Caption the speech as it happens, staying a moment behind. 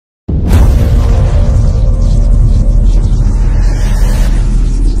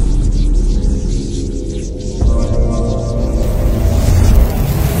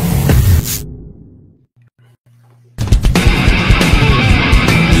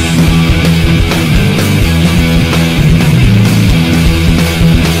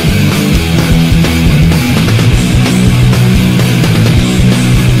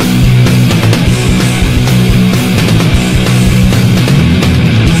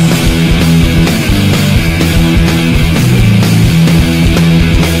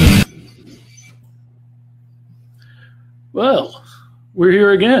we're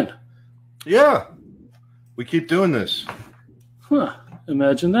here again. Yeah, we keep doing this. Huh,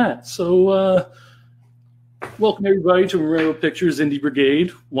 imagine that. So, welcome everybody to Romero Pictures Indie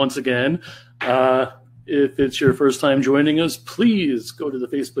Brigade once again. If it's your first time joining us, please go to the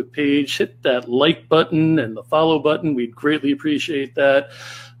Facebook page, hit that like button and the follow button. We'd greatly appreciate that.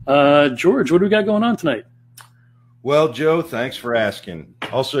 George, what do we got going on tonight? Well, Joe, thanks for asking.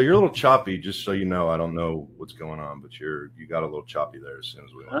 Also, you're a little choppy, just so you know. I don't know what's going on, but you got a little choppy there as soon as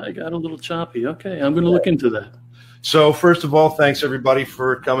we I got a little choppy. Okay, I'm going to look into that. So, first of all, thanks everybody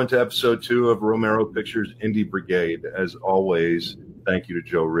for coming to episode 2 of Romero Pictures Indie Brigade. As always, thank you to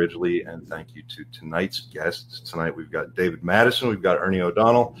Joe Ridgely, and thank you to tonight's guests. Tonight we've got David Madison, we've got Ernie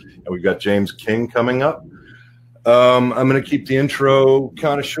O'Donnell, and we've got James King coming up. I'm going to keep the intro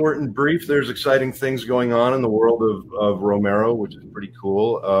kind of short and brief. There's exciting things going on in the world of Romero, which is pretty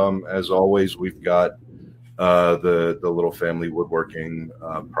cool. As always, we've got the Little Family Woodworking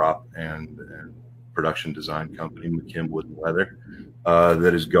prop and production design company, McKim Wood and Leather,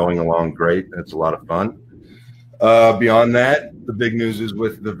 that is going along great. It's a lot of fun. Beyond that, the big news is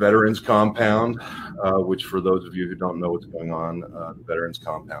with the Veterans Compound, which for those of you who don't know what's going on, the Veterans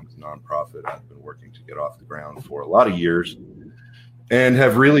Compound is a nonprofit I've been working to get off the ground for a lot of years and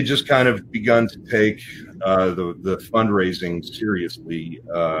have really just kind of begun to take the fundraising seriously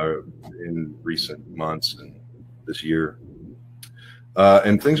in recent months and this year.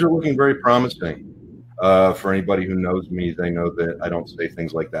 And things are looking very promising. For anybody who knows me, they know that I don't say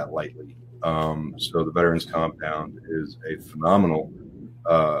things like that lightly. So the Veterans Compound is a phenomenal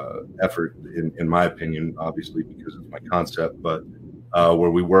effort, in my opinion, obviously because it's my concept, but where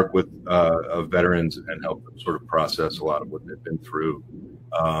we work with veterans and help them sort of process a lot of what they've been through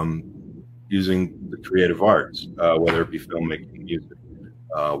using the creative arts, whether it be filmmaking, music,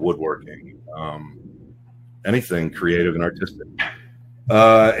 woodworking, anything creative and artistic.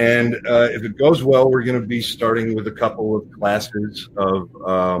 And if it goes well, we're going to be starting with a couple of classes of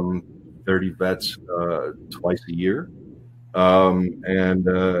 30 vets twice a year. And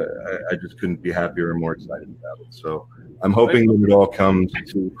I just couldn't be happier and more excited about it. So I'm hoping that it all comes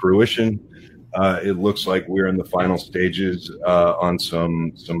to fruition. It looks like we're in the final stages on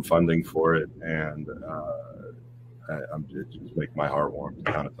some funding for it. And it just makes my heart warm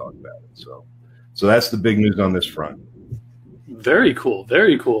to kind of talk about it. So that's the big news on this front. Very cool.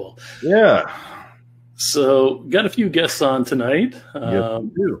 Very cool. Yeah. So got a few guests on tonight. Yes, we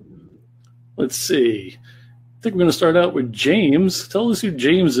do. Let's see. I think we're going to start out with James. Tell us who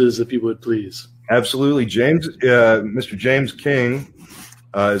James is, if you would, please. Absolutely. James, Mr. James King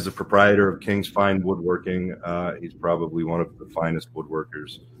is the proprietor of King's Fine Woodworking. He's probably one of the finest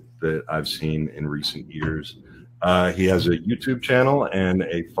woodworkers that I've seen in recent years. He has a YouTube channel and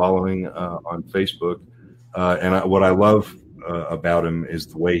a following on Facebook. And what I love about him is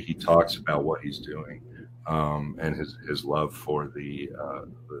the way he talks about what he's doing and his love for the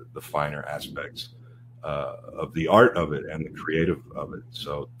finer aspects of the art of it and the creative of it.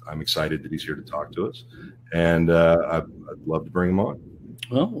 So I'm excited that he's here to talk to us, and I'd love to bring him on.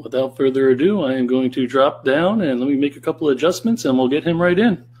 Well, without further ado, I am going to drop down and let me make a couple of adjustments and we'll get him right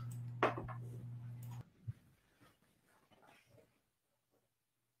in.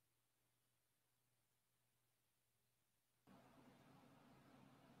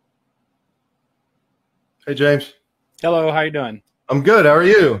 Hey, James. Hello, how you doing? I'm good. How are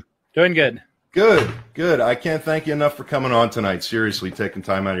you? Doing good. Good. I can't thank you enough for coming on tonight. Seriously, taking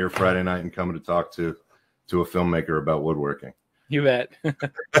time out of your Friday night and coming to talk to a filmmaker about woodworking. You bet.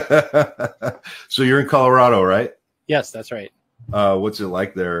 So you're in Colorado, right? Yes, that's right. What's it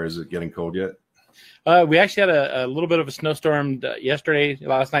like there? Is it getting cold yet? We actually had a little bit of a snowstorm yesterday,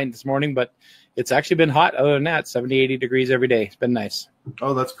 last night, and this morning, but it's actually been hot. Other than that, 70, 80 degrees every day. It's been nice.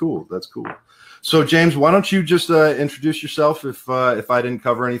 Oh, that's cool. That's cool. So, James, why don't you just introduce yourself? If I didn't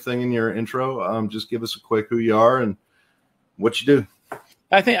cover anything in your intro, just give us a quick who you are and what you do.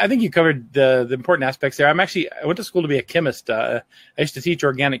 I think you covered the important aspects there. I went to school to be a chemist. I used to teach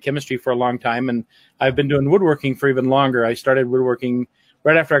organic chemistry for a long time, and I've been doing woodworking for even longer. I started woodworking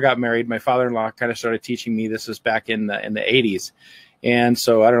right after I got married. My father-in-law kind of started teaching me. This was back in the 80s. And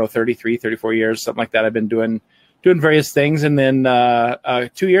so, I don't know, 33, 34 years, something like that. I've been doing various things. And then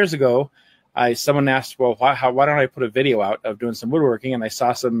 2 years ago, someone asked, well, why don't I put a video out of doing some woodworking? And I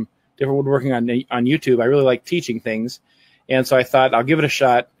saw some different woodworking on YouTube. I really like teaching things. And so I thought I'll give it a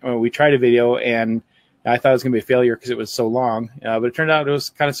shot. We tried a video, and I thought it was going to be a failure because it was so long. But it turned out it was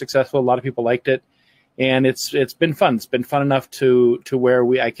kind of successful. A lot of people liked it. And it's been fun. It's been fun enough to where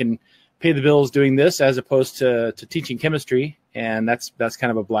I can pay the bills doing this as opposed to teaching chemistry. And that's kind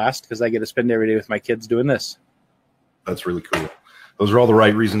of a blast because I get to spend every day with my kids doing this. That's really cool. those are all the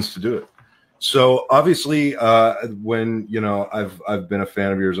right reasons to do it. So obviously, when I've been a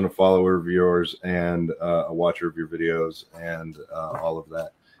fan of yours and a follower of yours and a watcher of your videos and all of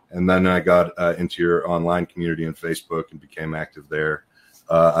that, and then I got into your online community on Facebook and became active there.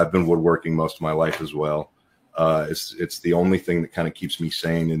 I've been woodworking most of my life as well. It's the only thing that kind of keeps me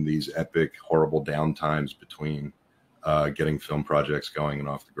sane in these epic, horrible downtimes between getting film projects going and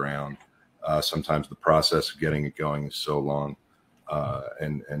off the ground. Sometimes the process of getting it going is so long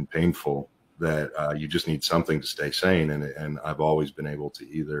and painful that you just need something to stay sane. And I've always been able to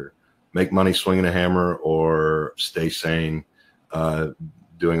either make money swinging a hammer or stay sane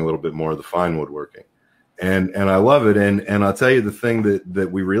doing a little bit more of the fine woodworking. And I love it. And I'll tell you, the thing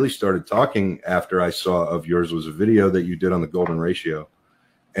that we really started talking after I saw of yours was a video that you did on the golden ratio.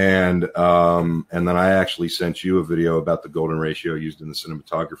 And then I actually sent you a video about the golden ratio used in the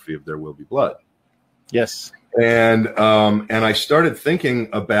cinematography of There Will Be Blood. Yes. And I started thinking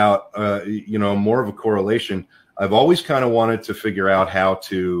about, more of a correlation. I've always kind of wanted to figure out how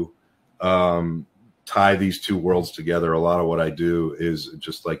to tie these two worlds together. A lot of what I do is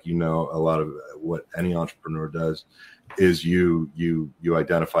just like, a lot of what any entrepreneur does is you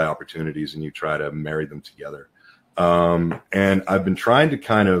identify opportunities and you try to marry them together. And I've been trying to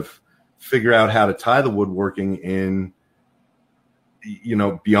kind of figure out how to tie the woodworking in,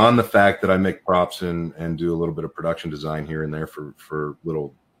 beyond the fact that I make props and do a little bit of production design here and there for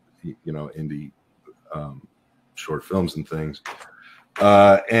little, indie short films and things.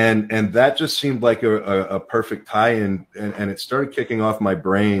 And that just seemed like a perfect tie-in, and it started kicking off my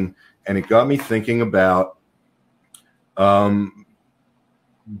brain, and it got me thinking about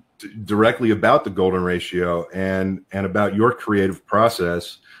directly about the golden ratio and about your creative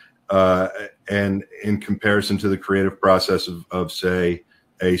process, and in comparison to the creative process of say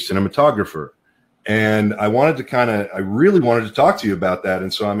a cinematographer. And I really wanted to talk to you about that.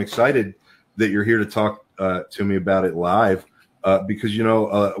 And so I'm excited that you're here to talk to me about it live, because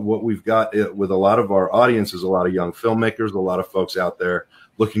what we've got with a lot of our audience is a lot of young filmmakers, a lot of folks out there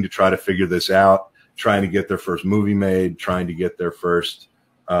looking to try to figure this out, trying to get their first movie made, trying to get their first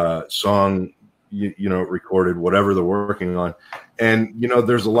song, recorded, whatever they're working on. And,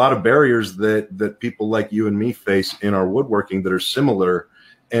 there's a lot of barriers that people like you and me face in our woodworking that are similar.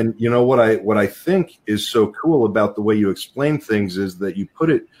 And, what I think is so cool about the way you explain things is that you put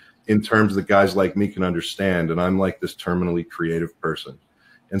it in terms that guys like me can understand. And I'm like this terminally creative person.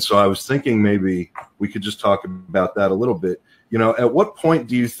 And so I was thinking maybe we could just talk about that a little bit. At what point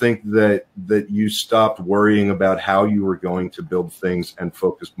do you think that you stopped worrying about how you were going to build things and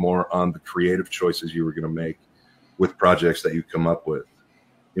focused more on the creative choices you were going to make with projects that you come up with?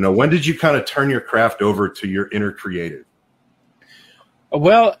 When did you kind of turn your craft over to your inner creative?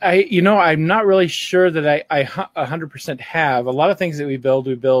 Well, I'm not really sure that I 100% have. A lot of things that we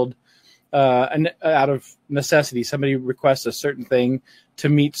build out of necessity. Somebody requests a certain thing to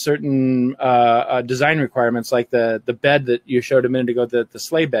meet certain design requirements, like the bed that you showed a minute ago, the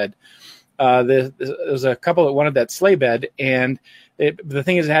sleigh bed. There was a couple that wanted that sleigh bed, and the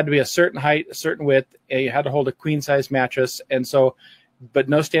thing is, it had to be a certain height, a certain width. And you had to hold a queen size mattress, and so, but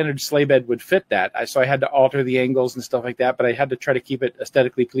no standard sleigh bed would fit that. So I had to alter the angles and stuff like that, but I had to try to keep it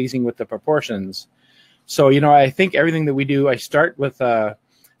aesthetically pleasing with the proportions. So, I think everything that we do, I start with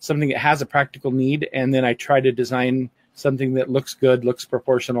something that has a practical need, and then I try to design something that looks good, looks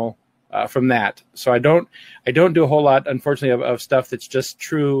proportional from that. So I don't do a whole lot, unfortunately, of stuff that's just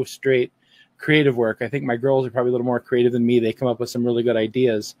true, straight creative work. I think my girls are probably a little more creative than me. They come up with some really good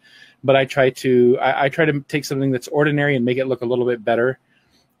ideas, but I try to take something that's ordinary and make it look a little bit better.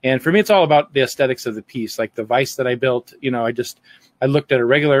 And for me, it's all about the aesthetics of the piece. Like the vise that I built, I looked at a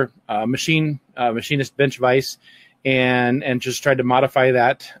regular machinist bench vise, and just tried to modify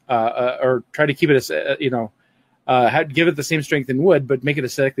that, or try to keep it as give it the same strength in wood, but make it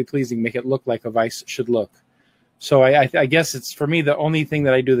aesthetically pleasing, make it look like a vise should look. So I guess it's, for me, the only thing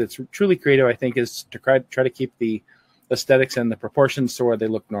that I do that's truly creative, I think, is to try to keep the aesthetics and the proportions to where they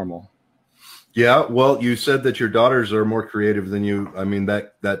look normal. Yeah, well, you said that your daughters are more creative than you. I mean,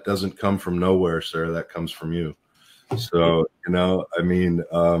 that doesn't come from nowhere, sir. That comes from you. So,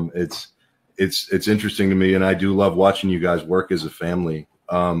 it's interesting to me, and I do love watching you guys work as a family.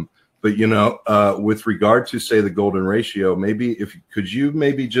 But with regard to, say, the golden ratio, could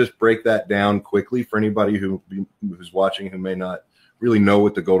you just break that down quickly for anybody who's watching who may not really know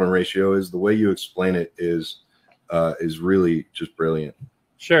what the golden ratio is? The way you explain it is really just brilliant.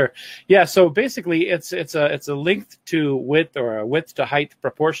 Sure. Yeah. So basically, it's a length to width, or a width to height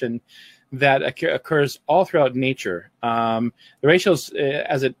proportion that occurs all throughout nature. The ratios,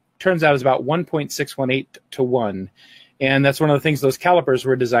 as it turns out, is about 1.618 to 1. And that's one of the things those calipers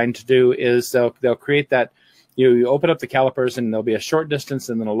were designed to do, is they'll create that, you open up the calipers and there'll be a short distance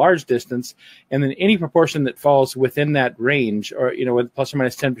and then a large distance, and then any proportion that falls within that range, or with plus or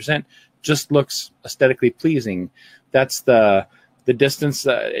minus 10%, just looks aesthetically pleasing. That's the distance,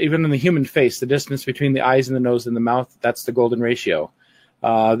 even in the human face, the distance between the eyes and the nose and the mouth, that's the golden ratio.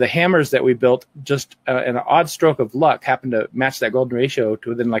 The hammers that we built, just an odd stroke of luck, happened to match that golden ratio to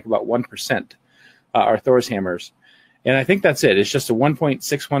within like about 1%, our Thor's hammers. And I think that's it. It's just a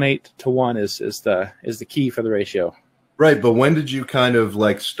 1.618 to 1 is the key for the ratio. Right, but when did you kind of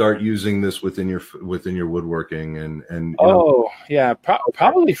like start using this within your woodworking and yeah,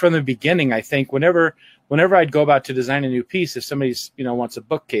 probably from the beginning. I think whenever I'd go about to design a new piece, if somebody's wants a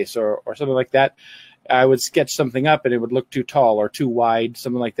bookcase or something like that, I would sketch something up and it would look too tall or too wide,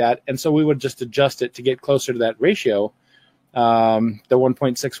 something like that, and so we would just adjust it to get closer to that ratio, the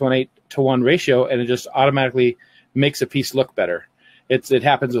 1.618 to 1 ratio, and it just automatically makes a piece look better. It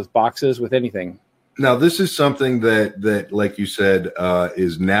happens with boxes, with anything. Now, this is something that like you said,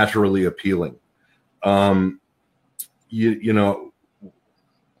 is naturally appealing. You know,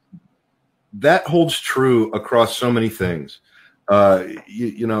 that holds true across so many things.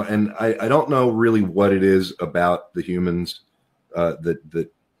 You know, and I don't know really what it is about the humans that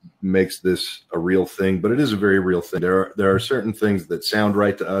makes this a real thing, but it is a very real thing. There are certain things that sound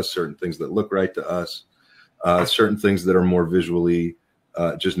right to us, certain things that look right to us, certain things that are more visually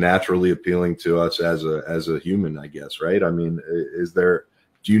just naturally appealing to us as a human, I guess, right? I mean,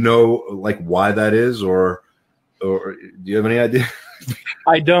 do you know like why that is, or do you have any idea?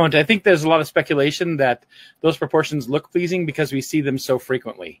 I don't. I think there's a lot of speculation that those proportions look pleasing because we see them so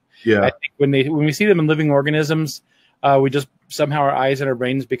frequently. Yeah. I think when we see them in living organisms, we just somehow our eyes and our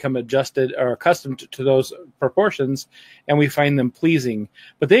brains become adjusted or accustomed to those proportions, and we find them pleasing.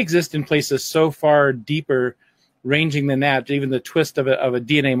 But they exist in places so far deeper ranging than that. Even the twist of a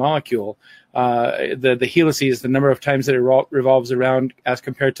DNA molecule, the helices, the number of times that it revolves around as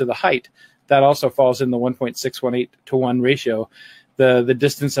compared to the height, that also falls in the 1.618 to 1 ratio. The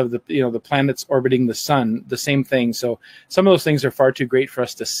distance of the planets orbiting the sun, the same thing. So some of those things are far too great for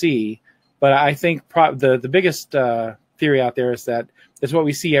us to see. But I think the biggest theory out there is that it's what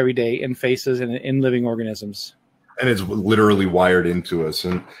we see every day in faces and in living organisms. And it's literally wired into us.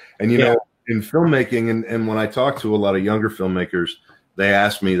 And you know, in filmmaking, and when I talk to a lot of younger filmmakers, they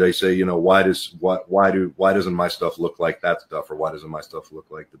ask me, they say, you know, why doesn't my stuff look like that stuff, or why doesn't my stuff look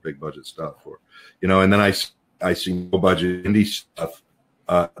like the big budget stuff, or and then I see no budget indie stuff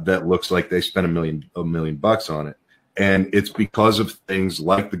that looks like they spent $1 million on it, and it's because of things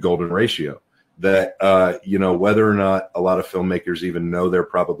like the golden ratio that whether or not a lot of filmmakers even know they're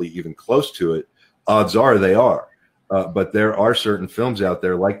probably even close to it, odds are they are. But there are certain films out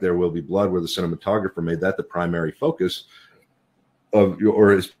there, like There Will Be Blood, where the cinematographer made that the primary focus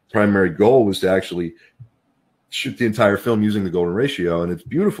or his primary goal was to actually shoot the entire film using the golden ratio, and it's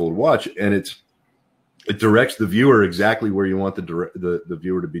beautiful to watch, and it directs the viewer exactly where you want the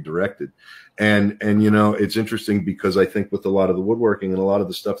viewer to be directed. And it's interesting because I think with a lot of the woodworking and a lot of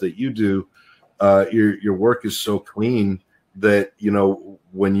the stuff that you do, your work is so clean that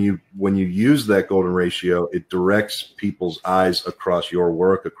when you use that golden ratio, it directs people's eyes across your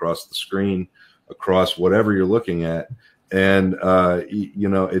work, across the screen, across whatever you're looking at. And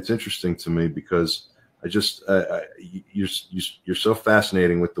it's interesting to me because I just you're so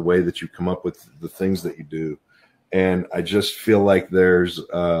fascinating with the way that you come up with the things that you do, and I just feel like there's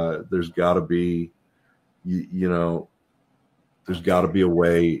got to be there's got to be a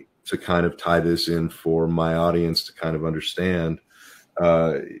way to kind of tie this in for my audience to kind of understand.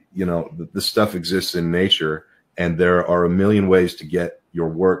 The stuff exists in nature, and there are a million ways to get your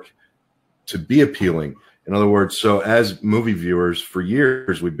work to be appealing. In other words, so as movie viewers, for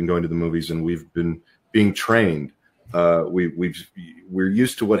years we've been going to the movies and we've been being trained. We're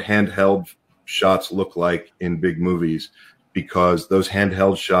used to what handheld shots look like in big movies because those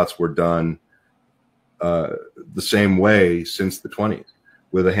handheld shots were done the same way since the 1920s,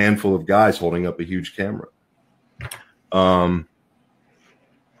 with a handful of guys holding up a huge camera.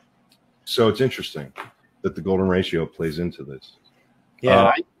 So it's interesting that the golden ratio plays into this.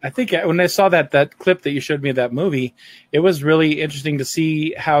 Yeah, I think when I saw that clip that you showed me of that movie, it was really interesting to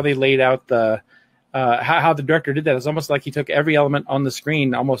see how they laid out how the director did that. It's almost like he took every element on the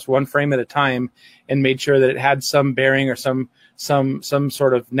screen, almost one frame at a time, and made sure that it had some bearing or some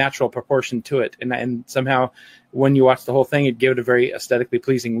sort of natural proportion to it. And somehow, when you watch the whole thing, it gave it a very aesthetically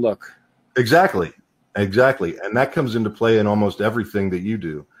pleasing look. Exactly, and that comes into play in almost everything that you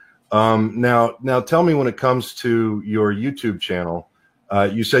do. Now, tell me, when it comes to your YouTube channel,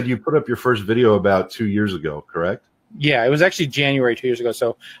 you said you put up your first video about 2 years ago, correct? Yeah, it was actually January 2 years ago.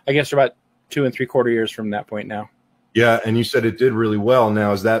 So I guess we're about 2 3/4 years from that point now. Yeah, and you said it did really well.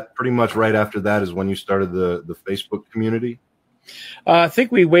 Now, is that pretty much right after that is when you started the Facebook community? I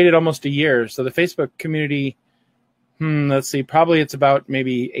think we waited almost a year. So the Facebook community, let's see, probably it's about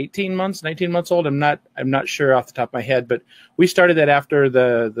maybe 18 months, 19 months old. I'm not sure off the top of my head, but we started that after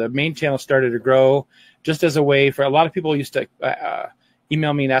the main channel started to grow, just as a way for a lot of people used to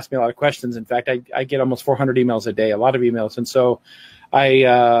email me and ask me a lot of questions. In fact, I get almost 400 emails a day, a lot of emails. And so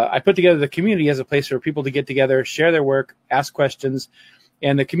I put together the community as a place for people to get together, share their work, ask questions.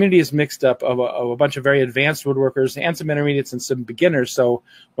 And the community is mixed up of a bunch of very advanced woodworkers and some intermediates and some beginners. So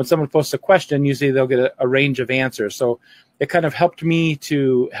when someone posts a question, usually they'll get a range of answers. So it kind of helped me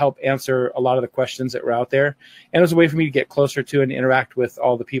to help answer a lot of the questions that were out there. And it was a way for me to get closer to and interact with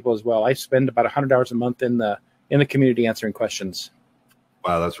all the people as well. I spend about 100 hours a month in the community answering questions.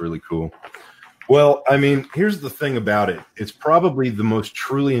 Wow, that's really cool. Well, I mean, here's the thing about it. It's probably the most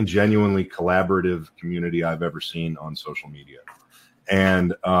truly and genuinely collaborative community I've ever seen on social media.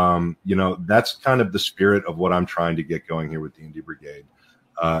 And, that's kind of the spirit of what I'm trying to get going here with the Indie Brigade.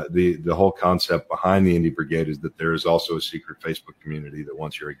 The whole concept behind the Indie Brigade is that there is also a secret Facebook community that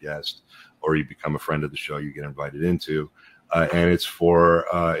once you're a guest or you become a friend of the show, you get invited into. And it's for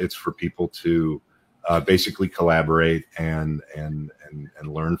people to basically collaborate and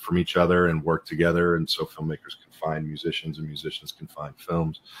learn from each other and work together. And so filmmakers can find musicians and musicians can find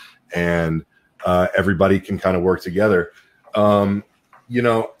films, and everybody can kind of work together.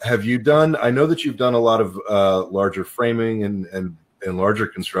 Have you done, I know that you've done a lot of larger framing and larger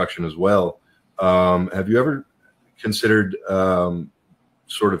construction as well. Have you ever considered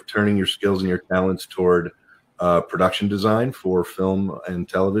sort of turning your skills and your talents toward production design for film and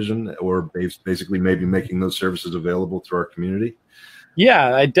television, or basically maybe making those services available to our community?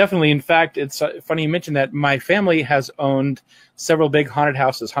 Yeah, I definitely. In fact, it's funny you mentioned that. My family has owned several big haunted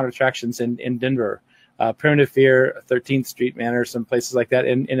houses, haunted attractions in Denver. Primitive Fear, 13th Street Manor, some places like that,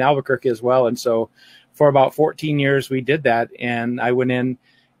 in Albuquerque as well. And so for about 14 years, we did that. And I went in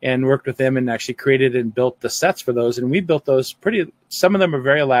and worked with them and actually created and built the sets for those. And we built those some of them are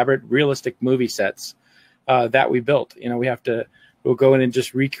very elaborate, realistic movie sets that we built. We'll go in and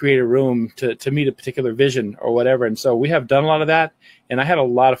just recreate a room to meet a particular vision or whatever. And so we have done a lot of that. And I had a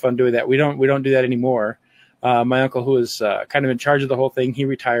lot of fun doing that. We don't do that anymore. My uncle, who was kind of in charge of the whole thing, he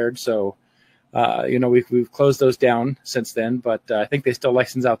retired. So we've closed those down since then, but I think they still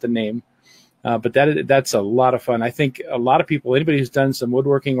license out the name. But that's a lot of fun. I think a lot of people, anybody who's done some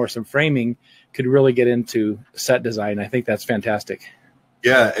woodworking or some framing, could really get into set design. I think that's fantastic.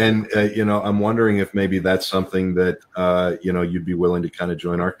 Yeah, and I'm wondering if maybe that's something that you'd be willing to kind of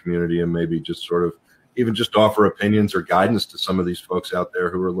join our community and maybe just sort of even just offer opinions or guidance to some of these folks out there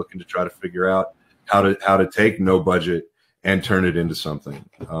who are looking to try to figure out how to take no budget and turn it into something.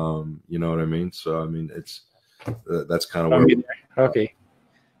 You know what I mean? So I mean, that's kind of where. Okay,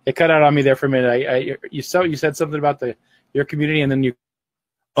 it cut out on me there for a minute. You said something about your community, and then you.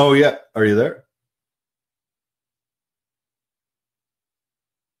 Oh yeah, are you there?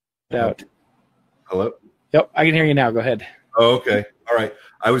 Out. Hello? Yep, I can hear you now. Go ahead. Oh, okay. All right.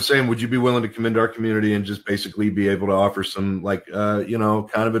 I was saying, would you be willing to come into our community and just basically be able to offer some kind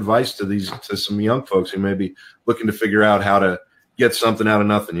of advice to some young folks who may be looking to figure out how to get something out of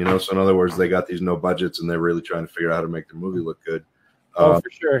nothing, So in other words, they got these no budgets and they're really trying to figure out how to make their movie look good. For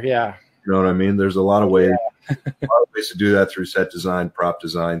sure. Yeah. You know what I mean? There's a lot of ways, to do that through set design, prop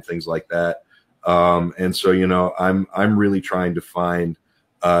design, things like that. And so, I'm really trying to find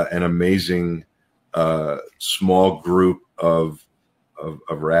an amazing small group of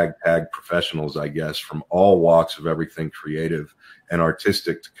ragtag professionals, I guess, from all walks of everything creative and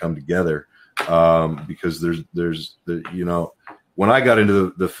artistic to come together. Because there's when I got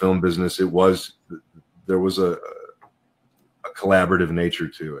into the film business, there was a collaborative nature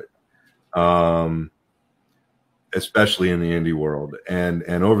to it, especially in the indie world. And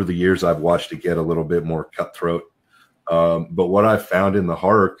over the years, I've watched it get a little bit more cutthroat. But what I've found in the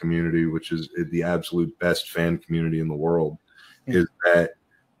horror community, which is the absolute best fan community in the world, is that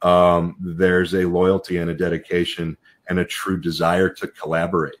there's a loyalty and a dedication and a true desire to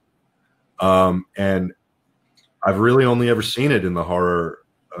collaborate. And I've really only ever seen it in the horror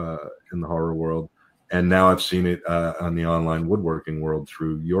world, and now I've seen it on the online woodworking world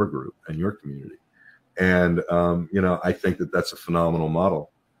through your group and your community. And I think that that's a phenomenal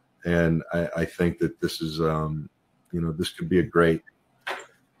model, and I think that this is this could be a great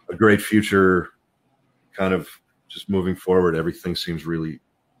future, kind of just moving forward. Everything seems really,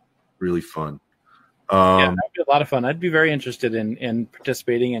 really fun. Yeah, that'd be a lot of fun. I'd be very interested in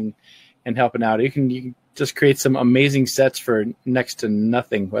participating and helping out. You can just creates some amazing sets for next to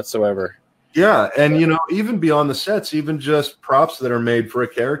nothing whatsoever. Yeah, and even beyond the sets, even just props that are made for a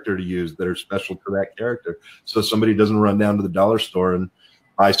character to use that are special to that character, so somebody doesn't run down to the dollar store and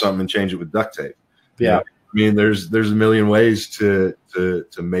buy something and change it with duct tape. Yeah, I mean, there's a million ways to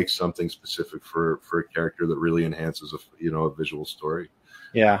make something specific for a character that really enhances a visual story.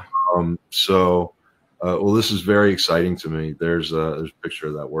 Yeah. So, well, this is very exciting to me. There's a picture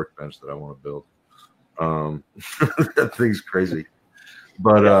of that workbench that I want to build. That thing's crazy,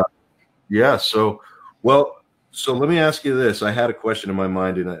 but. Yeah. So let me ask you this. I had a question in my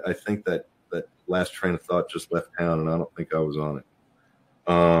mind, and I think that last train of thought just left town, and I don't think I was on it.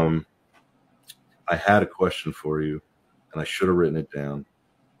 I had a question for you, and I should have written it down.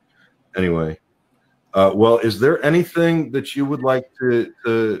 Anyway, well, is there anything that you would like to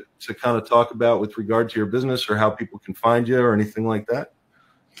kind of talk about with regard to your business, or how people can find you, or anything like that?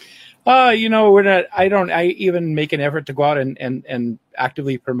 We're not. I even make an effort to go out and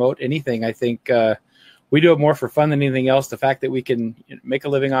actively promote anything. I think we do it more for fun than anything else. The fact that we can make a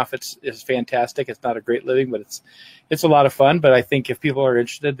living off it is fantastic. It's not a great living, but it's a lot of fun. But I think if people are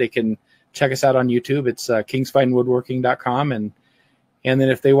interested, they can check us out on YouTube. It's kingsfinewoodworking.com, and then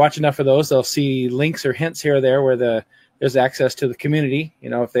if they watch enough of those, they'll see links or hints here or there where there's access to the community.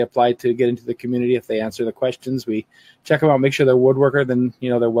 If they apply to get into the community, if they answer the questions, we check them out, make sure they're a woodworker, then,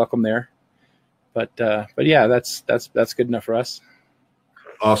 they're welcome there. But yeah, that's good enough for us.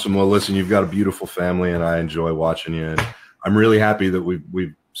 Awesome. Well, listen, you've got a beautiful family, and I enjoy watching you. And I'm really happy that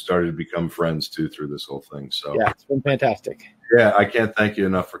we've started to become friends too through this whole thing. So yeah, it's been fantastic. Yeah, I can't thank you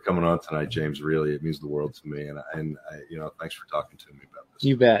enough for coming on tonight, James. Really, it means the world to me. And I, thanks for talking to me about this.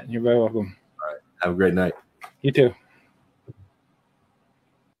 You bet. You're very welcome. All right. Have a great night. You too.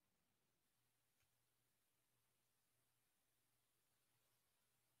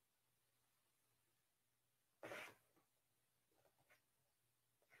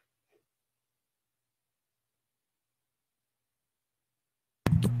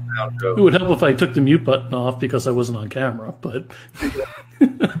 It would help if I took the mute button off because I wasn't on camera, but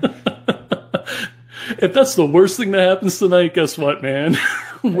if that's the worst thing that happens tonight, guess what, man?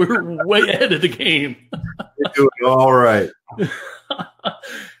 We're way ahead of the game. You're doing all right.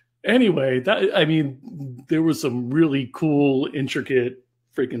 Anyway, there was some really cool, intricate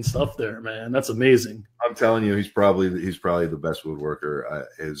freaking stuff there, man. That's amazing. I'm telling you, he's probably the best woodworker.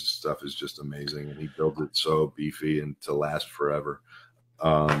 His stuff is just amazing, and he built it so beefy and to last forever.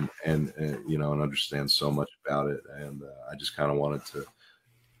 And understands so much about it. And I just kind of wanted to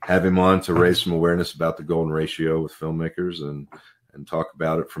have him on to raise some awareness about the golden ratio with filmmakers and talk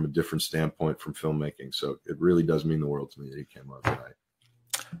about it from a different standpoint from filmmaking. So it really does mean the world to me that he came on tonight.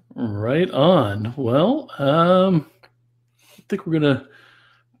 Right on. Well, I think we're going to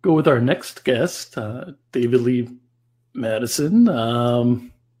go with our next guest, David Lee Madison. Are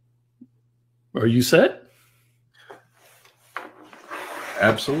you set?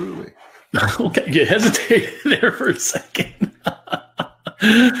 Absolutely. Okay, you hesitated there for a second.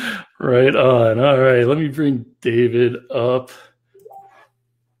 Right on. All right, let me bring David up.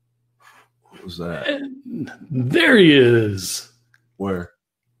 What was that? And there he is. Where?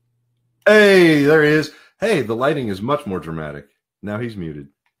 Hey, there he is. Hey, the lighting is much more dramatic. Now he's muted.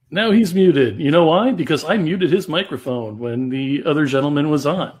 Now he's muted. You know why? Because I muted his microphone when the other gentleman was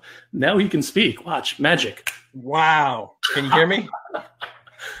on. Now he can speak. Watch. Magic. Wow. Can you hear me?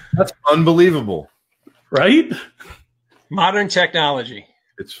 That's unbelievable. Right? Modern technology.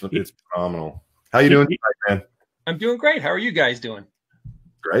 It's phenomenal. How you doing tonight, man? I'm doing great. How are you guys doing?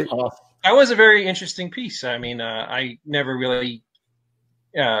 Great. That was a very interesting piece. I mean, I never really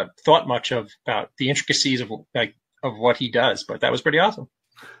thought much about the intricacies of what he does, but that was pretty awesome.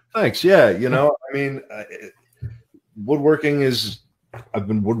 Thanks. Yeah. Woodworking I've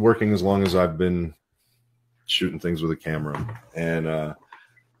been woodworking as long as I've been shooting things with a camera. And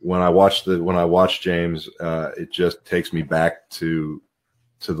when I watch James, it just takes me back to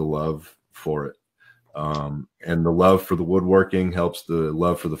the love for it. And the love for the woodworking helps the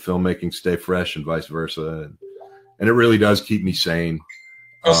love for the filmmaking stay fresh and vice versa. And it really does keep me sane.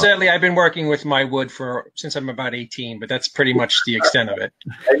 Well, sadly, I've been working with my wood since I'm about 18, but that's pretty much the extent of it.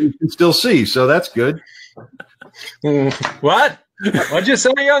 And you can still see, so that's good. What? What'd you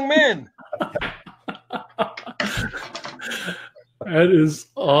say, young man? That is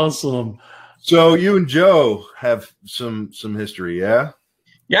awesome. So you and Joe have some history, yeah?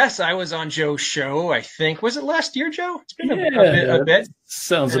 Yes, I was on Joe's show, I think. Was it last year, Joe? It's been a bit.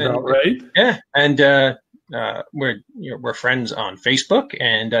 Sounds about right. Yeah, and we're friends on Facebook,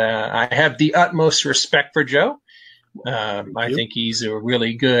 and I have the utmost respect for Joe. I think he's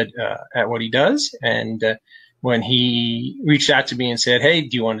really good at what he does. And when he reached out to me and said, "Hey,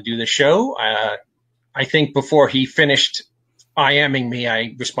 do you want to do the show?" I think before he finished IMing me,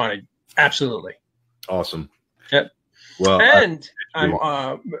 I responded, "Absolutely." Awesome. Yep. Well, and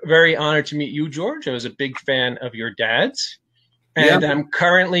I'm very honored to meet you, George. I was a big fan of your dad's. And I'm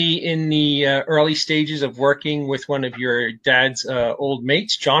currently in the early stages of working with one of your dad's old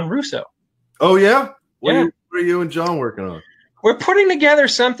mates, John Russo. Oh, yeah? What are you and John working on? We're putting together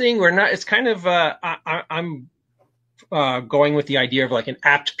something. It's kind of, I'm going with the idea of like an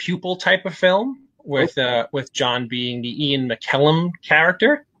apt pupil type of film with John being the Ian McKellen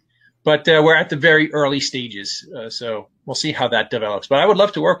character. But we're at the very early stages. So we'll see how that develops. But I would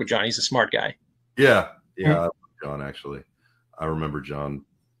love to work with John. He's a smart guy. Yeah. Yeah. I love John, actually. I remember John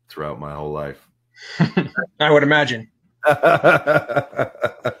throughout my whole life. I would imagine.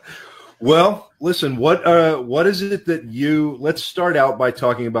 Well, listen, what is it that let's start out by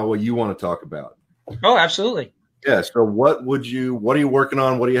talking about what you want to talk about. Oh, absolutely. Yeah. So what are you working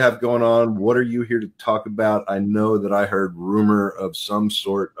on? What do you have going on? What are you here to talk about? I know that I heard rumor of some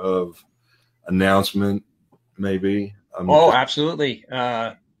sort of announcement, maybe. Absolutely.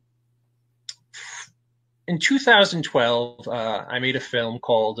 In 2012, I made a film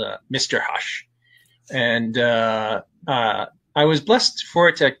called Mr. Hush, and I was blessed for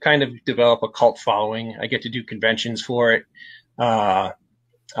it to kind of develop a cult following. I get to do conventions for it, a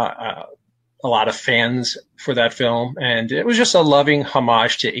lot of fans for that film, and it was just a loving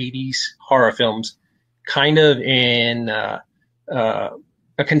homage to 80s horror films, kind of in a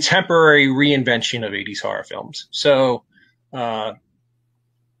contemporary reinvention of 80s horror films. So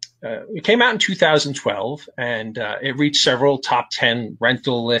it came out in 2012, and it reached several top 10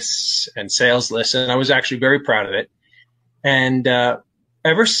 rental lists and sales lists, and I was actually very proud of it. And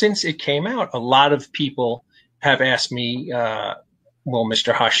ever since it came out, a lot of people have asked me, will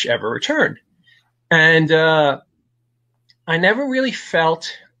Mr. Hush ever return? And I never really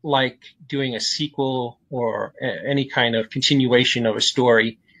felt like doing a sequel or any kind of continuation of a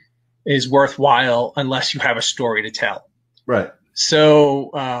story is worthwhile unless you have a story to tell. Right.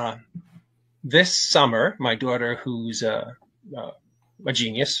 So this summer, my daughter, who's a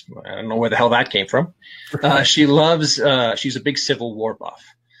genius, I don't know where the hell that came from, she's a big Civil War buff.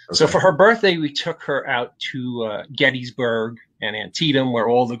 Okay. So for her birthday, we took her out to Gettysburg and Antietam, where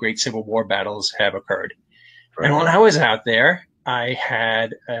all the great Civil War battles have occurred. Right. And when I was out there, I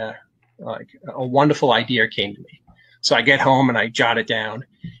had a wonderful idea came to me. So I get home and I jot it down,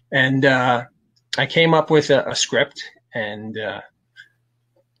 and I came up with a script. And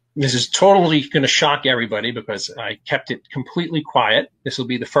this is totally going to shock everybody because I kept it completely quiet. This will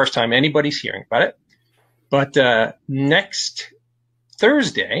be the first time anybody's hearing about it. But next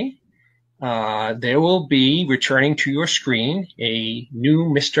Thursday, there will be returning to your screen a new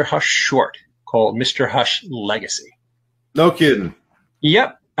Mr. Hush short called Mr. Hush Legacy. No kidding.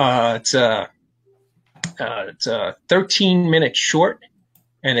 Yep. It's a 13-minute short.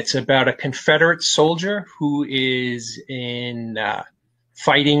 And it's about a Confederate soldier who is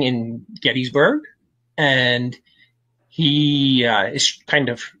fighting in Gettysburg, and he is kind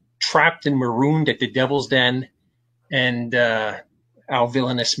of trapped and marooned at the Devil's Den, and our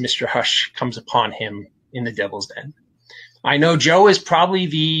villainous Mr. Hush comes upon him in the Devil's Den. I know Joe is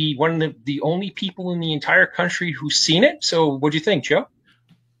probably one of the only people in the entire country who's seen it. So what do you think, Joe?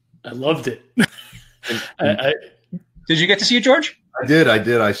 I loved it. Did you get to see it, George? I did.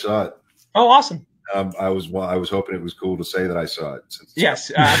 I saw it. Oh, awesome. I was hoping it was cool to say that I saw it.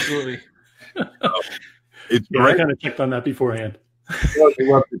 Yes, absolutely. It's great. I kind of checked on that beforehand. I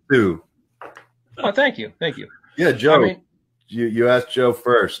loved it too. Oh, thank you. Yeah, Joe. You asked Joe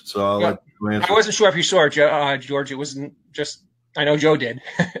first, so I'll let you answer. I wasn't sure if you saw it, George. It wasn't just. I know Joe did.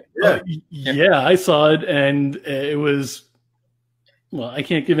 Yeah, I saw it, and it was. Well, I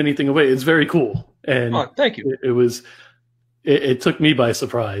can't give anything away. It's very cool, and thank you. It took me by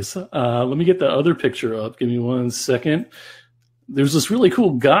surprise. Let me get the other picture up. Give me 1 second. There's this really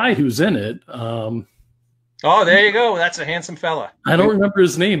cool guy who's in it. There you go. That's a handsome fella. I don't remember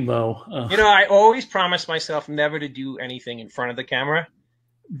his name, though. I always promise myself never to do anything in front of the camera.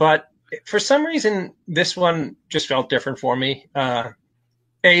 But for some reason, this one just felt different for me. A,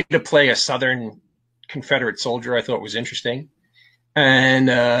 to play a Southern Confederate soldier, I thought was interesting.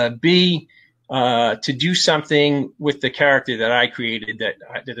 And B, to do something with the character that I created that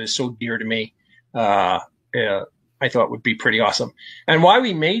is so dear to me, I thought would be pretty awesome. And why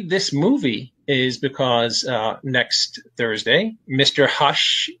we made this movie is because next Thursday, Mr.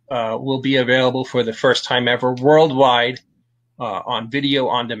 Hush will be available for the first time ever worldwide on video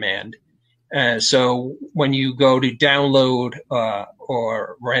on demand. So when you go to download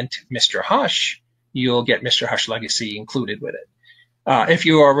or rent Mr. Hush, you'll get Mr. Hush Legacy included with it. If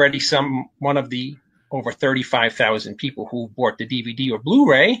you're already one of the over 35,000 people who bought the DVD or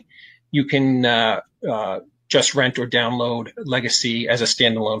Blu-ray, you can just rent or download Legacy as a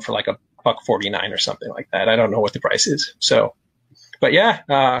standalone for like $1.49 or something like that. I don't know what the price is. So, but yeah,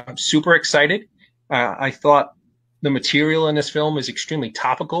 I'm super excited. I thought the material in this film is extremely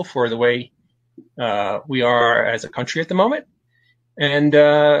topical for the way we are as a country at the moment. And,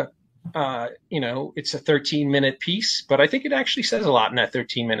 it's a 13-minute piece, but I think it actually says a lot in that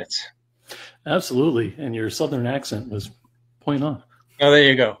 13 minutes. Absolutely. And your Southern accent was point on. Oh, there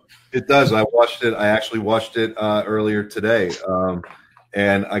you go. It does. I actually watched it earlier today.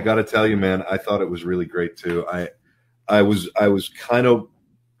 And I got to tell you, man, I thought it was really great too. I was kind of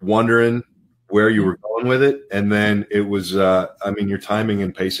wondering where you were going with it. And then it was, your timing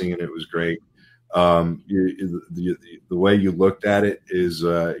and pacing, and it was great. The way you looked at it is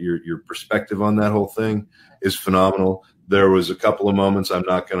your perspective on that whole thing is phenomenal. There was a couple of moments, I'm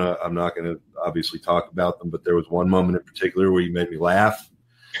not gonna obviously talk about them, but there was one moment in particular where you made me laugh.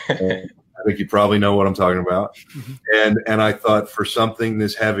 And I think you probably know what I'm talking about. Mm-hmm. And I thought, for something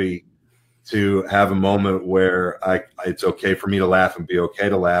this heavy, to have a moment where it's okay for me to laugh and be okay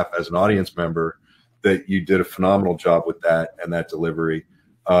to laugh as an audience member, that you did a phenomenal job with that and that delivery.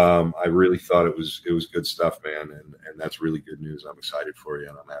 I really thought it was good stuff, man, and that's really good news. I'm excited for you,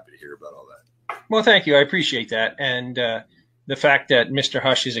 and I'm happy to hear about all that. Well, thank you. I appreciate that. And the fact that Mr.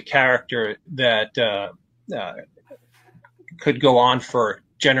 Hush is a character that could go on for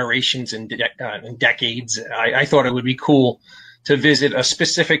generations and decades, I thought it would be cool to visit a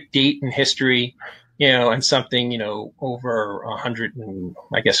specific date in history, and something, over 100 and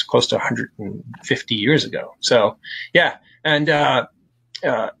I guess close to 150 years ago. So, yeah. And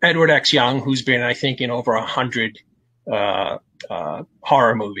Edward X. Young, who's been, I think, in over 100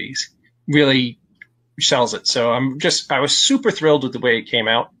 horror movies, really sells it. So I was super thrilled with the way it came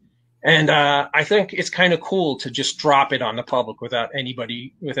out. And I think it's kind of cool to just drop it on the public without any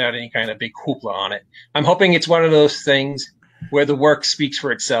kind of big hoopla on it. I'm hoping it's one of those things where the work speaks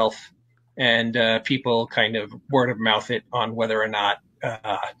for itself, and people kind of word of mouth it on whether or not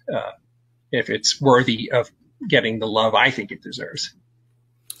if it's worthy of getting the love I think it deserves.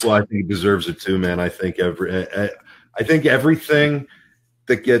 Well, I think it deserves it too, man. I think everything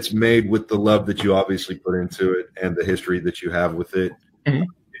that gets made with the love that you obviously put into it and the history that you have with it, mm-hmm.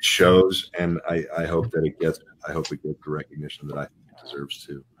 It shows, and I hope that it gets the recognition that I think it deserves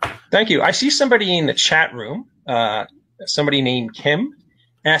too. Thank you. I see somebody in the chat room, somebody named Kim,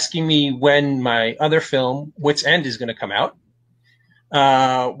 asking me when my other film, Wit's End, is going to come out.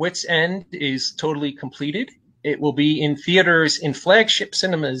 Wit's End is totally completed. It will be in theaters, in flagship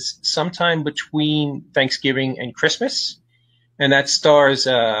cinemas, sometime between Thanksgiving and Christmas. And that stars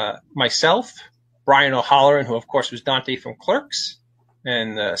myself, Brian O'Halloran, who, of course, was Dante from Clerks,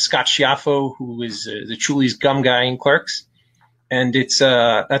 and Scott Schiaffo, who is the Chuli's gum guy in Clerks. And that's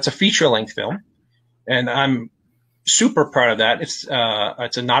a feature-length film. And I'm super proud of that. It's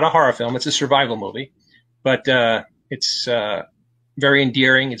not a horror film. It's a survival movie. But it's very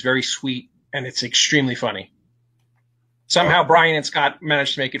endearing. It's very sweet. And it's extremely funny. Somehow Brian and Scott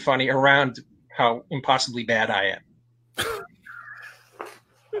managed to make it funny around how impossibly bad I am.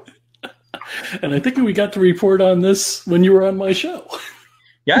 And I think we got to report on this when you were on my show.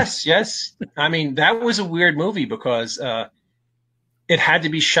 Yes. I mean, that was a weird movie because it had to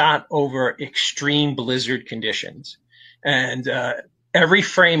be shot over extreme blizzard conditions. And every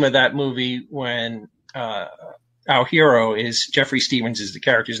frame of that movie, when our hero is Jeffrey Stevens is the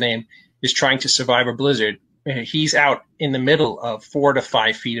character's name, is trying to survive a blizzard, he's out in the middle of 4 to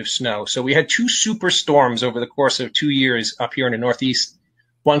 5 feet of snow. So we had 2 super storms over the course of 2 years up here in the Northeast,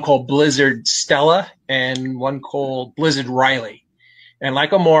 one called Blizzard Stella and one called Blizzard Riley. And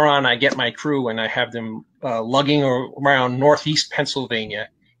like a moron, I get my crew and I have them lugging around Northeast Pennsylvania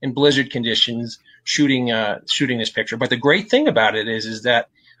in blizzard conditions, shooting this picture. But the great thing about it is that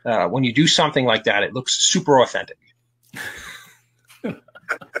when you do something like that, it looks super authentic.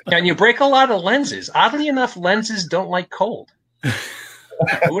 And you break a lot of lenses. Oddly enough, lenses don't like cold.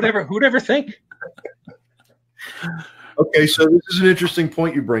 Who'd ever think? Okay, so this is an interesting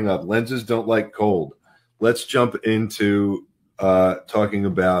point you bring up. Lenses don't like cold. Let's jump into talking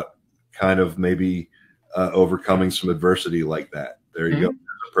about kind of maybe overcoming some adversity like that. There you go.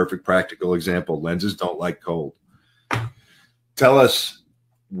 There's a perfect practical example. Lenses don't like cold. Tell us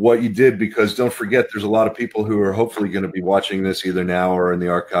what you did, because don't forget, there's a lot of people who are hopefully going to be watching this either now or in the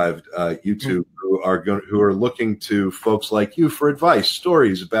archived YouTube who are looking to folks like you for advice,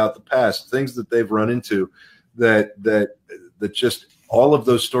 stories about the past, things that they've run into, that just all of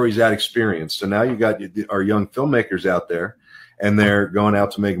those stories add experience. So now you got our young filmmakers out there, and they're going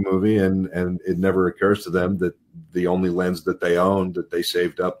out to make a movie, and it never occurs to them that the only lens that they own, that they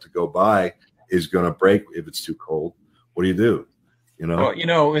saved up to go buy, is going to break if it's too cold. What do you do? You know?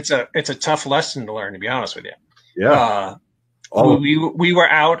 Well, it's a tough lesson to learn, to be honest with you. Yeah. We were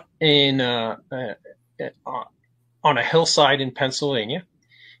out in on a hillside in Pennsylvania.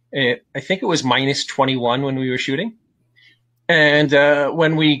 I think it was minus 21 when we were shooting. And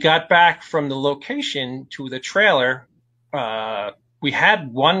when we got back from the location to the trailer, we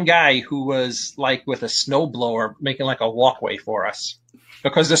had one guy who was like with a snowblower making like a walkway for us,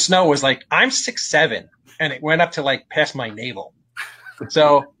 because the snow was like, I'm 6'7", and it went up to like past my navel.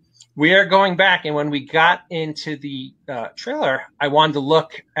 So we are going back, and when we got into the trailer, I wanted to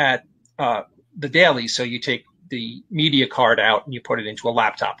look at the daily. So you take the media card out and you put it into a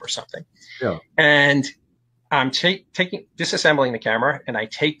laptop or something. Yeah. And I'm disassembling the camera, and I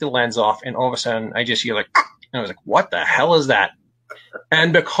take the lens off, and all of a sudden I just hear like, and I was like, what the hell is that?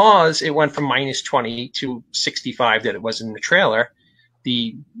 And because it went from minus 20 to 65 that it was in the trailer,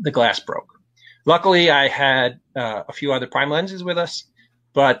 the glass broke. Luckily, I had a few other prime lenses with us,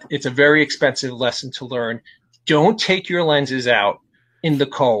 but it's a very expensive lesson to learn. Don't take your lenses out in the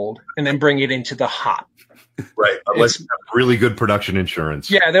cold and then bring it into the hot. Right. Unless you have really good production insurance.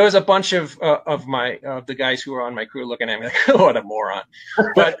 Yeah, there was a bunch of the guys who were on my crew looking at me like, oh, what a moron.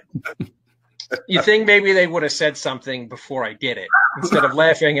 But you think maybe they would have said something before I did it, instead of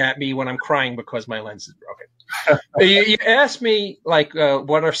laughing at me when I'm crying because my lens is broken. You asked me, like,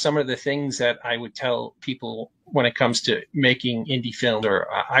 what are some of the things that I would tell people when it comes to making indie films? Or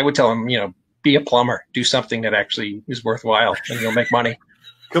I would tell them, be a plumber, do something that actually is worthwhile, and you'll make money.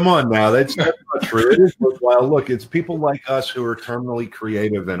 Come on now, that's not true. It is worthwhile. Look, it's people like us who are terminally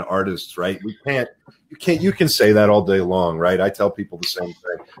creative and artists, right? You can say that all day long, right? I tell people the same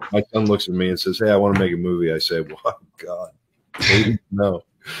thing. My son looks at me and says, hey, I want to make a movie. I say, well, God, please no.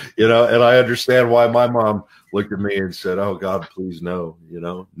 And I understand why my mom looked at me and said, oh, God, please no,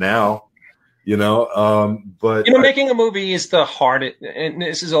 now. But making a movie is the hardest, and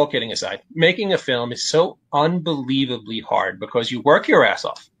this is all kidding aside. Making a film is so unbelievably hard because you work your ass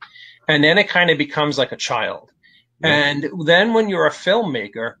off, and then it kind of becomes like a child. Yeah. And then when you're a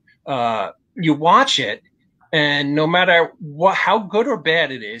filmmaker, you watch it, and no matter how good or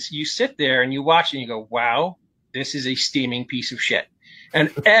bad it is, you sit there and you watch it and you go, wow, this is a steaming piece of shit.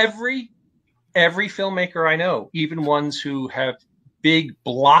 And every filmmaker I know, even ones who have big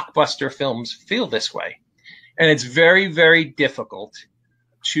blockbuster films, feel this way. And it's very, very difficult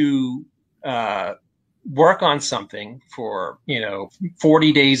to work on something for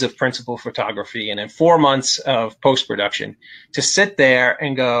 40 days of principal photography and then 4 months of post-production to sit there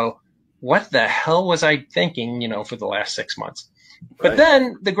and go, what the hell was I thinking, for the last 6 months? Right. But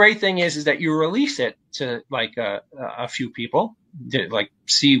then the great thing is that you release it to like a few people to like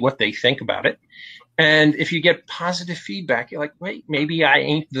see what they think about it. And if you get positive feedback, you're like, wait, maybe I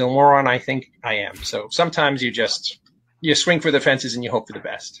ain't the moron I think I am. So sometimes you swing for the fences and you hope for the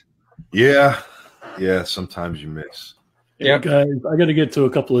best. Yeah. Yeah. Sometimes you miss. Yeah, guys, I got to get to a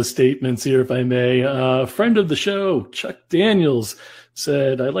couple of statements here, if I may. Friend of the show, Chuck Daniels,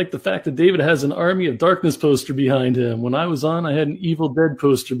 said, I like the fact that David has an Army of Darkness poster behind him. When I was on, I had an Evil Dead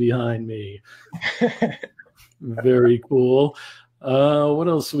poster behind me. Very cool. What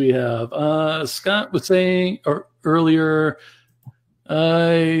else do we have? Scott was saying earlier,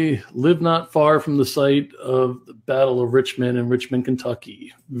 I live not far from the site of the Battle of Richmond in Richmond,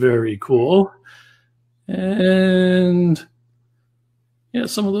 Kentucky. Very cool. And yeah,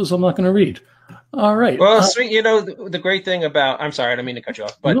 some of those I'm not going to read. All right. Well, sweet. The great thing about, I'm sorry, I don't mean to cut you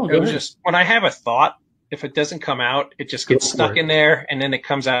off, but it was just when I have a thought, if it doesn't come out, it just gets stuck in there, and then it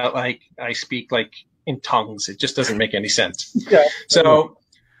comes out like I speak like in tongues. It just doesn't make any sense. Yeah. So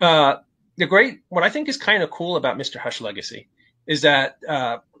what I think is kind of cool about Mr. Hush Legacy is that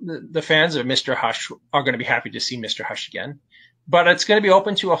the fans of Mr. Hush are going to be happy to see Mr. Hush again, but it's going to be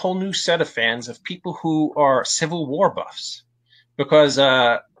open to a whole new set of fans of people who are Civil War buffs, because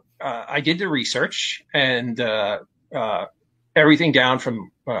I did the research, and everything down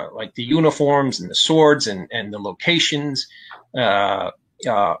from like the uniforms and the swords and the locations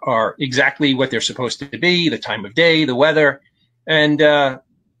are exactly what they're supposed to be, the time of day, the weather. And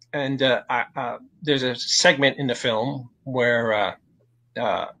there's a segment in the film where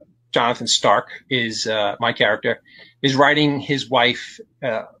Jonathan Stark is my character, is writing his wife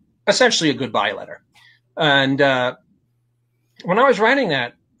essentially a goodbye letter. And when I was writing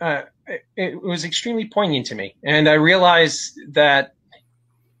that, it was extremely poignant to me. And I realized that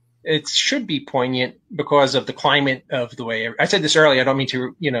it should be poignant because of the climate of the way I said this earlier. I don't mean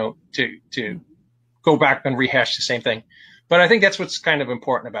to, to go back and rehash the same thing, but I think that's what's kind of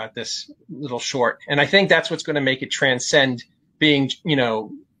important about this little short. And I think that's what's going to make it transcend being,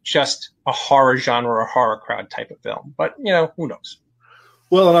 just a horror genre or horror crowd type of film. But, who knows?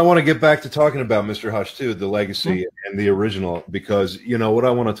 Well, and I want to get back to talking about Mr. Hush too, the legacy and the original, because, what I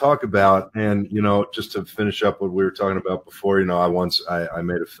want to talk about, and, just to finish up what we were talking about before, I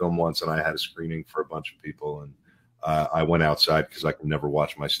made a film once and I had a screening for a bunch of people, and I went outside because I could never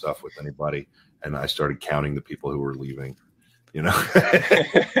watch my stuff with anybody. And I started counting the people who were leaving, and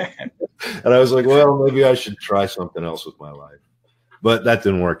I was like, well, maybe I should try something else with my life, but that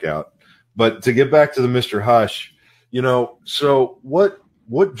didn't work out. But to get back to the Mr. Hush, so what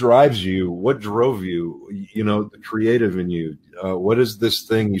drives you? What drove you? The creative in you. What is this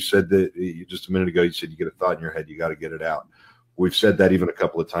thing you said that just a minute ago? You said you get a thought in your head, you got to get it out. We've said that even a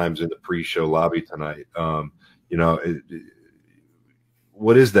couple of times in the pre-show lobby tonight.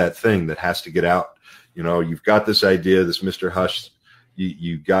 What is that thing that has to get out? You've got this idea, this Mr. Hush.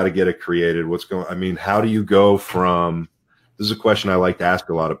 You got to get it created. What's going? I mean, how do you go from? This is a question I like to ask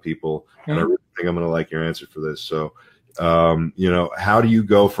a lot of people, and I really think I'm going to like your answer for this. So. How do you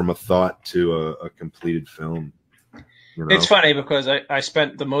go from a thought to a completed film? It's funny because I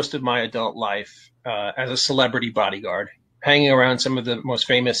spent the most of my adult life as a celebrity bodyguard, hanging around some of the most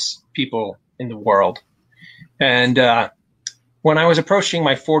famous people in the world. And when I was approaching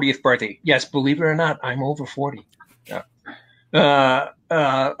my 40th birthday, yes, believe it or not, I'm over 40.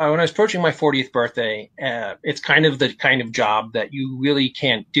 When I was approaching my 40th birthday, it's kind of the kind of job that you really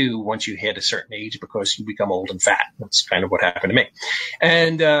can't do once you hit a certain age because you become old and fat. That's kind of what happened to me.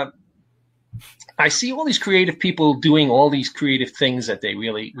 And I see all these creative people doing all these creative things that they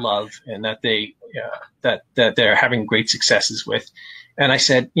really love and that that they're having great successes with. And I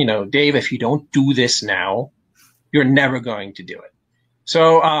said, Dave, if you don't do this now, you're never going to do it.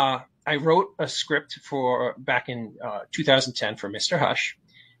 So I wrote a script for back in 2010 for Mr. Hush,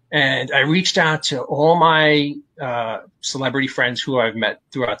 and I reached out to all my celebrity friends who I've met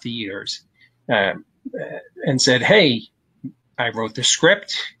throughout the years and said, hey, I wrote the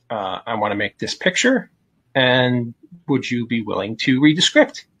script. I want to make this picture, and would you be willing to read the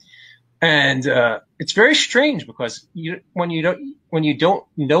script? And it's very strange because when you don't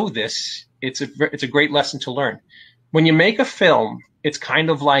know this, it's a great lesson to learn. When you make a film, it's kind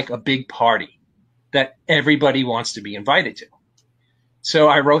of like a big party that everybody wants to be invited to. So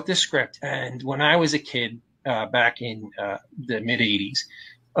I wrote this script, and when I was a kid back in the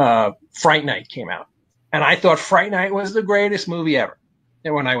mid-'80s, Fright Night came out. And I thought Fright Night was the greatest movie ever.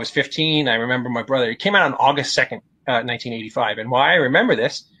 And when I was 15, I remember my brother, it came out on August 2nd, 1985. And why I remember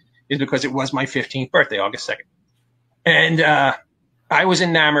this is because it was my 15th birthday, August 2nd. And I was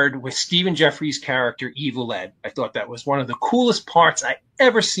enamored with Stephen Jeffries' character, Evil Ed. I thought that was one of the coolest parts I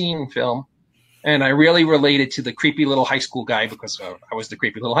ever seen in film. And I really related to the creepy little high school guy because I was the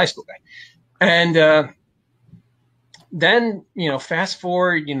creepy little high school guy. And then, fast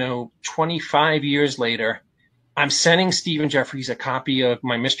forward, 25 years later, I'm sending Stephen Jeffries a copy of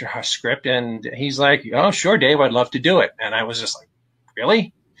my Mr. Hush script. And he's like, oh, sure, Dave, I'd love to do it. And I was just like,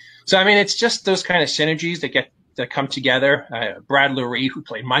 really? So, I mean, it's just those kind of synergies that come together. Brad Lurie, who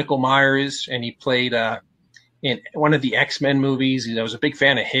played Michael Myers, and he played in one of the X-Men movies. I was a big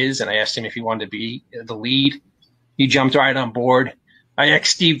fan of his, and I asked him if he wanted to be the lead. He jumped right on board. I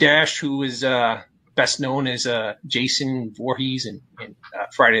asked Steve Dash, who is best known as Jason Voorhees in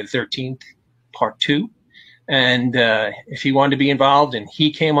Friday the 13th, Part 2, and if he wanted to be involved, and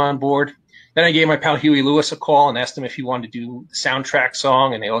he came on board. Then I gave my pal Huey Lewis a call and asked him if he wanted to do the soundtrack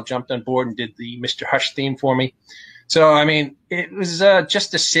song, and they all jumped on board and did the Mr. Hush theme for me. So, I mean, it was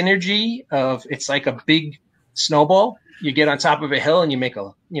just a synergy of, it's like a big snowball. You get on top of a hill and you make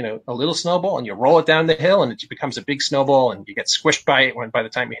a little snowball, and you roll it down the hill, and it becomes a big snowball, and you get squished by it by the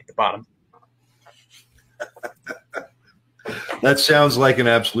time you hit the bottom. That sounds like an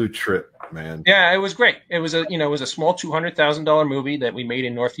absolute trip, man. Yeah, it was great. It was a small $200,000 movie that we made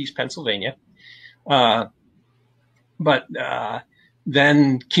in Northeast Pennsylvania. But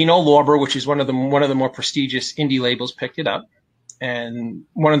then Kino Lorber, which is one of the more prestigious indie labels, picked it up. And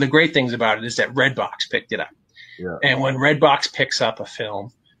one of the great things about it is that Redbox picked it up. Yeah. And when Redbox picks up a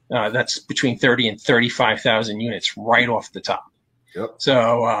film, that's between 30 and 35,000 units right off the top. Yep.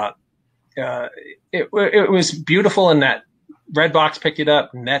 So it was beautiful in that Redbox picked it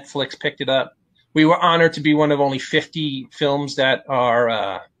up. Netflix picked it up. We were honored to be one of only 50 films that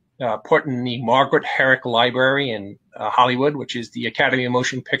are put in the Margaret Herrick Library in Hollywood, which is the Academy of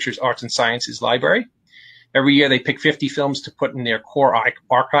Motion Pictures Arts and Sciences Library. Every year they pick 50 films to put in their core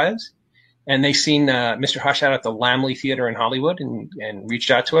archives. And they seen Mr. Hush out at the Laemmle Theater in Hollywood and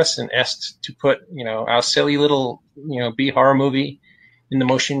reached out to us and asked to put, our silly little, B horror movie in the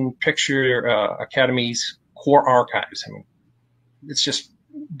Motion Picture Academy's core archives. I mean, it's just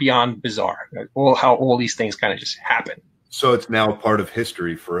beyond bizarre. How all these things kind of just happen. So it's now part of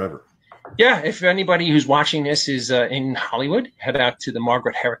history forever. Yeah, if anybody who's watching this is in Hollywood, head out to the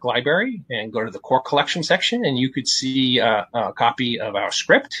Margaret Herrick Library and go to the core collection section, and you could see a copy of our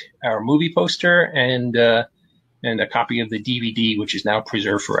script, our movie poster, and a copy of the DVD, which is now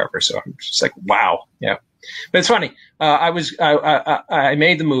preserved forever. So I'm just like, wow, yeah. But it's funny. I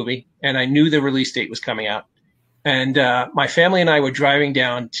made the movie, and I knew the release date was coming out. And my family and I were driving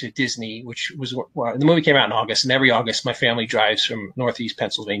down to Disney, which was the movie came out in August, and every August my family drives from Northeast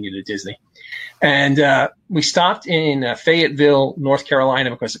Pennsylvania to Disney. And we stopped in Fayetteville, North Carolina,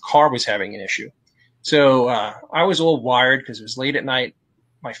 because the car was having an issue. So I was all wired because it was late at night.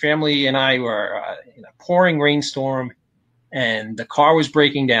 My family and I were in a pouring rainstorm, and the car was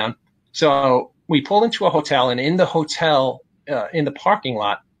breaking down. So we pulled into a hotel, and in the hotel, in the parking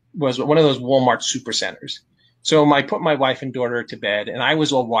lot, was one of those Walmart supercenters. So I put my wife and daughter to bed, and I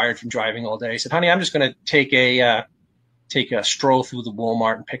was all wired from driving all day. I said, honey, I'm just going to take a stroll through the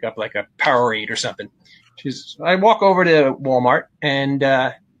Walmart and pick up like a Powerade or something. I walk over to Walmart, and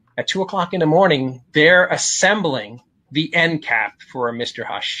at 2:00 in the morning, they're assembling the end cap for a Mr.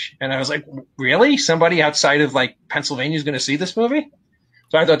 Hush. And I was like, really? Somebody outside of like Pennsylvania is going to see this movie?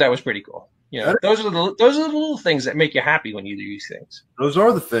 So I those are pretty cool. Those are the little things that make you happy when you do these things. Those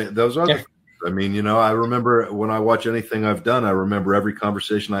are the things. I mean, I remember when I watch anything I've done, I remember every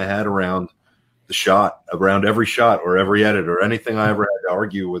conversation I had around the shot, around every shot or every edit or anything I ever had to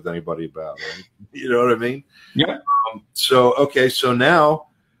argue with anybody about. Right? You know what I mean? Yeah. So now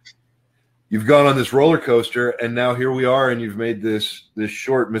you've gone on this roller coaster, and now here we are, and you've made this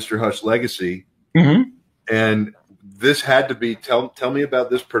short Mr. Hush legacy. Mm-hmm. And this had to be, tell me about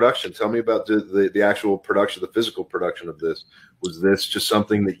this production. Tell me about the actual production, the physical production of this. Was this just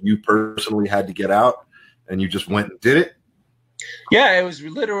something that you personally had to get out and you just went and did it? Yeah, it was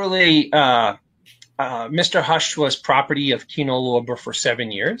literally Mr. Hush was property of Kino Lorber for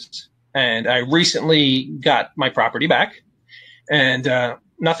 7 years. And I recently got my property back. And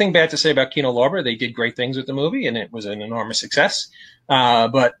nothing bad to say about Kino Lorber. They did great things with the movie, and it was an enormous success.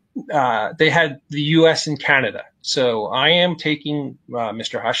 But they had the U.S. and Canada. So I am taking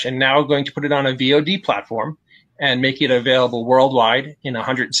Mr. Hush and now going to put it on a VOD platform and make it available worldwide in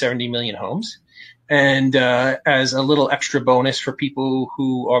 170 million homes. And as a little extra bonus for people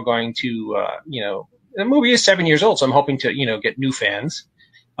who are going to, the movie is 7 years old, so I'm hoping to, get new fans.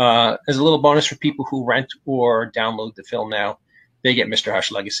 As a little bonus for people who rent or download the film now, they get Mr.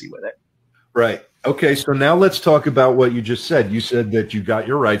 Hush Legacy with it. Right. Okay, so now let's talk about what you just said. You said that you got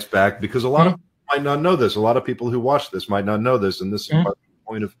your rights back because a lot of people might not know this. A lot of people who watch this might not know this, and this is part of the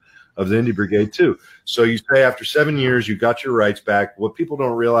point of the Indie Brigade too. So you say after 7 years you got your rights back. What people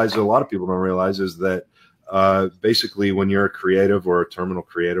don't realize, a lot of people don't realize, is that basically when you're a creative or a terminal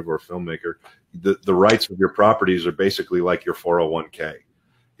creative or a filmmaker, the rights of your properties are basically like your 401k.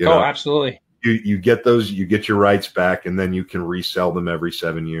 Absolutely. You get those, you get your rights back, and then you can resell them every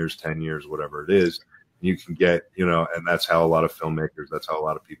 7 years, 10 years, whatever it is. You can get, and that's how a lot of filmmakers, that's how a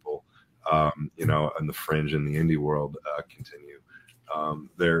lot of people, in the fringe in the indie world continue.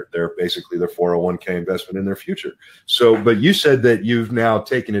 They're basically their 401k investment in their future. So, but you said that you've now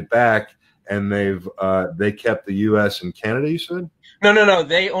taken it back, and they kept the U.S. and Canada. You said no.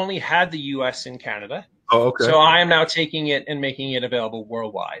 They only had the U.S. and Canada. Oh, okay. So I am now taking it and making it available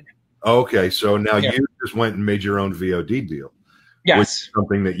worldwide. Okay, so now you just went and made your own VOD deal. Yes, which is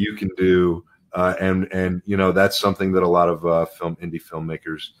something that you can do, and that's something that a lot of indie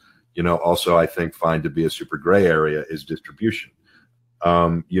filmmakers, also I think find to be a super gray area is distribution.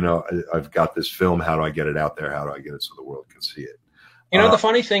 I've got this film. How do I get it out there? How do I get it so the world can see it? The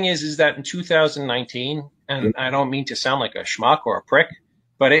funny thing is that in 2019, and I don't mean to sound like a schmuck or a prick,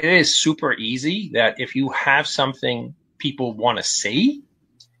 but it is super easy that if you have something people want to see,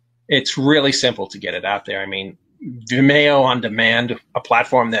 it's really simple to get it out there. I mean, Vimeo on demand, a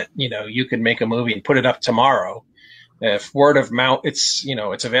platform that, you can make a movie and put it up tomorrow. If word of mouth, it's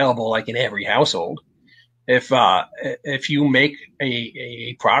available like in every household. If you make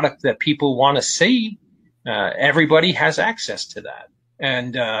a product that people want to see, everybody has access to that.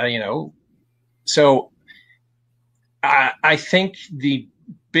 And, so I think the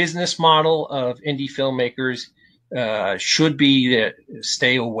business model of indie filmmakers should be to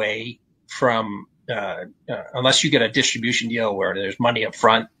stay away from, unless you get a distribution deal where there's money up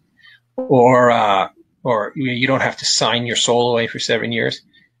front, or you don't have to sign your soul away for 7 years.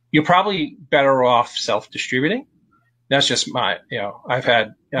 You're probably better off self-distributing. That's just my, I've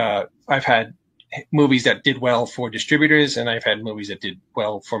had movies that did well for distributors, and I've had movies that did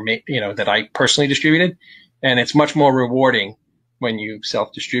well for me, that I personally distributed. And it's much more rewarding when you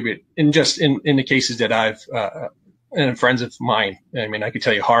self-distribute. And just in the cases that I've, and friends of mine, I mean, I could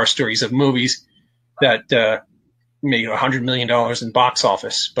tell you horror stories of movies that made $100 million in box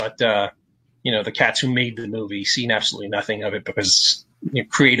office, but the cats who made the movie seen absolutely nothing of it because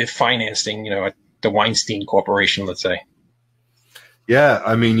creative financing, at the Weinstein Corporation, let's say. Yeah,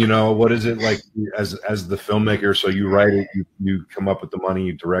 I mean, what is it like as the filmmaker? So you write it, you come up with the money,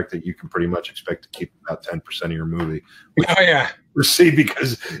 you direct it, you can pretty much expect to keep about 10% of your movie. Oh yeah, we'll see,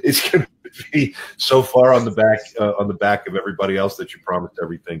 because it's going to be so far on the back of everybody else that you promised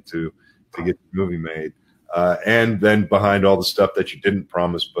everything to get the movie made, and then behind all the stuff that you didn't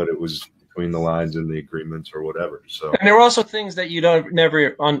promise, but it was between the lines in the agreements or whatever. So, and there are also things that you don't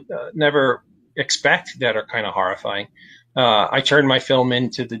never expect that are kind of horrifying. I turned my film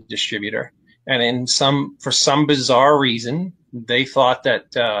into the distributor, and for some bizarre reason, they thought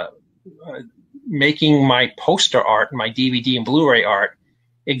that making my poster art, my DVD and Blu-ray art,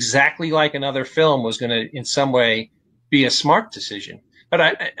 exactly like another film was going to, in some way, be a smart decision.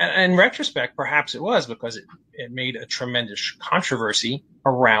 But in retrospect, perhaps it was, because it made a tremendous controversy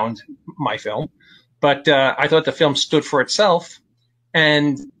around my film. But I thought the film stood for itself,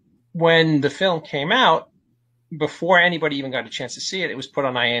 and when the film came out, before anybody even got a chance to see it, it was put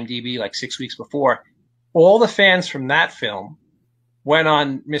on IMDb like 6 weeks before. All the fans from that film went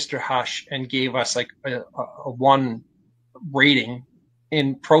on Mr. Hush and gave us like a 1 rating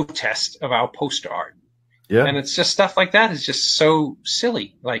in protest of our poster art. Yeah. And it's just stuff like that is just so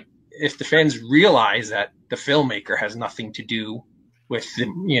silly. Like, if the fans realize that the filmmaker has nothing to do with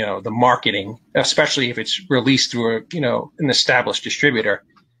the marketing, especially if it's released through an established distributor,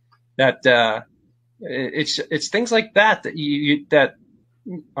 that it's things like that that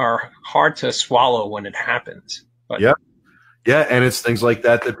are hard to swallow when it happens. But yeah, and it's things like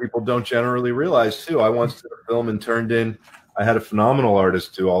that people don't generally realize too. I once did a film and I had a phenomenal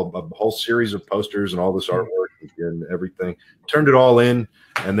artist do a whole series of posters and all this artwork and everything. Turned it all in,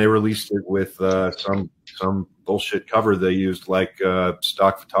 and they released it with some bullshit cover they used like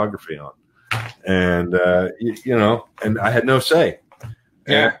stock photography on, and and I had no say.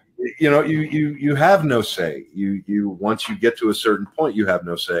 Yeah. You have no say. You once you get to a certain point, you have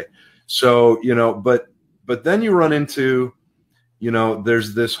no say. So, but then you run into,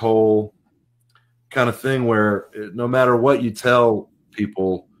 there's this whole kind of thing where no matter what you tell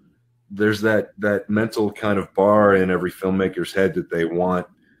people, there's that mental kind of bar in every filmmaker's head that they want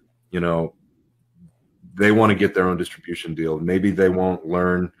to get their own distribution deal. Maybe they won't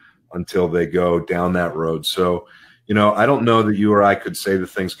learn until they go down that road. So, I don't know that you or I could say the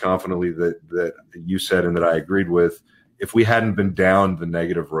things confidently that you said and that I agreed with if we hadn't been down the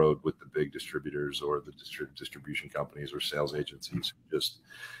negative road with the big distributors or the distribution companies or sales agencies. Just,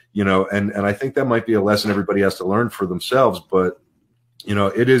 and I think that might be a lesson everybody has to learn for themselves. But,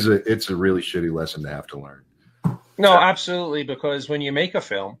 it's a really shitty lesson to have to learn. No, absolutely. Because when you make a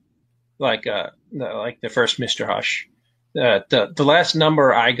film like the first Mr. Hush, the last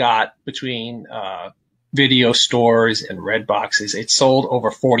number I got between video stores and red boxes, it sold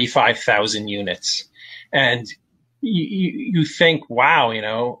over 45,000 units. And you think, wow,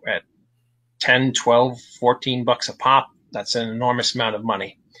 at 10, 12, $14 a pop, that's an enormous amount of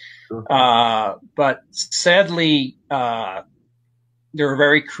money. Sure. But sadly, there are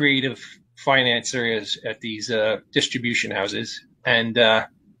very creative financiers at these distribution houses. And I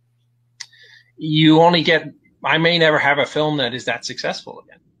may never have a film that is that successful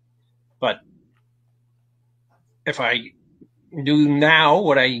again. But if I knew then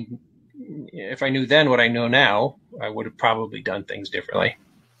what I know now, I would have probably done things differently.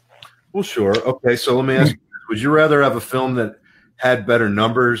 Well, sure. Okay, so let me ask you, would you rather have a film that had better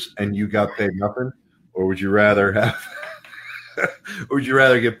numbers and you got paid nothing, or would you rather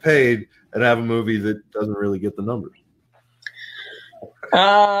get paid and have a movie that doesn't really get the numbers?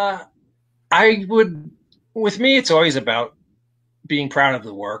 I would. With me, it's always about being proud of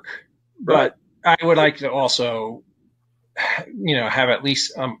the work, but I would like to also, have at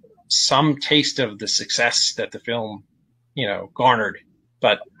least some taste of the success that the film, garnered.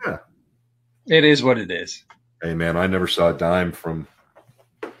 But it is what it is. Hey, man, I never saw a dime from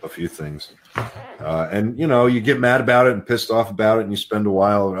a few things. And, you know, you get mad about it and pissed off about it, and you spend a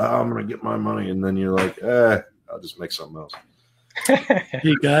while, I'm going to get my money. And then you're like, I'll just make something else.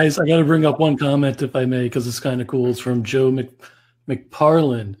 Hey, guys, I got to bring up one comment, if I may, because it's kind of cool. It's from Joe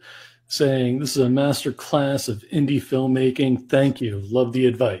McParland saying, this is a master class of indie filmmaking. Thank you. Love the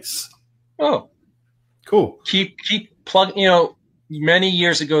advice. Oh, cool. Keep plugging. You know, many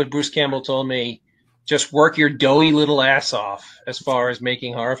years ago, Bruce Campbell told me, just work your doughy little ass off as far as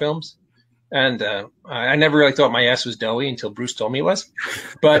making horror films. And I never really thought my ass was doughy until Bruce told me it was.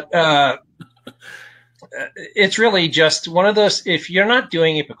 But it's really just one of those, if you're not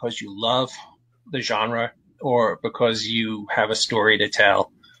doing it because you love the genre or because you have a story to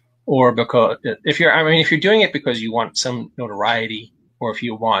tell, or because if you're doing it because you want some notoriety, or if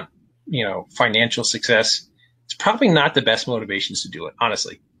you want, you know, financial success, it's probably not the best motivations to do it,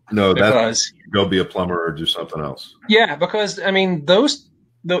 honestly. No, because go be a plumber or do something else. Yeah, because I mean,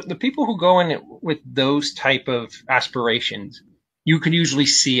 the people who go in with those type of aspirations, you can usually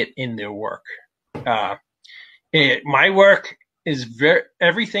see it in their work. My work is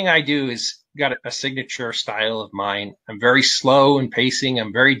everything I do is got a signature style of mine. I'm very slow in pacing.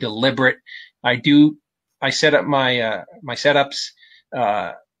 I'm very deliberate. I set up my setups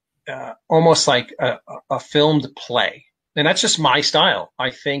almost like a filmed play. And that's just my style.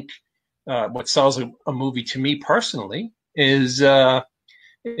 I think what sells a movie to me personally is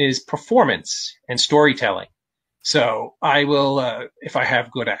performance and storytelling. So I will, if I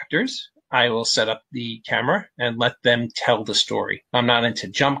have good actors, I will set up the camera and let them tell the story. I'm not into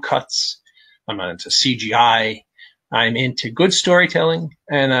jump cuts. I'm not into CGI. I'm into good storytelling,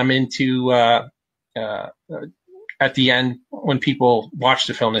 and I'm into at the end when people watch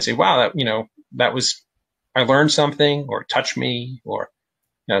the film, they say, "Wow, that was." I learned something, or touched me, or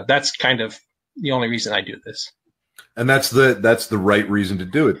that's kind of the only reason I do this. And that's the right reason to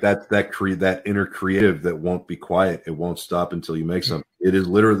do it. That inner creative that won't be quiet. It won't stop until you make something. It is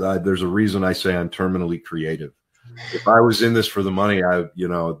literally, there's a reason I say I'm terminally creative. If I was in this for the money,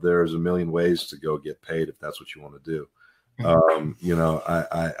 there's a million ways to go get paid if that's what you want to do.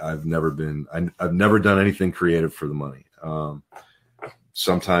 I've never done anything creative for the money.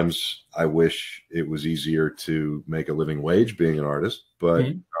 Sometimes I wish it was easier to make a living wage being an artist, but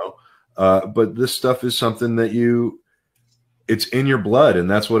but this stuff is something that it's in your blood, and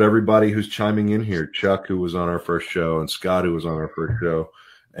that's what everybody who's chiming in here, Chuck, who was on our first show, and Scott, who was on our first show,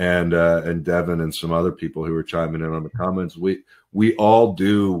 and Devin and some other people who were chiming in on the comments. We all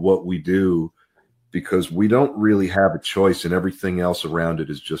do what we do because we don't really have a choice, and everything else around it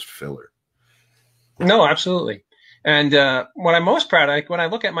is just filler. No, absolutely. And what I'm most proud of, when I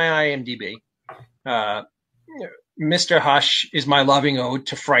look at my IMDb, Mr. Hush is my loving ode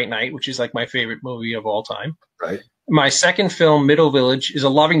to Fright Night, which is like my favorite movie of all time. Right. My second film, Middle Village, is a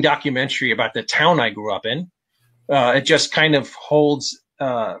loving documentary about the town I grew up in. It just kind of holds,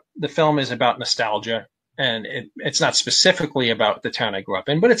 the film is about nostalgia, and it's not specifically about the town I grew up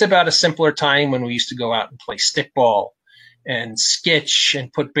in, but it's about a simpler time when we used to go out and play stickball and sketch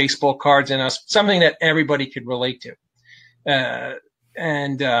and put baseball cards in us, something that everybody could relate to.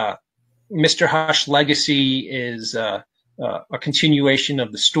 And Mr. Hush legacy is a continuation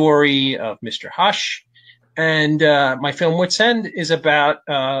of the story of Mr. Hush. And my film Wits End is about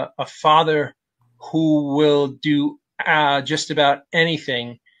a father who will do just about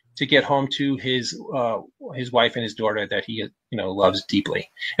anything to get home to his wife and his daughter that he loves deeply.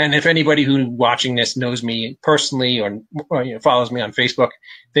 And if anybody who watching this knows me personally or follows me on Facebook,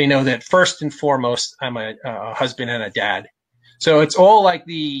 they know that first and foremost I'm a husband and a dad. So it's all like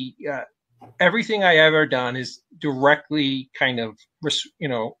everything I ever done is directly kind of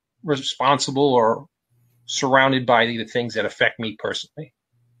responsible or surrounded by the things that affect me personally.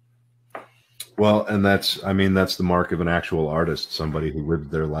 Well, and that's the mark of an actual artist, somebody who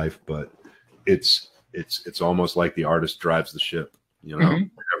lived their life, but it's almost like the artist drives the ship, Mm-hmm.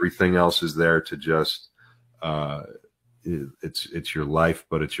 Everything else is there to just, it's your life,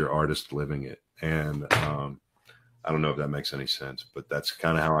 but it's your artist living it. And, I don't know if that makes any sense, but that's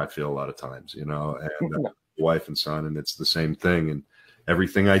kind of how I feel a lot of times, and wife and son, and it's the same thing. And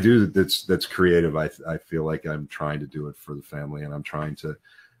everything I do that's creative, I feel like I'm trying to do it for the family, and I'm trying to,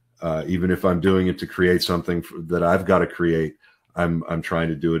 even if I'm doing it to create something that I've got to create, I'm trying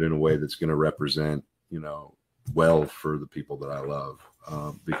to do it in a way that's going to represent, well for the people that I love,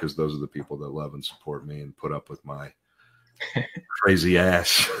 because those are the people that love and support me and put up with my crazy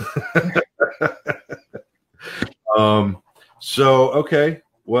ass. Okay.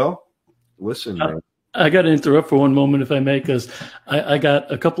 Well, listen, man. I got to interrupt for one moment, if I may, because I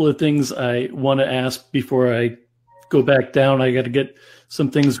got a couple of things I want to ask before I go back down. I got to get some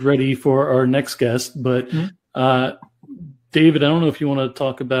things ready for our next guest. But David, I don't know if you want to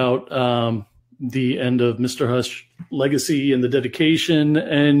talk about the end of Mr. Hush legacy and the dedication.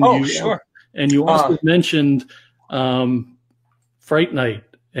 And Sure. And you also mentioned Fright Night,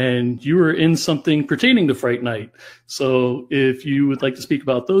 and you were in something pertaining to Fright Night. So if you would like to speak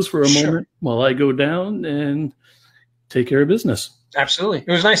about those for a moment while I go down and take care of business. Absolutely.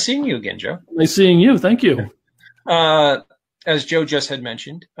 It was nice seeing you again, Joe. Nice seeing you. Thank you. As Joe just had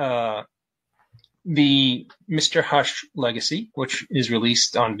mentioned, the Mr. Hush Legacy, which is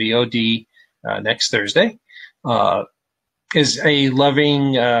released on VOD next Thursday, is a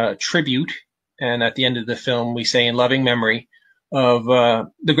loving tribute. And at the end of the film, we say in loving memory of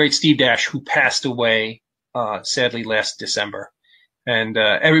the great Steve Dash, who passed away sadly last December. And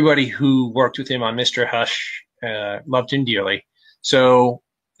everybody who worked with him on Mr. Hush loved him dearly. So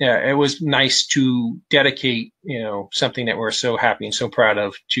yeah, it was nice to dedicate, something that we're so happy and so proud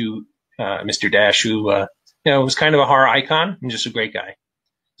of to Mr. Dash, who was kind of a horror icon and just a great guy.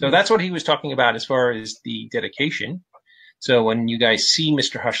 So that's what he was talking about as far as the dedication. So when you guys see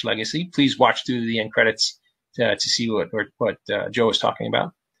Mr. Hush Legacy, please watch through the end credits to see what Joe was talking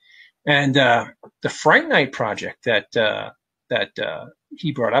about. And the Fright Night project that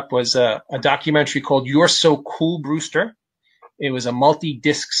he brought up was a documentary called You're So Cool, Brewster. It was a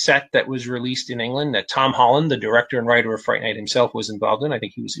multi-disc set that was released in England that Tom Holland, the director and writer of Fright Night himself, was involved in. I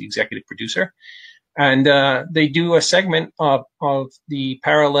think he was the executive producer. And they do a segment of the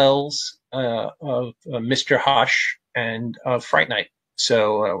parallels of Mr. Hush and of Fright Night.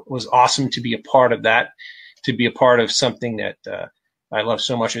 So it was awesome to be a part of that, to be a part of something that I loved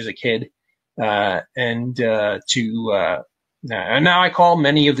so much as a kid. And now I call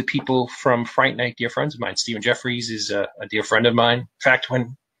many of the people from Fright Night dear friends of mine. Stephen Jeffries is a dear friend of mine. In fact,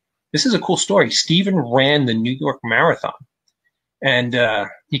 this is a cool story. Stephen ran the New York Marathon, and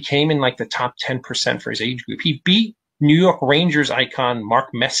he came in like the top 10% for his age group. He beat New York Rangers icon Mark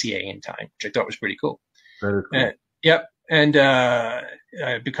Messier in time, which I thought was pretty cool. Very cool. Yep. And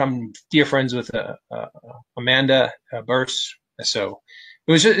I've become dear friends with Amanda Burse. So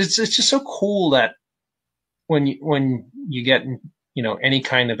it's just so cool that when you get any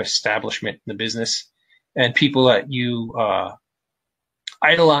kind of establishment in the business and people that you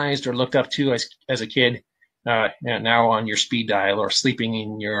idolized or looked up to as a kid, now on your speed dial or sleeping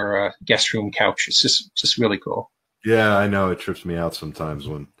in your guest room couch, it's just really cool. Yeah, I know it trips me out sometimes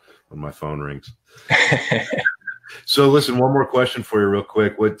when my phone rings. So listen, one more question for you real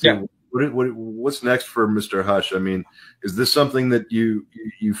quick. What's next for Mr. Hush? I mean, is this something that you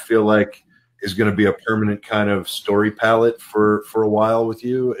feel like is going to be a permanent kind of story palette for a while with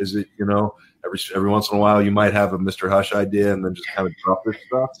you? Is it, every once in a while you might have a Mr. Hush idea and then just kind of drop this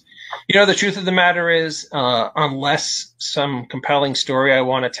stuff? The truth of the matter is, unless some compelling story I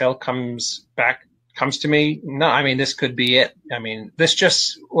want to tell comes to me, no, I mean, this could be it. I mean, this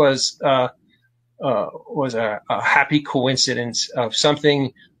just was a happy coincidence of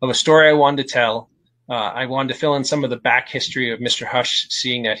a story I wanted to tell. I wanted to fill in some of the back history of Mr. Hush,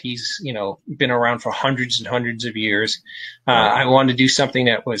 seeing that he's, been around for hundreds and hundreds of years. I wanted to do something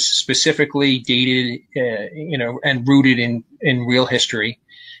that was specifically dated, and rooted in real history.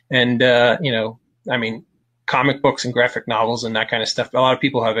 And, I mean, comic books and graphic novels and that kind of stuff. A lot of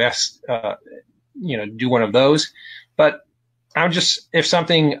people have asked, do one of those. But if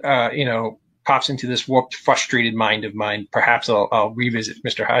something, pops into this warped, frustrated mind of mine, perhaps I'll revisit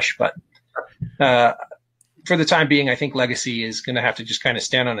Mr. Hush. But for the time being, I think Legacy is going to have to just kind of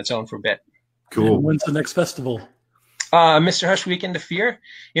stand on its own for a bit. Cool. And when's the next festival? Mr. Hush Weekend of Fear.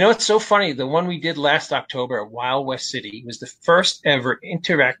 It's so funny. The one we did last October at Wild West City was the first ever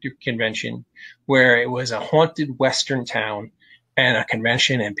interactive convention where it was a haunted Western town and a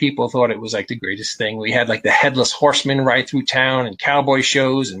convention, and people thought it was like the greatest thing. We had like the Headless Horseman ride through town and cowboy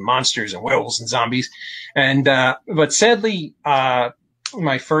shows and monsters and werewolves and zombies. And but sadly,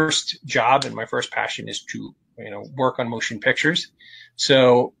 my first job and my first passion is to work on motion pictures.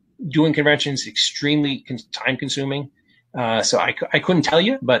 So doing conventions extremely time consuming. So I couldn't tell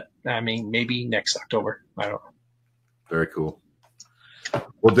you, but I mean, maybe next October. I don't know. Very cool.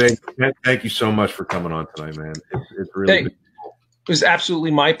 Well, Dave, thank you so much for coming on tonight, man. It's really been cool. It was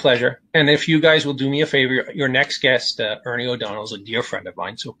absolutely my pleasure. And if you guys will do me a favor, your next guest, Ernie O'Donnell, is a dear friend of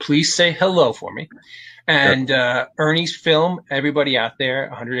mine. So please say hello for me. And Ernie's film, everybody out there,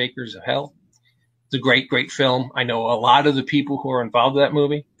 100 Acres of Hell. It's a great, great film. I know a lot of the people who are involved in that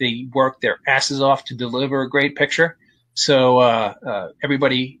movie. They work their asses off to deliver a great picture. So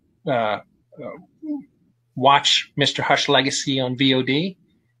everybody watch Mr. Hush Legacy on VOD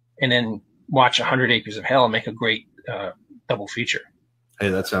and then watch 100 Acres of Hell and make a great double feature. Hey,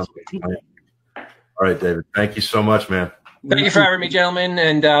 that sounds good. All right, David. Thank you so much, man. Thank you for having me, gentlemen,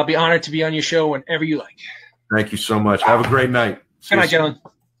 and I'll be honored to be on your show whenever you like. Thank you so much. Have a great night. Good night, gentlemen.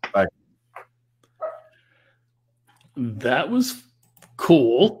 Bye. That was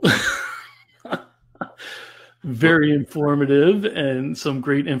cool. Very informative and some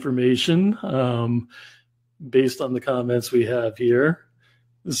great information based on the comments we have here.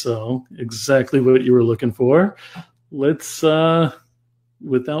 So exactly what you were looking for. Let's,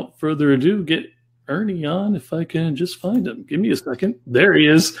 without further ado, get Ernie on if I can just find him. Give me a second. There he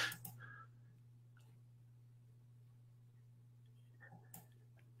is.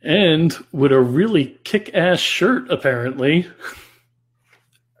 And with a really kick-ass shirt, apparently.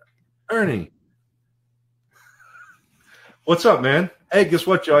 Ernie. What's up, man? Hey, guess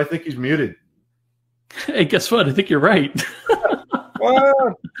what, Joe? I think he's muted. Hey, guess what? I think you're right.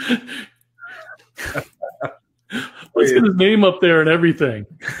 What? Let's get his name up there and everything.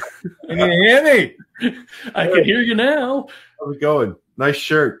 Can you hear me? I can hear you now. How's it going? Nice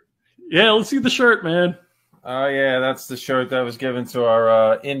shirt. Yeah, let's see the shirt, man. Oh, yeah, that's the shirt that was given to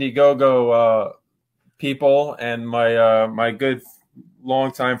our Indiegogo people and my good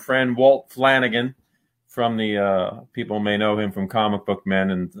longtime friend Walt Flanagan from the people may know him from Comic Book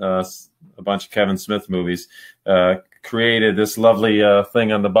Men and a bunch of Kevin Smith movies. Created this lovely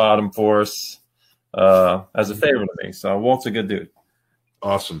thing on the bottom for us as a favor to me. So Walt's a good dude.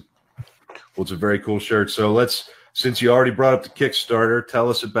 Awesome. Well, it's a very cool shirt. So since you already brought up the Kickstarter, tell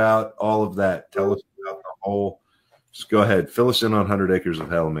us about all of that. Tell us about the whole. Just go ahead. Fill us in on 100 Acres of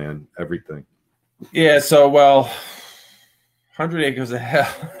Hell, man. Everything. Yeah. So, 100 Acres of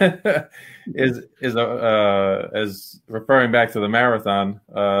Hell is as referring back to the marathon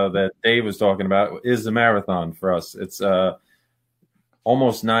that Dave was talking about, is the marathon for us. It's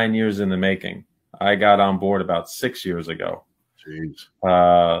almost 9 years in the making. I got on board about 6 years ago. Jeez.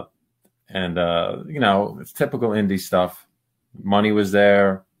 You know, it's typical indie stuff. Money was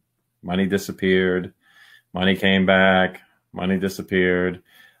there, money disappeared, money came back, money disappeared.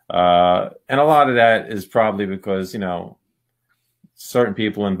 And a lot of that is probably because, you know, certain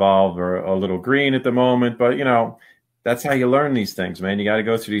people involved are a little green at the moment, but you know, that's how you learn these things, man. You got to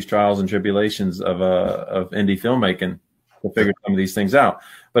go through these trials and tribulations of indie filmmaking to figure some of these things out.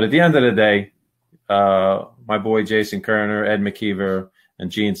 But at the end of the day, my boy Jason Kerner, Ed McKeever, and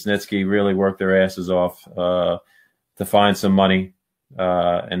Gene Snitsky really worked their asses off to find some money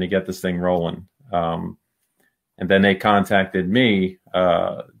and to get this thing rolling. And then they contacted me,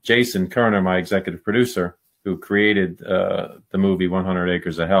 Jason Kerner, my executive producer, who created the movie 100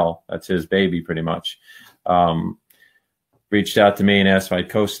 Acres of Hell. That's his baby, pretty much. Reached out to me and asked if I'd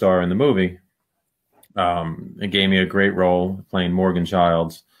co-star in the movie. It gave me a great role playing Morgan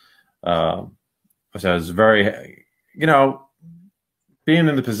Childs. So I was very, you know, being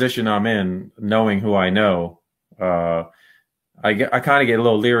in the position I'm in, knowing who I know, I kind of get a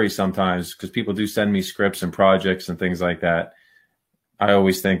little leery sometimes because people do send me scripts and projects and things like that. I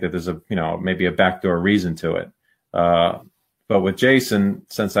always think that there's maybe a backdoor reason to it. But with Jason,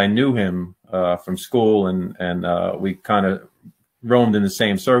 since I knew him from school and we kind of roamed in the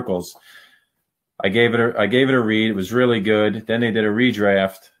same circles, I gave it a read. It was really good. Then they did a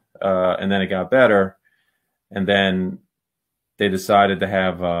redraft, and then it got better. And then they decided to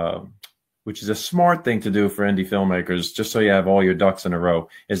have, which is a smart thing to do for indie filmmakers, just so you have all your ducks in a row,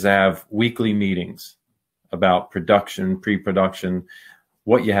 is to have weekly meetings about production, pre-production,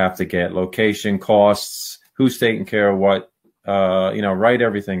 what you have to get, location, costs, who's taking care of what, write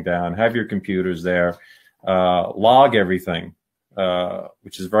everything down, have your computers there, log everything,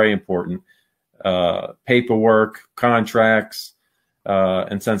 which is very important, paperwork, contracts.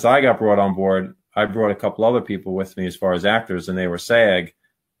 And since I got brought on board, I brought a couple other people with me as far as actors, and they were SAG.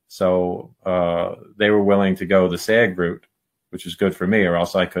 So they were willing to go the SAG route, which was good for me, or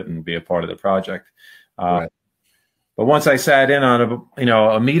else I couldn't be a part of the project. Right. But once I sat in on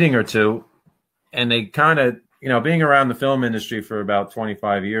a meeting or two, and they kind of, being around the film industry for about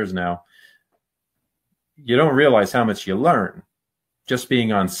 25 years now, you don't realize how much you learn just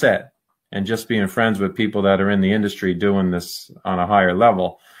being on set and just being friends with people that are in the industry doing this on a higher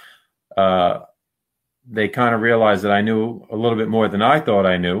level. They kind of realized that I knew a little bit more than I thought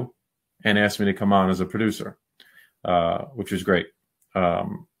I knew and asked me to come on as a producer, which was great.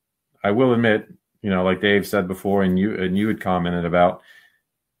 I will admit, like Dave said before, and you had commented about,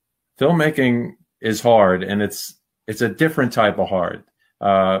 filmmaking is hard, and it's a different type of hard.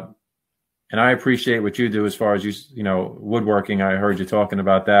 And I appreciate what you do as far as woodworking. I heard you talking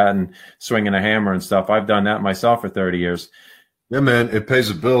about that and swinging a hammer and stuff. I've done that myself for 30 years. Yeah, man, it pays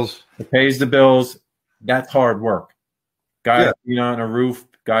the bills. It pays the bills. That's hard work. Guys, on a roof,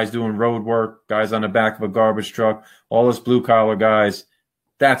 guys doing road work, guys on the back of a garbage truck, all this blue collar guys.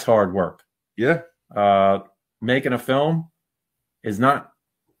 That's hard work. Yeah. Making a film is not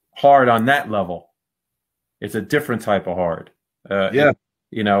hard on that level. It's a different type of hard. And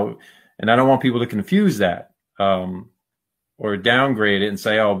I don't want people to confuse that or downgrade it and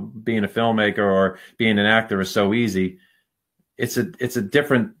say, oh, being a filmmaker or being an actor is so easy. It's a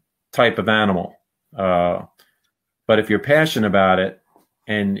different type of animal. But if you're passionate about it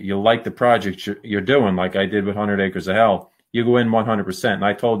and you like the project you're doing, like I did with 100 Acres of Hell, you go in 100%. And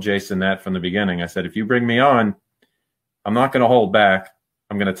I told Jason that from the beginning. I said, if you bring me on, I'm not going to hold back.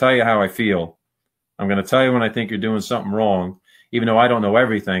 I'm going to tell you how I feel. I'm going to tell you when I think you're doing something wrong, even though I don't know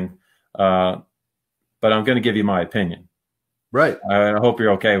everything. But I'm going to give you my opinion. Right. I hope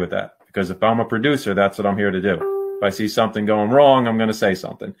you're okay with that, because if I'm a producer, that's what I'm here to do. If I see something going wrong, I'm going to say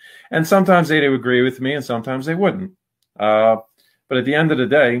something. And sometimes they'd agree with me and sometimes they wouldn't. But at the end of the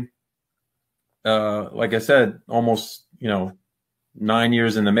day, like I said, almost, 9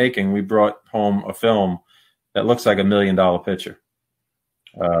 years in the making, we brought home a film that looks like $1 million picture.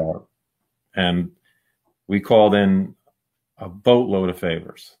 And we called in a boatload of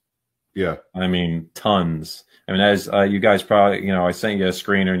favors. Yeah. I mean, tons. I mean, as you guys probably, I sent you a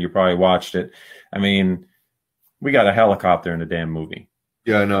screener and you probably watched it. I mean, we got a helicopter in the damn movie.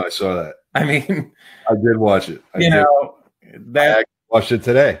 Yeah, I know. I saw that. I mean, I did watch it. I watched it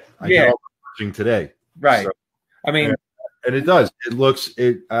today. I got watching today. Right. So, I mean, and it does. It looks.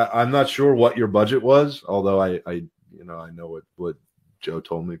 I'm not sure what your budget was, although I know what Joe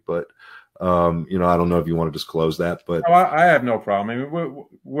told me, but I don't know if you want to disclose that. But no, I have no problem. I mean,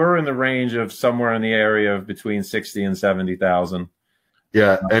 we're in the range of somewhere in the area of between 60 and 70,000.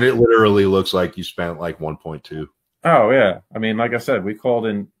 Yeah, and it literally looks like you spent like 1.2. Oh yeah. I mean, like I said, we called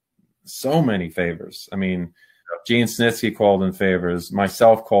in so many favors. I mean, Gene Snitsky called in favors.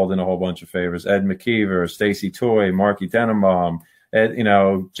 Myself called in a whole bunch of favors. Ed McKeever, Stacy Toy, Marky Tenenbaum,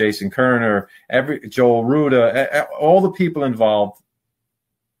 Jason Kerner, Joel Ruda, all the people involved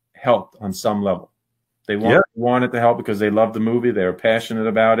helped on some level. They wanted to help because they loved the movie. They were passionate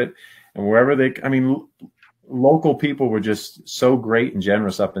about it. And wherever local people were just so great and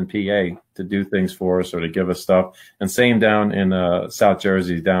generous up in PA to do things for us or to give us stuff. And same down in South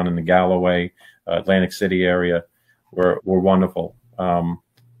Jersey, down in the Galloway, Atlantic City area were wonderful. And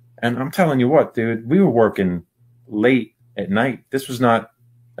I'm telling you what, dude, we were working late at night. This was not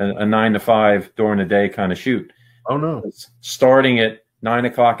a 9 to 5 during the day kind of shoot. Oh no. It's starting at 9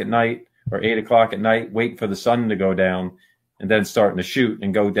 o'clock at night or 8 o'clock at night, wait for the sun to go down and then starting to shoot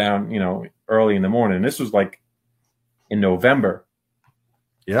and go down, early in the morning. And this was like in November.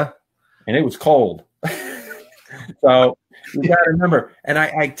 Yeah. And it was cold. So you got to remember, and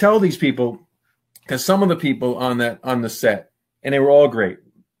I tell these people, because some of the people on the set, and they were all great,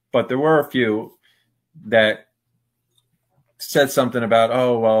 but there were a few that said something about,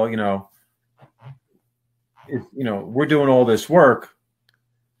 oh, well, we're doing all this work.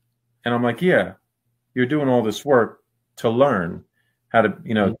 And I'm like, yeah, you're doing all this work to learn how to,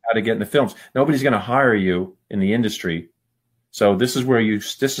 how to get in the films. Nobody's going to hire you in the industry. So this is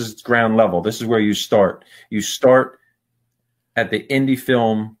this is ground level. This is where you start. You start at the indie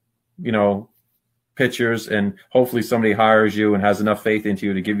film, pictures, and hopefully somebody hires you and has enough faith into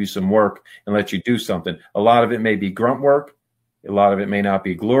you to give you some work and let you do something. A lot of it may be grunt work. A lot of it may not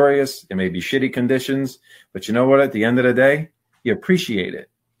be glorious. It may be shitty conditions, but you know what? At the end of the day, you appreciate it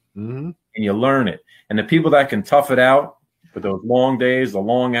and you learn it. And the people that can tough it out with those long days, the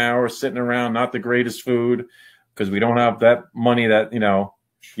long hours, sitting around, not the greatest food, because we don't have that money that,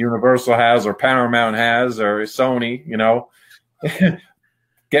 Universal has or Paramount has or Sony,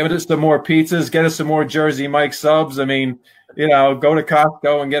 Get us some more pizzas, get us some more Jersey Mike subs. I mean, go to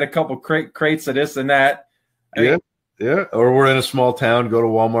Costco and get a couple crates of this and that. Yeah. Or we're in a small town, go to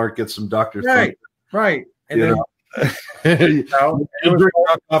Walmart, get some Dr. Right. Right. And you drink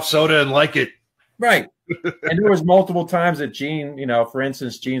off soda and like it. Right. And there was multiple times that Gene, for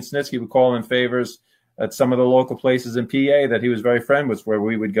instance, Gene Snitsky would call in favors at some of the local places in PA that he was very friend with, where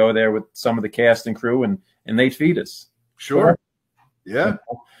we would go there with some of the cast and crew and they'd feed us. Sure. Yeah.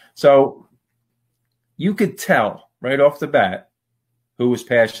 So you could tell right off the bat who was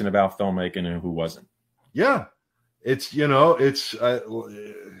passionate about filmmaking and who wasn't. Yeah. It's, it's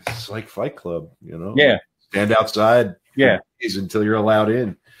like Fight Club, Yeah. Stand outside. Yeah. Until you're allowed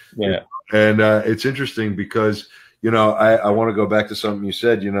in. Yeah. And it's interesting because, I want to go back to something you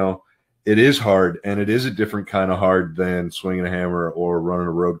said, it is hard and it is a different kind of hard than swinging a hammer or running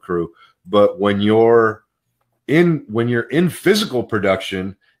a road crew. But when you're in physical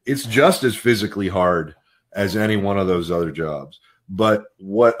production, it's just as physically hard as any one of those other jobs. But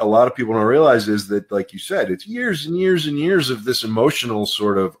what a lot of people don't realize is that, like you said, it's years and years and years of this emotional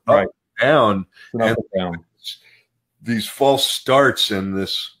sort of up and down, these false starts and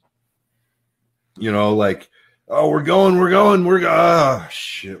this, you know, like, oh, we're going, oh,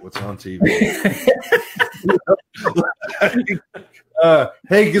 shit, what's on TV?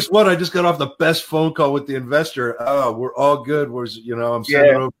 Hey, guess what? I just got off the best phone call with the investor. Oh, we're all good. I'm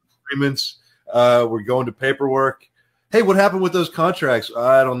sending over agreements. We're going to paperwork. Hey, what happened with those contracts?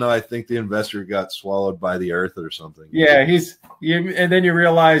 I don't know. I think the investor got swallowed by the earth or something. Yeah, and then you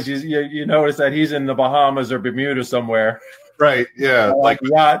realize you notice that he's in the Bahamas or Bermuda somewhere. Right. Yeah. Like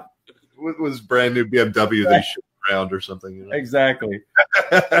yacht. It was brand new BMW they shipped around or something. You know? Exactly.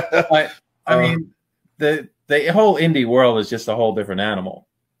 I mean, the whole indie world is just a whole different animal.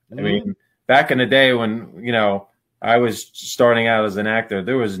 I mean, back in the day when, you know, I was starting out as an actor,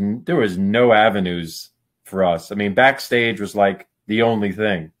 there was no avenues for us. I mean, backstage was like the only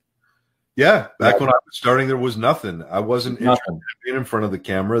thing. Yeah, back when I was starting, there was nothing. I wasn't interested in being in front of the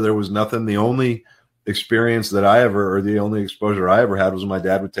camera. There was nothing. The only experience that the only exposure I ever had was when my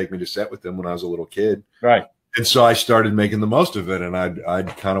dad would take me to set with him when I was a little kid. Right. And so I started making the most of it, and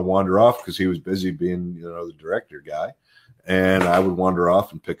I'd kind of wander off because he was busy being, you know, the director guy. And I would wander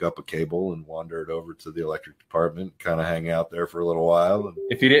off and pick up a cable and wander it over to the electric department, kind of hang out there for a little while. And,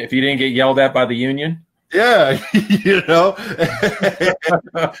 if you didn't get yelled at by the union? Yeah, you know,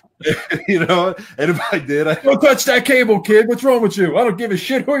 you know, and if I did, don't touch that cable, kid. What's wrong with you? I don't give a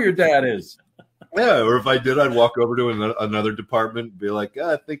shit who your dad is. Yeah, or if I did, I'd walk over to another department and be like,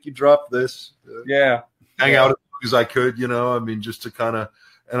 I think you dropped this. Yeah, hang out as long as I could, you know. I mean, just to kind of,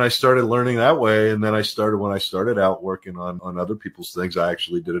 and I started learning that way. And then when I started out working on other people's things, I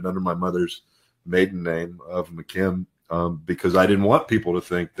actually did it under my mother's maiden name of McKim, because I didn't want people to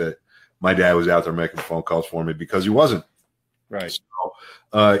think that my dad was out there making phone calls for me, because he wasn't. Right.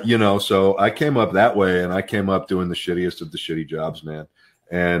 So, you know, so I came up that way, and I came up doing the shittiest of the shitty jobs, man.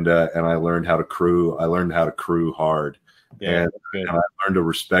 And I learned how to crew. I learned how to crew hard. Yeah, and I learned a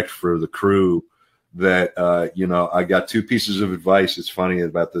respect for the crew that, you know, I got two pieces of advice. It's funny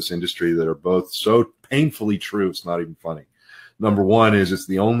about this industry that are both so painfully true. It's not even funny. Number one is it's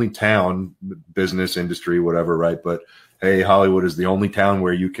the only town, business, industry, whatever, right? But hey, Hollywood is the only town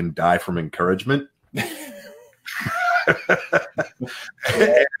where you can die from encouragement.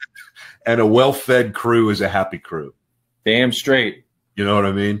 And a well-fed crew is a happy crew. Damn straight. You know what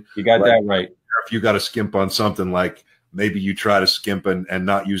I mean? You got that right. If you got to skimp on something, like maybe you try to skimp and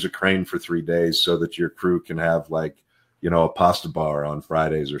not use a crane for 3 days so that your crew can have, like, you know, a pasta bar on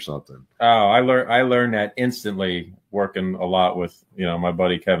Fridays or something. Oh, I learned that instantly working a lot with, you know, my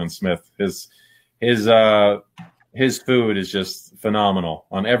buddy Kevin Smith. His food is just phenomenal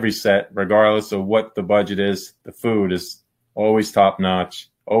on every set, regardless of what the budget is. The food is always top notch,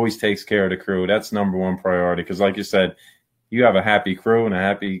 always takes care of the crew. That's number one priority. Because like you said, you have a happy crew and a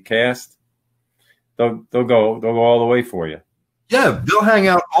happy cast, they'll go all the way for you. Yeah, they'll hang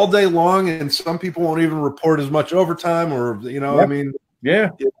out all day long, and some people won't even report as much overtime, or, you know, Yep. I mean, Yeah.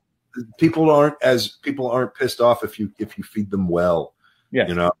 people aren't pissed off if you feed them well. Yeah.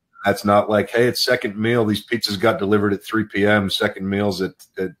 You know, that's not like, hey, it's second meal. These pizzas got delivered at 3 p.m. Second meal's at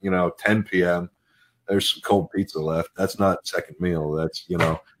 10 p.m. There's some cold pizza left. That's not second meal. That's, you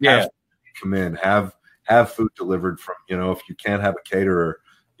know, Yeah. come in, have food delivered from, you know, if you can't have a caterer,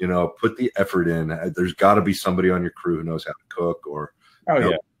 you know, put the effort in. There's got to be somebody on your crew who knows how to cook, or Oh, you know,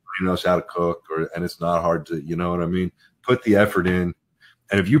 yeah. who knows how to cook, and it's not hard to, you know what I mean? Put the effort in.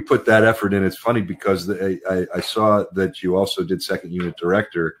 And if you put that effort in, it's funny because I saw that you also did second unit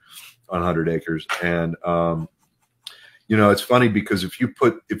director on 100 Acres. And, you know, it's funny because if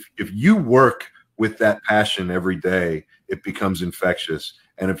you work with that passion every day, it becomes infectious.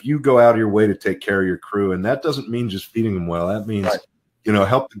 And if you go out of your way to take care of your crew, and that doesn't mean just feeding them well, that means, you know,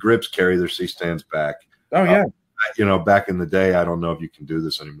 help the grips carry their C-stands back. Oh, yeah. You know, back in the day, I don't know if you can do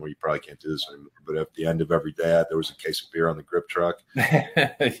this anymore. You probably can't do this anymore. But at the end of every day, there was a case of beer on the grip truck.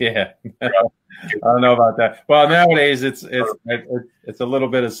 Yeah. I don't know about that. Well, nowadays it's a little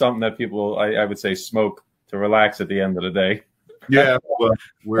bit of something that people, I would say, smoke to relax at the end of the day. Yeah, well,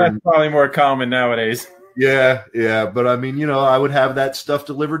 That's probably more common nowadays. Yeah. But I mean, you know, I would have that stuff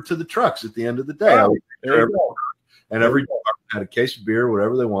delivered to the trucks at the end of the day. There you go. And every department had a case of beer,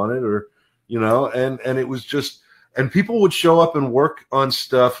 whatever they wanted, or, you know, and it was just, and people would show up and work on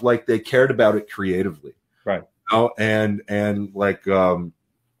stuff like they cared about it creatively. Right. You know? And like,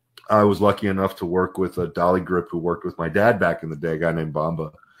 I was lucky enough to work with a dolly grip who worked with my dad back in the day, a guy named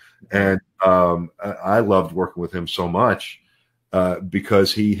Bamba. And I loved working with him so much.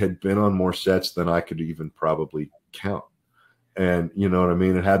 because he had been on more sets than I could even probably count. And you know what I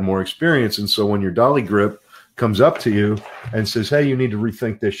mean? It had more experience. And so when your dolly grip comes up to you and says, hey, you need to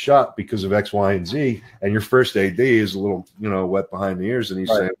rethink this shot because of X, Y, and Z, and your first AD is a little, you know, wet behind the ears, and he's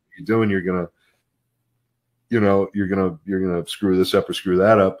saying, what are you doing? You're gonna, you know, you're gonna screw this up or screw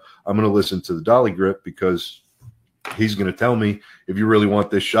that up. I'm gonna listen to the dolly grip because he's gonna tell me, if you really want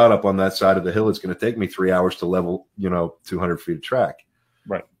this shot up on that side of the hill, it's gonna take me 3 hours to level, you know, 200 feet of track.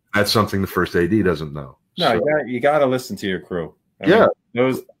 Right. That's something the first AD doesn't know. No, So, you got to listen to your crew. I yeah.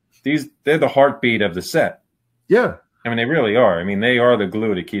 mean, they're the heartbeat of the set. Yeah. I mean, they really are. I mean, they are the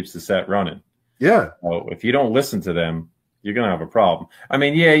glue that keeps the set running. Yeah. So if you don't listen to them, you're going to have a problem. I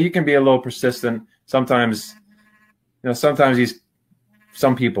mean, yeah, you can be a little persistent. Sometimes, you know,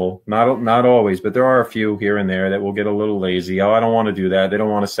 some people, not always, but there are a few here and there that will get a little lazy. Oh, I don't want to do that. They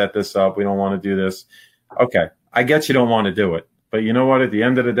don't want to set this up. We don't want to do this. Okay. I get you don't want to do it. But you know what? At the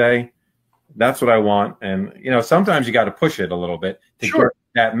end of the day, that's what I want. And, you know, sometimes you got to push it a little bit to get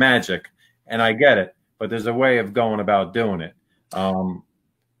that magic. And I get it. But there's a way of going about doing it.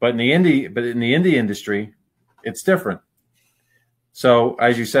 But in the indie industry, it's different. So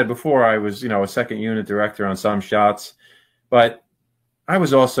as you said before, I was, you know, a second unit director on some shots, but I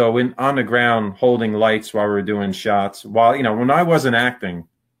was also on the ground holding lights while we were doing shots. While, you know, when I wasn't acting,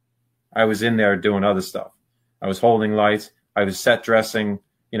 I was in there doing other stuff. I was holding lights. I was set dressing,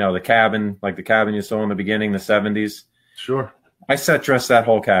 you know, the cabin, like the cabin you saw in the beginning, the 70s. Sure. I set dressed that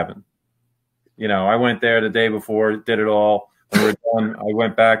whole cabin. You know, I went there the day before, did it all. When we were done, I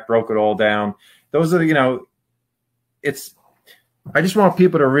went back, broke it all down. Those are, you know, I just want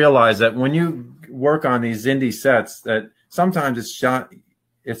people to realize that when you work on these indie sets, that sometimes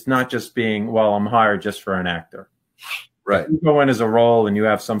it's not just being, well, I'm hired just for an actor. Right. If you go in as a role and you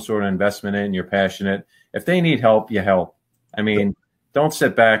have some sort of investment in, you're passionate. If they need help, you help. I mean, don't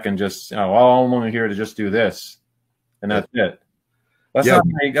sit back and just, oh, I'm only here to just do this, and that's it. That's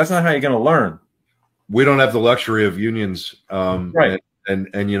not how you're going to learn. We don't have the luxury of unions, right?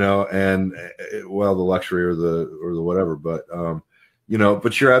 And you know, and well, the luxury or the whatever, but you know,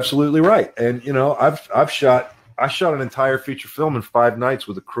 but you're absolutely right. And you know, I shot an entire feature film in 5 nights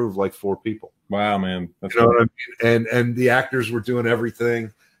with a crew of like 4 people. Wow, man! That's you know what I mean? And the actors were doing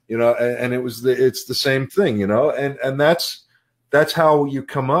everything, you know, and it's the same thing, you know, and that's how you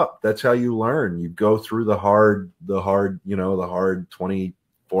come up. That's how you learn. You go through the hard, you know, the hard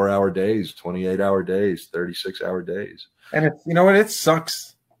 24-hour days, 28-hour days, 36-hour days. And it's, you know what? It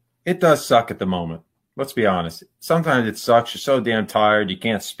sucks. It does suck at the moment. Let's be honest. Sometimes it sucks. You're so damn tired. You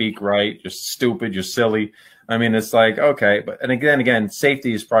can't speak right. You're stupid. You're silly. I mean, it's like, okay. But, and again,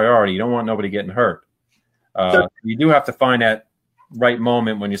 safety is priority. You don't want nobody getting hurt. You do have to find that right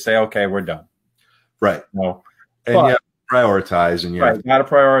moment when you say, okay, we're done. Right. No. And you have to prioritize. And you got to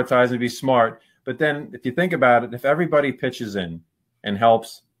prioritize and be smart. But then if you think about it, if everybody pitches in and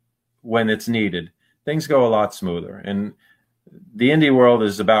helps when it's needed, things go a lot smoother. And the indie world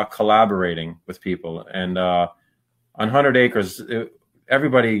is about collaborating with people. And on 100 Acres,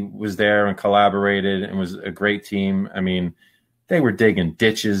 everybody was there and collaborated and was a great team. I mean, they were digging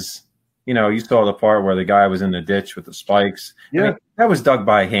ditches. You know, you saw the part where the guy was in the ditch with the spikes. Yeah. I mean, that was dug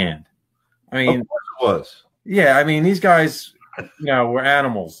by hand. I mean, of course it was. Yeah, I mean, these guys, you know, were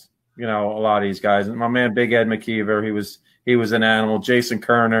animals. You know, a lot of these guys. And my man, Big Ed McKeever, he was an animal. Jason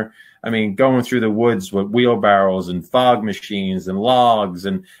Kerner, I mean, going through the woods with wheelbarrows and fog machines and logs.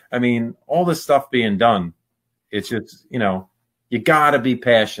 And, I mean, all this stuff being done. It's just, you know, you got to be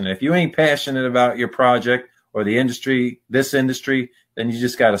passionate. If you ain't passionate about your project or the industry, this industry, then you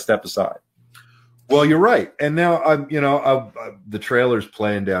just got to step aside. Well, you're right. And now the trailer's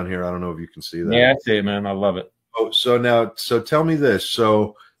playing down here. I don't know if you can see that. Yeah, I see it, man. I love it. Oh, so tell me this.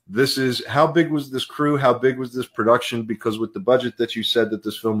 So this is, how big was this crew? How big was this production? Because with the budget that you said that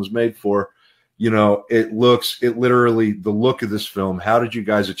this film was made for, you know, it literally, the look of this film, how did you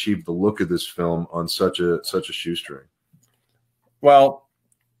guys achieve the look of this film on such a shoestring? Well,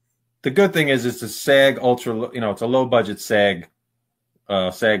 the good thing is it's a SAG Ultra, you know, it's a low budget SAG,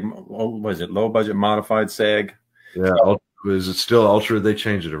 what is it? Low budget modified SAG. Yeah. Is it still Ultra? They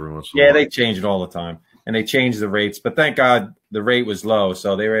change it every once in a while. Yeah, while. they change it all the time. And they changed the rates, but thank God the rate was low.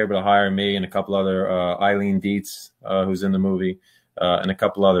 So they were able to hire me and a couple other, Eileen Dietz, who's in the movie, and a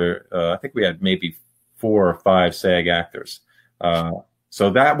couple other, I think we had maybe 4 or 5 SAG actors. So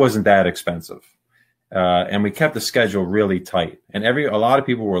that wasn't that expensive. And we kept the schedule really tight, and a lot of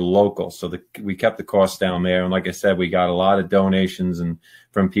people were local. So we kept the costs down there. And like I said, we got a lot of donations and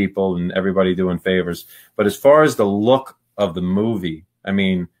from people and everybody doing favors. But as far as the look of the movie, I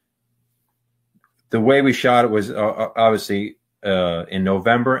mean, the way we shot it was obviously in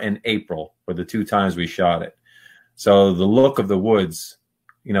November and April were the 2 times we shot it. So the look of the woods,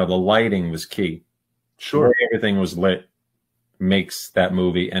 the lighting was key. Sure. Where everything was lit makes that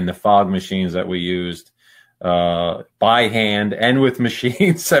movie, and the fog machines that we used by hand and with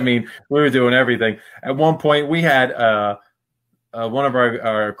machines. I mean, we were doing everything. At one point, we had one of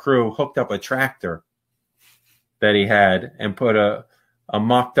our crew hooked up a tractor that he had and put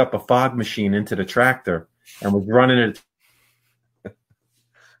mocked up a fog machine into the tractor and was running it. He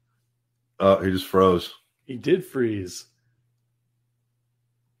just froze. He did freeze.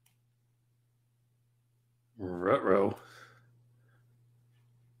 Ruh-roh.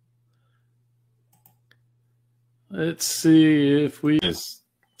 Let's see if we... Is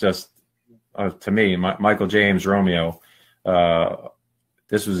just, to me, Michael James Romeo,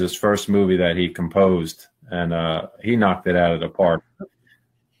 this was his first movie that he composed, and he knocked it out of the park.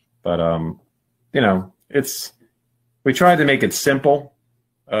 But, we tried to make it simple,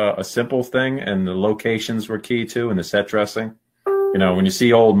 a simple thing, and the locations were key too, and the set dressing. When you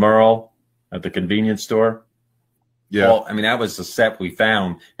see old Merle at the convenience store, well, I mean, that was the set we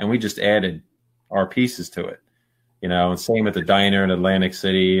found, and we just added our pieces to it. And same with the diner in Atlantic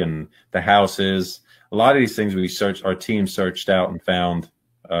City and the houses. A lot of these things our team searched out and found,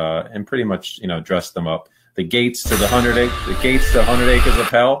 and pretty much, dressed them up. The gates to the 100 Acres of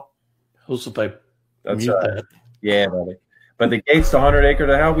Hell. Also, type. That's that. Yeah, buddy. But the gates to 100 Acres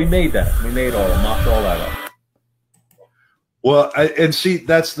of Hell, we made that. We made mocked all that up. Well, and see,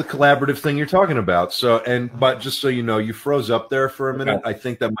 that's the collaborative thing you're talking about. But just so you know, you froze up there for a minute. Okay. I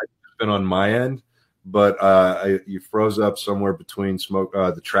think that might have been on my end, but you froze up somewhere between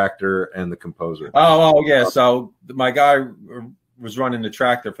the tractor and the composer. Oh, yeah. So my guy was running the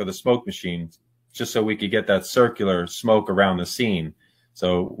tractor for the smoke machine just so we could get that circular smoke around the scene.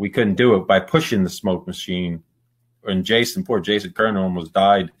 So we couldn't do it by pushing the smoke machine. And poor Jason Kerner almost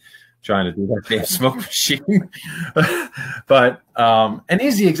died trying to do that damn smoke machine. But and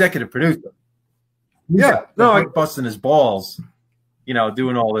he's the executive producer. Busting his balls,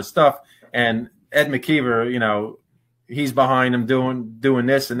 doing all this stuff. And Ed McKeever, he's behind him doing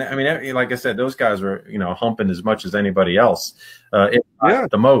this. And I mean, like I said, those guys were, humping as much as anybody else, if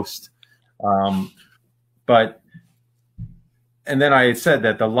not the most. And then I had said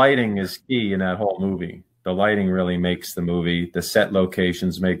that the lighting is key in that whole movie. The lighting really makes the movie. The set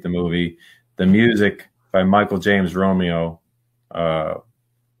locations make the movie. The music by Michael James Romeo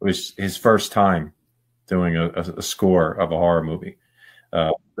was his first time doing a score of a horror movie.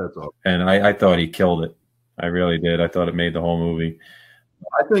 That's awesome. And I thought he killed it. I really did. I thought it made the whole movie.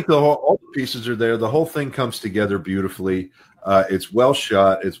 I think all the pieces are there. The whole thing comes together beautifully. It's well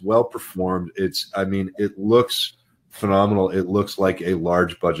shot. It's well performed. It looks phenomenal. It looks like a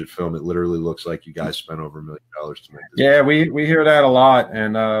large budget film. It literally looks like you guys spent over $1 million to make this. Yeah, we hear that a lot,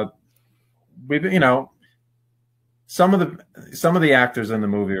 and some of the actors in the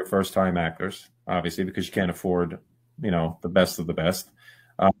movie are first time actors, obviously, because you can't afford the best of the best.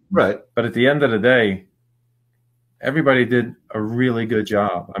 Right. But at the end of the day, everybody did a really good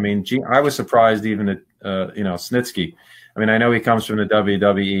job. I mean, I was surprised even at Snitsky. I mean, I know he comes from the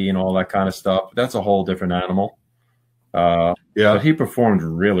WWE and all that kind of stuff, but that's a whole different animal. But he performed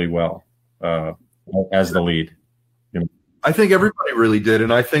really well as the lead. I think everybody really did,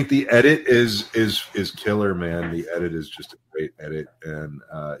 and I think the edit is killer, man. The edit is just a great edit, and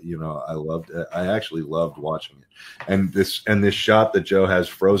I actually loved watching it. And this shot that Joe has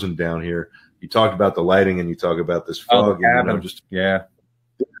frozen down here. You talked about the lighting, and you talk about this fog. Just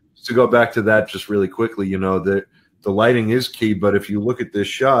to go back to that, just really quickly, the lighting is key, but if you look at this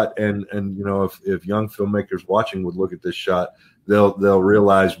shot, and if young filmmakers watching would look at this shot, they'll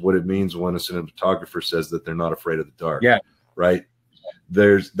realize what it means when a cinematographer says that they're not afraid of the dark. Yeah, right.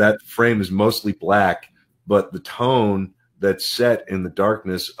 That frame is mostly black, but the tone that's set in the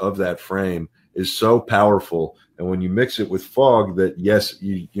darkness of that frame is so powerful. And when you mix it with fog, that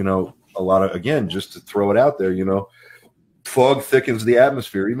a lot of, again, just to throw it out there, fog thickens the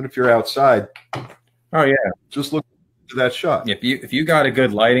atmosphere, even if you're outside. Oh yeah, just look at that shot. If you got a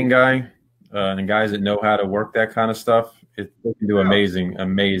good lighting guy and guys that know how to work that kind of stuff, they can do amazing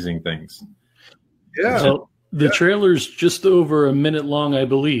things. Yeah. So the trailer's just over a minute long, I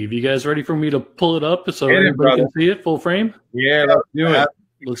believe. You guys ready for me to pull it up so everybody can see it full frame? Yeah, let's do it.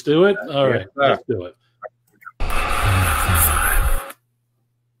 Let's do it. All right, let's do it.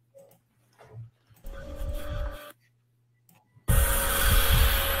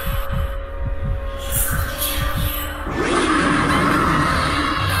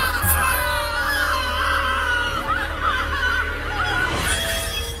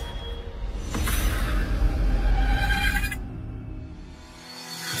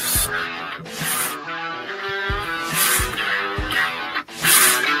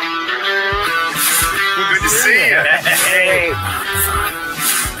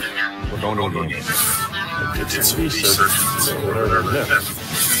 going to a game. I did some research.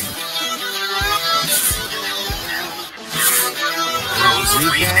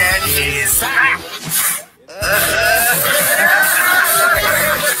 That is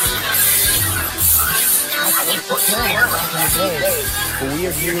But we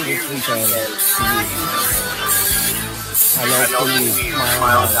are here this weekend to you. I know please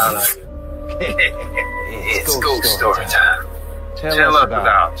smile down on you. It's ghost story time. Tell us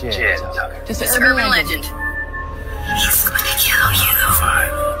about Jed Tucker. It's an urban legend. He's gonna kill you.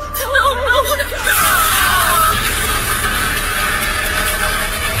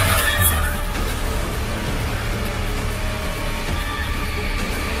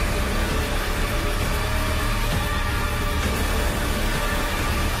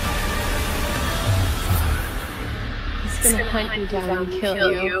 He's gonna hunt you down and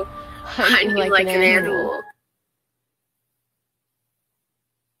kill you. Hunt you like an animal.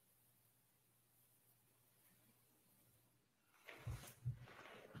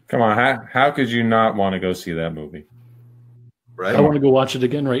 Come on, how could you not want to go see that movie? Right? I want to go watch it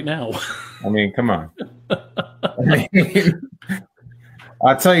again right now. I mean, come on. I mean,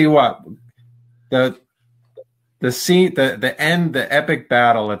 I'll tell you what, the scene, the end, the epic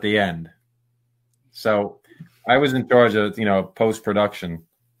battle at the end. So I was in charge of, post-production,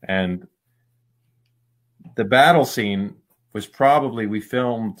 and the battle scene was we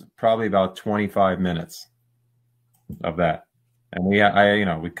filmed probably about 25 minutes of that. And we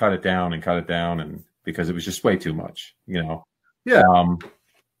cut it down, and because it was just way too much, Yeah.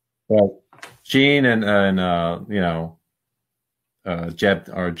 But Gene and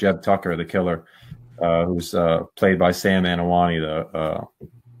Jeb Tucker, the killer, who's played by Sam Anawani,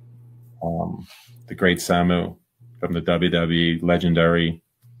 the great Samu from the WWE legendary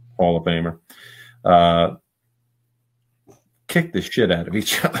Hall of Famer, kicked the shit out of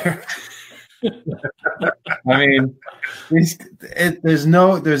each other. I mean, there's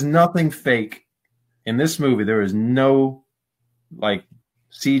nothing fake in this movie. There is no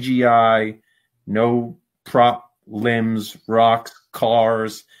CGI, no prop limbs, rocks,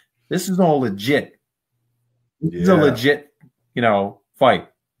 cars. This is all legit. This is a legit, fight.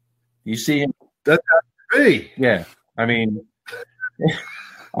 You see him. That's how it be. Yeah. I mean,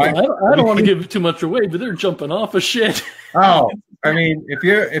 I don't want to give too much away, but they're jumping off of shit. Oh, I mean, if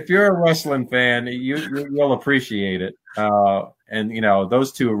you're a wrestling fan, you'll appreciate it. And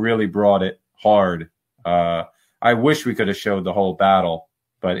those two really brought it hard. I wish we could have showed the whole battle,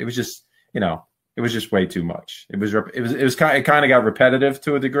 but it was just, it was just way too much. It kind of got repetitive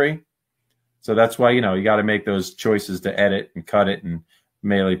to a degree. So that's why, you got to make those choices to edit and cut it and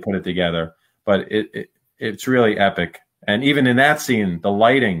mainly put it together. But it's really epic. And even in that scene, the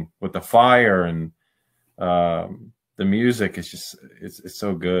lighting with the fire and the music is just it's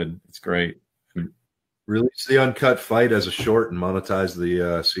so good. It's great. Release the uncut fight as a short and monetize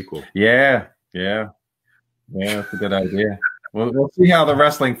the sequel. Yeah, that's a good idea. We'll see how the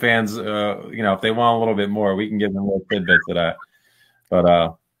wrestling fans, if they want a little bit more, we can give them little tidbits of that.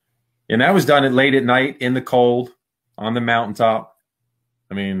 But and that was done late at night in the cold on the mountaintop.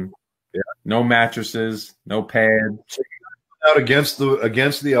 I mean, no mattresses, no pad. Out against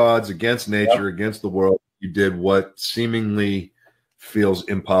the odds, against nature, against the world. You did what seemingly feels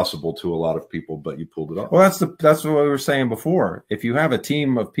impossible to a lot of people, but you pulled it off. Well, that's what we were saying before. If you have a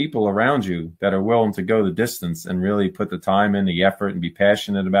team of people around you that are willing to go the distance and really put the time in, the effort, and be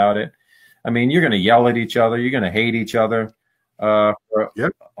passionate about it, I mean, you're going to yell at each other, you're going to hate each other for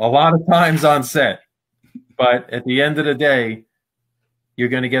a lot of times on set. But at the end of the day, you're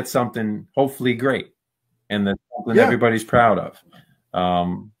going to get something hopefully great, and that's something everybody's proud of.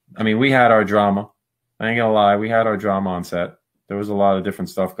 I mean, we had our drama. I ain't gonna lie, we had our drama on set. There was a lot of different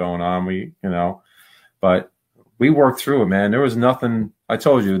stuff going on. But we worked through it, man. There was nothing. I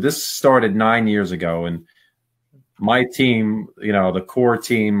told you, this started 9 years ago, and my team, the core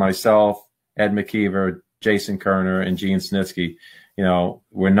team, myself, Ed McKeever, Jason Kerner, and Gene Snitsky,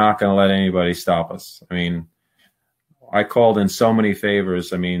 we're not going to let anybody stop us. I mean, I called in so many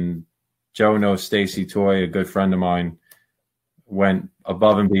favors. I mean, Joe knows Stacy Toy, a good friend of mine, went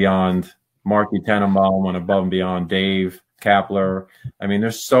above and beyond. Marky Tenenbaum went above and beyond. Dave Kapler. I mean,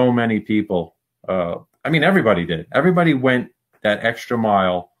 there's so many people. I mean, everybody did. Everybody went that extra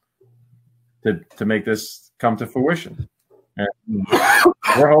mile to make this come to fruition. And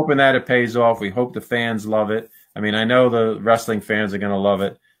we're hoping that it pays off. We hope the fans love it. I mean, I know the wrestling fans are going to love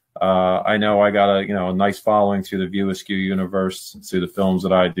it. I know I got a nice following through the View Askew universe, through the films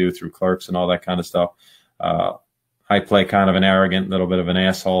that I do, through Clerks and all that kind of stuff. I play kind of an arrogant, little bit of an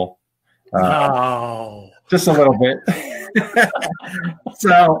asshole. just a little bit.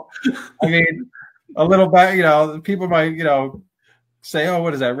 So, I mean, a little back, people might, say, oh,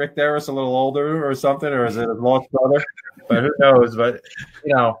 what is that, Rick Derris a little older or something, or is it a lost brother? But who knows? But,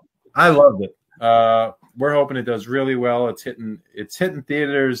 I loved it. We're hoping it does really well. It's hitting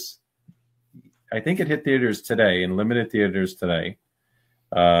theaters. I think it hit theaters today, in limited theaters today.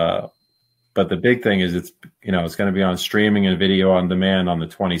 But the big thing is it's going to be on streaming and video on demand on the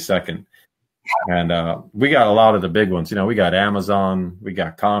 22nd. And we got a lot of the big ones. We got Amazon, we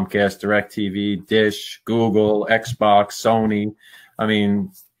got Comcast, DirecTV, Dish, Google, Xbox, Sony. I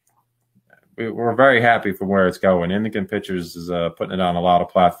mean, we're very happy for where it's going. Indican Pictures is putting it on a lot of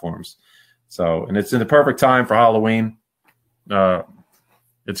platforms. So, and it's in the perfect time for Halloween.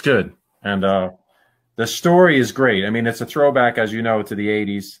 It's good. And the story is great. I mean, it's a throwback, as you know, to the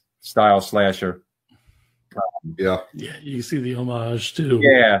 80s style slasher. Yeah, you see the homage too.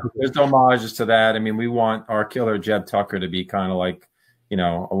 Yeah, there's homages to that. I mean, we want our killer Jeb Tucker to be kind of like,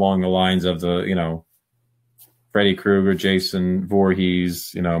 along the lines of the, Freddy Krueger, Jason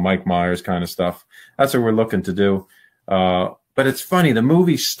Voorhees, Mike Myers kind of stuff. That's what we're looking to do. But it's funny, the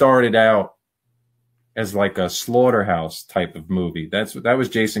movie started out as like a slaughterhouse type of movie. That was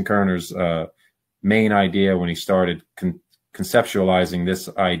Jason Kerner's main idea when he started conceptualizing this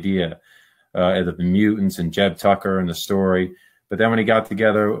idea. The mutants and Jeb Tucker and the story. But then when he got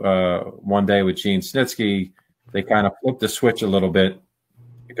together one day with Gene Snitsky, they kind of flipped the switch a little bit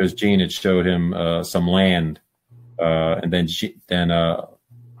because Gene had showed him some land. And then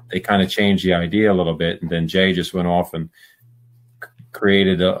they kind of changed the idea a little bit. And then Jay just went off and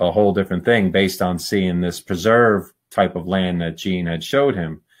created a whole different thing based on seeing this preserve type of land that Gene had showed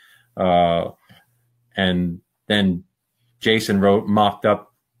him. And then Jason mocked up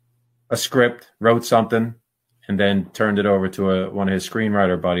a script, wrote something, and then turned it over to one of his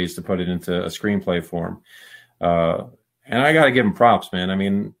screenwriter buddies to put it into a screenplay form. And I got to give him props, man. I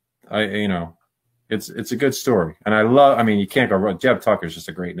mean, it's a good story, and you can't go wrong. Jeb Tucker's just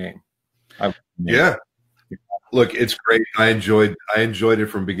a great name. Yeah. Look, it's great. I enjoyed it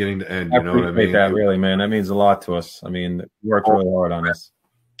from beginning to end. You know what I mean? That really, man. That means a lot to us. I mean, we worked really hard on this.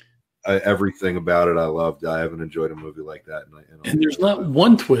 Everything about it I loved. I haven't enjoyed a movie like that. And there's not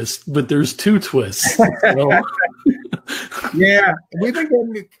one twist, but there's two twists. Yeah, we've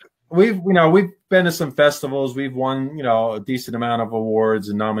been to some festivals. We've won, a decent amount of awards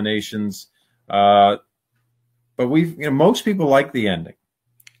and nominations. But most people like the ending.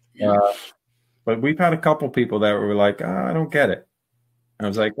 But we've had a couple people that were like, I don't get it. And I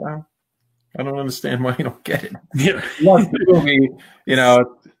was like, well, I don't understand why you don't get it. Yeah. The movie,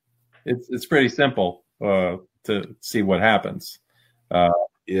 it's pretty simple to see what happens.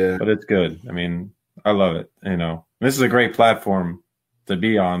 Yeah, but it's good. I mean, I love it. This is a great platform to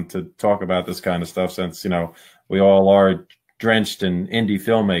be on to talk about this kind of stuff, since we all are drenched in indie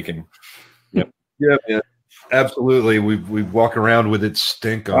filmmaking. Yep. Yeah, man. Absolutely. We walk around with it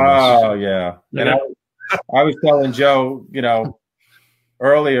stink on us. Oh yeah. And I was telling Joe,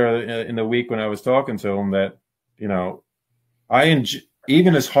 earlier in the week when I was talking to him that,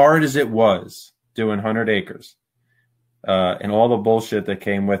 even as hard as it was doing 100 Acres and all the bullshit that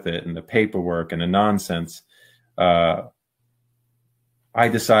came with it and the paperwork and the nonsense, I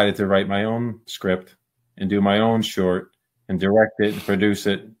decided to write my own script and do my own short and direct it and produce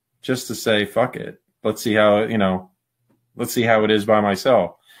it just to say, fuck it. Let's see how it is by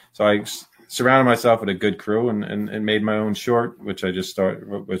myself. So I surrounded myself with a good crew and made my own short, which I just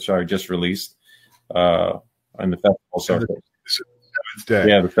released on the festival circuit. Day.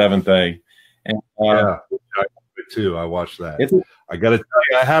 Yeah, the seventh day. And yeah, too. I watched that. I got to tell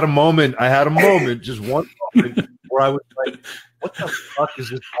you, I had a moment, just one moment, where I was like, "What the fuck is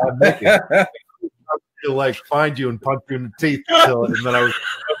this guy making?" To like find you and punch you in the teeth, and then I was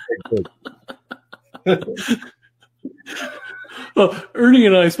okay, good. Well, Ernie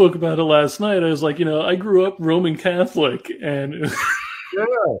and I spoke about it last night. I was like, I grew up Roman Catholic, and yeah,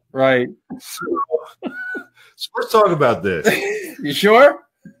 right. So let's talk about this. You sure?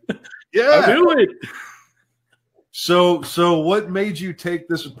 Yeah, I'll do it. So what made you take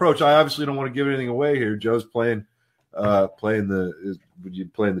this approach? I obviously don't want to give anything away here. Joe's playing the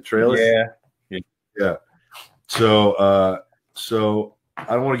trailer? Yeah. So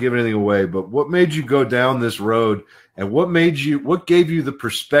I don't want to give anything away, but what made you go down this road, and what gave you the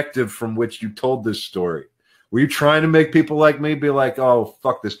perspective from which you told this story? Were you trying to make people like me be like, oh,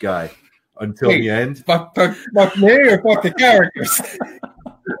 fuck this guy until the end? Fuck me or fuck the characters?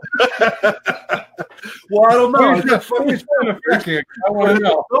 Well, I don't know. I want to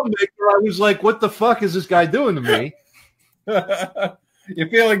know. I was like, what the fuck is this guy doing to me? You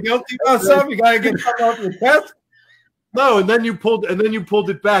feeling guilty about something? You gotta get something off your chest. No, and then you pulled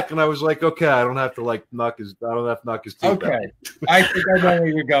it back, and I was like, okay, I don't have to knock his teeth out. Okay, I think I know where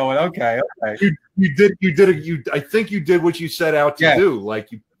you're going. Okay. I think you did what you set out to do.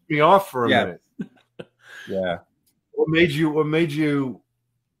 Like, you put me off for a minute. Yeah. What made you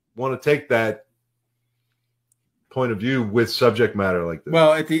want to take that point of view with subject matter like this?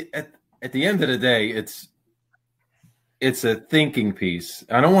 Well, at the end of the day, it's a thinking piece.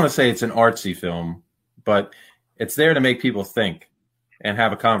 I don't want to say it's an artsy film, but it's there to make people think and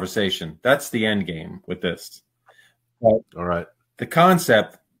have a conversation. That's the end game with this. All right. The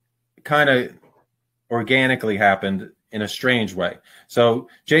concept kind of organically happened in a strange way. So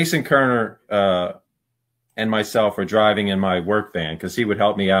Jason Kerner and myself were driving in my work van because he would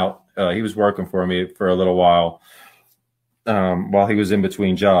help me out. He was working for me for a little while he was in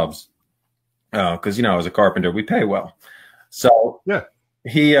between jobs. Because, I was a carpenter. We pay well. So yeah,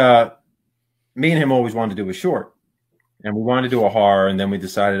 me and him always wanted to do a short. And we wanted to do a horror. And then we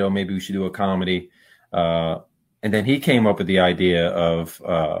decided, maybe we should do a comedy. And then he came up with the idea of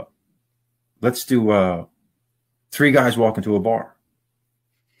let's do 3 guys walk into a bar.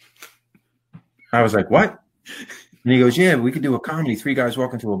 I was like, what? And he goes, yeah, we could do a comedy, 3 guys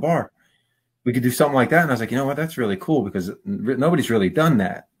walk into a bar. We could do something like that. And I was like, you know what? That's really cool because nobody's really done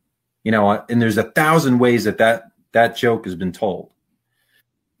that. And there's 1,000 ways that joke has been told.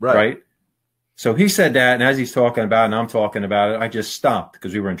 Right? So he said that, and as he's talking about it and I'm talking about it, I just stopped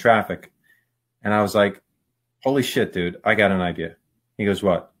because we were in traffic. And I was like, holy shit, dude, I got an idea. He goes,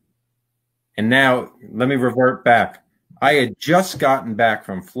 what? And now let me revert back. I had just gotten back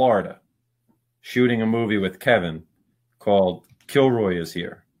from Florida shooting a movie with Kevin called Kilroy is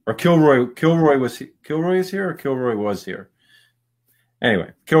Here. Or Kilroy is here or Kilroy was here.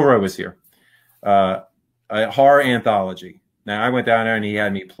 Anyway, Kilroy was here. A horror anthology. Now I went down there and he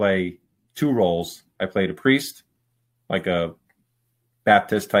had me play 2 roles. I played a priest, like a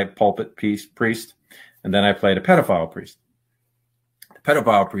Baptist type pulpit priest, and then I played a pedophile priest. The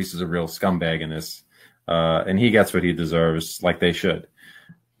pedophile priest is a real scumbag in this, and he gets what he deserves, like they should.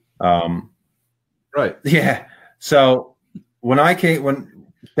 Right. Yeah. So when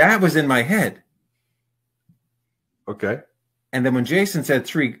that was in my head. Okay. And then when Jason said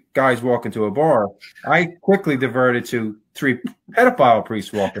 3 guys walk into a bar, I quickly diverted to 3 pedophile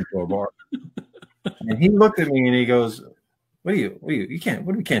priests walk into a bar. And he looked at me and he goes, we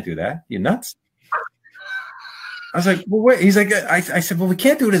can't do that. You nuts? I was like, well, wait. He's like, I said, well, we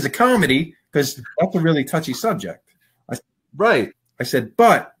can't do it as a comedy because that's a really touchy subject. Right. I said,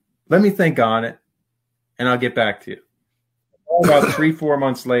 but let me think on it and I'll get back to you. About 3-4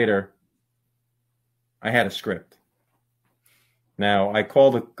 months later, I had a script. Now, I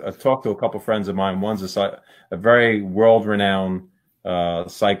talked to a couple friends of mine. One's a very world-renowned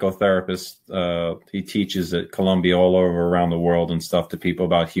psychotherapist. He teaches at Columbia all over around the world and stuff to people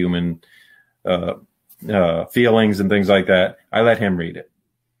about human feelings and things like that. I let him read it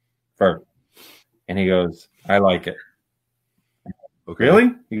first. And he goes, I like it. Okay.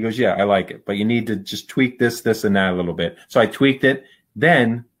 Really? He goes, yeah, I like it. But you need to just tweak this, and that a little bit. So I tweaked it.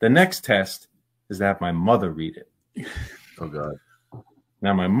 Then the next test is to have my mother read it. Oh, God.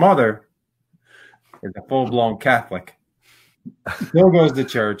 Now, my mother is a full-blown Catholic. Still goes to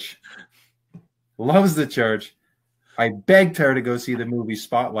church. Loves the church. I begged her to go see the movie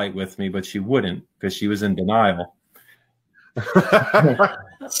Spotlight with me, but she wouldn't because she was in denial.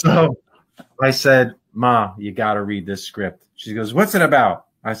 So I said, Ma, you got to read this script. She goes, what's it about?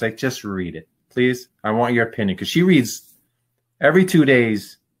 I was like, just read it, please. I want your opinion. Because she reads every 2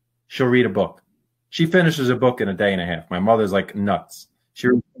 days, she'll read a book. She finishes a book in a day and a half. My mother's like nuts.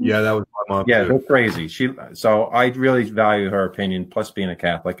 Yeah, that was my mom. Yeah, too. they're crazy. So I really value her opinion, plus being a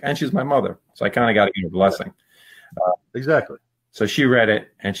Catholic. And she's my mother. So I kind of got to give her a blessing. Exactly. So she read it,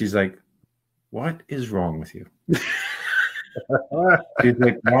 and she's like, what is wrong with you? She's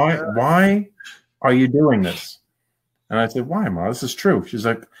like, why are you doing this? And I said, why, Ma? This is true. She's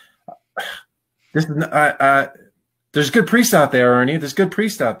like, this is there's good priests out there, Ernie. There's good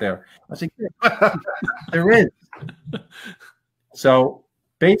priests out there. I said, yeah, there is. So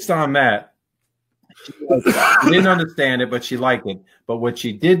based on that, she didn't understand it, but she liked it. But what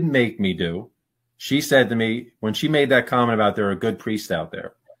she did make me do, she said to me, when she made that comment about there are good priests out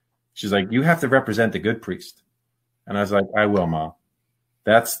there, she's like, you have to represent the good priest. And I was like, I will, Ma.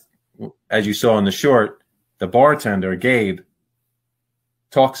 That's, as you saw in the short, the bartender, Gabe,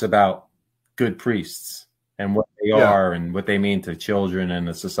 talks about good priests and what they are and what they mean to children and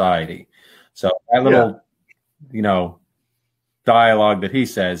the society. So that little, dialogue that he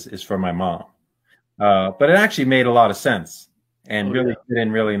says is for my mom. But it actually made a lot of sense and really fit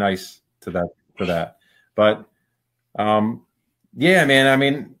in really nice to that for that. But yeah, man, I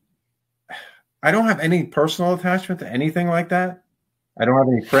mean, I don't have any personal attachment to anything like that. I don't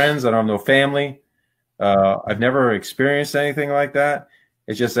have any friends. I don't have no family. I've never experienced anything like that.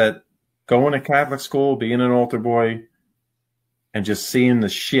 It's just that going to Catholic school, being an altar boy, and just seeing the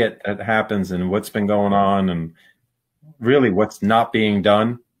shit that happens and what's been going on and really what's not being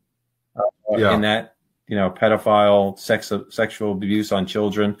done in that, you know, pedophile, sexual abuse on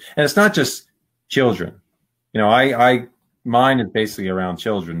children. And it's not just children. You know, mine is basically around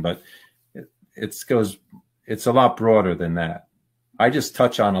children, but it's a lot broader than that. I just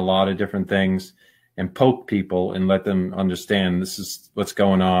touch on a lot of different things and poke people and let them understand this is what's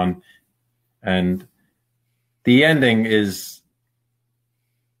going on. And the ending is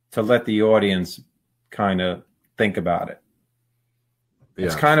to let the audience kind of think about it. Yeah.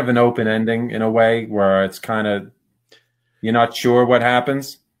 It's kind of an open ending in a way where it's kind of, you're not sure what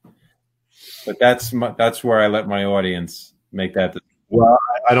happens, but that's where I let my audience make that decision. Well,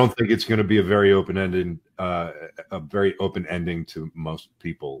 I don't think it's going to be a very open ending to most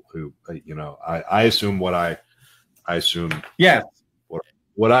people who, you know, I assume what I assume. Yeah.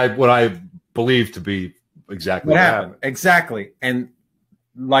 What I believe to be exactly what happened. Exactly. And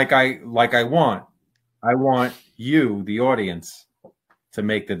like I want you, the audience, to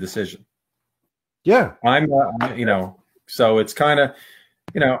make the decision. Yeah. You know, so it's kind of,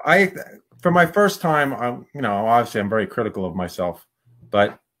 you know, for my first time, you know, obviously I'm very critical of myself,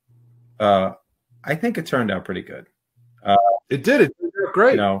 but I think it turned out pretty good. It did. It turned out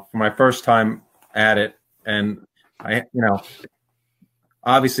great. You know, for my first time at it, and you know,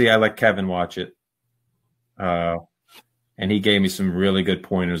 obviously I let Kevin watch it, and he gave me some really good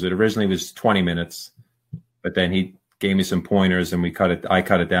pointers. It originally was 20 minutes, but then he gave me some pointers, and I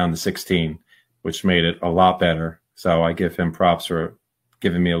cut it down to 16, which made it a lot better. So I give him props for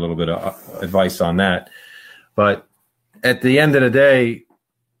giving me a little bit of advice on that. But at the end of the day,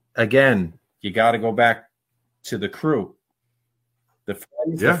 again, you got to go back to the crew, the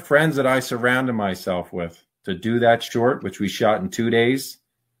friends that I surrounded myself with to do that short, which we shot in 2 days.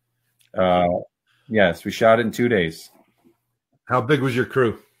 Yes, we shot it in 2 days. How big was your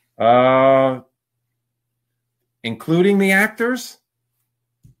crew? Including the actors,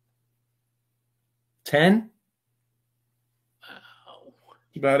 10. Wow.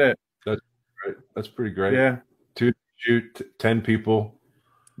 That's about it. That's great. That's pretty great. Yeah. 2 shoot, 10 people.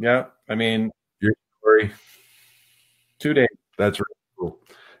 Yeah. I mean, your story. 2 days. That's really cool.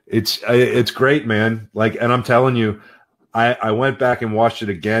 It's great, man. Like, and I'm telling you, I went back and watched it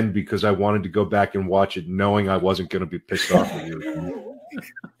again because I wanted to go back and watch it knowing I wasn't going to be pissed off with you.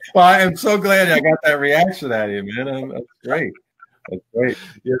 Well, I'm so glad I got that reaction out of you, man. That's great. That's great.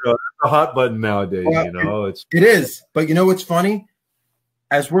 You know, it's a hot button nowadays. Well, you know, it is. But you know what's funny?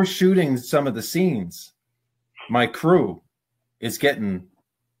 As we're shooting some of the scenes, my crew is getting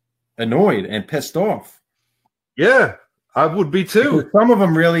annoyed and pissed off. Yeah, I would be too. Because some of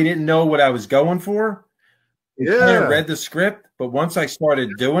them really didn't know what I was going for. They kind of read the script, but once I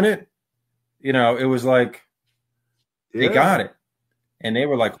started doing it, you know, it was like they got it. And they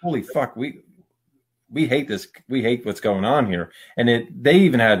were like, holy fuck, we hate this. We hate what's going on here. And they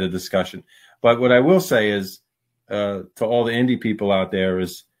even had a discussion. But what I will say is to all the indie people out there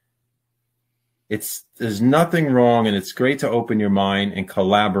is there's nothing wrong, and it's great to open your mind and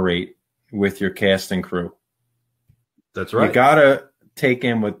collaborate with your cast and crew. That's right. You got to take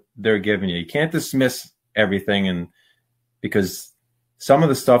in what they're giving you. You can't dismiss everything, and because some of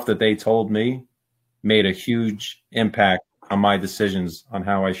the stuff that they told me made a huge impact on my decisions on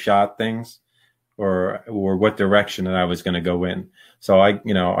how I shot things or what direction that I was going to go in. So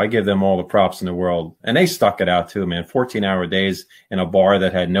I give them all the props in the world, and they stuck it out too, man. 14-hour days in a bar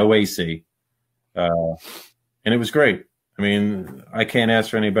that had no AC. And it was great. I mean, I can't ask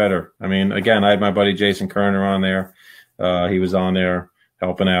for any better. I mean, again, I had my buddy Jason Kerner on there. He was on there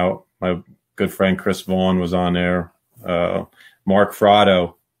helping out. My good friend Chris Vaughn was on there. Mark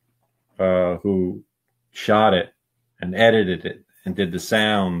Frado, who shot it and edited it and did the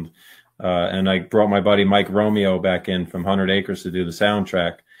sound. And I brought my buddy Mike Romeo back in from 100 Acres to do the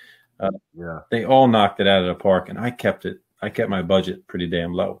soundtrack. They all knocked it out of the park, and I kept my budget pretty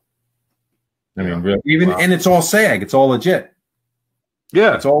damn low. I mean, really, and it's all SAG. It's all legit.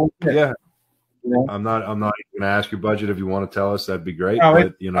 Yeah, it's all legit. Yeah. You know? I'm not going to ask your budget. If you want to tell us, that'd be great. No,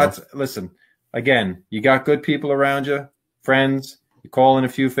 but, you know, listen. Again, you got good people around you, friends. You call in a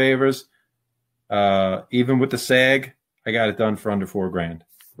few favors. Even with the SAG, I got it done for under $4,000.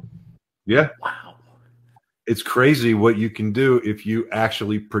 Yeah. Wow. It's crazy what you can do if you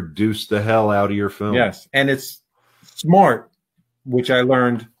actually produce the hell out of your film. Yes, and it's smart which I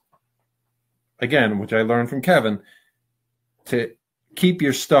learned from Kevin, to keep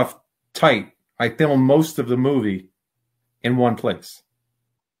your stuff tight. I filmed most of the movie in one place.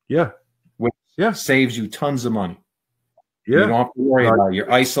 Yeah. Which saves you tons of money. Yeah. You don't have to worry about it.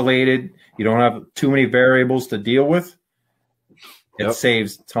 You're isolated. You don't have too many variables to deal with. It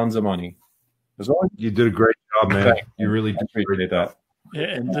saves tons of money. As long as you did a great job, man. You really did appreciate that. Yeah,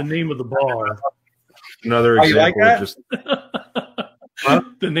 and the name of the bar. Another Oh, you like example that? of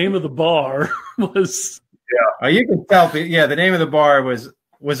just The name of the bar was. You can tell. Yeah, the name of the bar was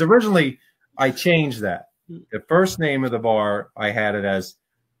originally. I changed that. The first name of the bar I had it as.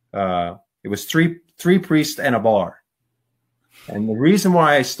 It was three priests and a bar. And the reason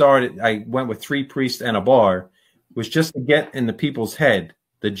why I went with 3 priests and a bar was just to get in the people's head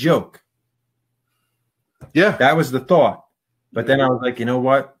the joke. Yeah. That was the thought. But then I was like, you know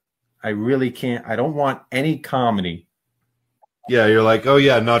what? I really can't. I don't want any comedy. Yeah, you're like, oh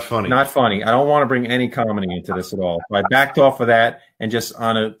yeah, not funny. Not funny. I don't want to bring any comedy into this at all. So I backed off of that, and just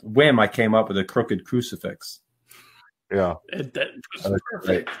on a whim, I came up with a crooked crucifix. Yeah. That was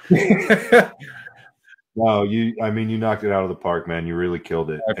perfect. No, you knocked it out of the park, man. You really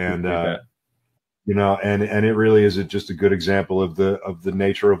killed it. And that. you know, and it really is just a good example of the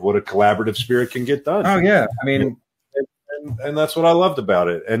nature of what a collaborative spirit can get done. Oh yeah. I mean, and that's what I loved about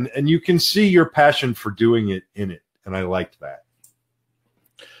it. And you can see your passion for doing it in it. And I liked that.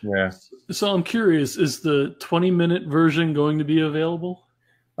 yeah. So I'm curious, is the 20-minute version going to be available?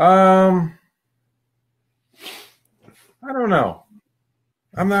 I don't know.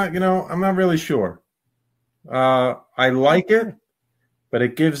 I'm not really sure. I like it, but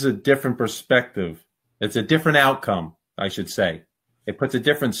it gives a different perspective. It's a different outcome, I should say. It puts a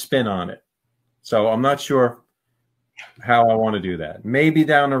different spin on it. So I'm not sure how I want to do that. Maybe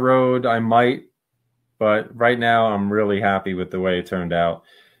down the road I might, but right now I'm really happy with the way it turned out.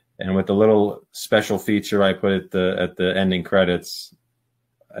 And with the little special feature I put at the ending credits,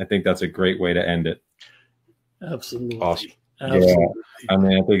 I think that's a great way to end it. Absolutely. Awesome. Absolutely. Yeah, I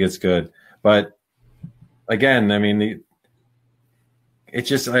mean, I think it's good. But again, I mean, it's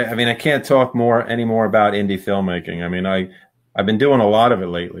just, I can't talk any more about indie filmmaking. I mean, I've been doing a lot of it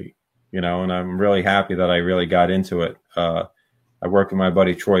lately, and I'm really happy that I really got into it. I work with my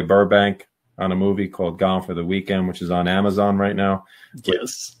buddy Troy Burbank on a movie called Gone for the Weekend, which is on Amazon right now.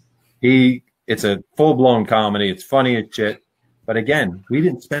 Yes. It's a full-blown comedy. It's funny as shit. But again, we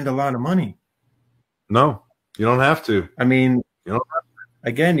didn't spend a lot of money. No, you don't have to. I mean,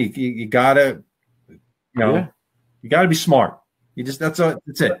 again, you gotta, you gotta be smart. That's it.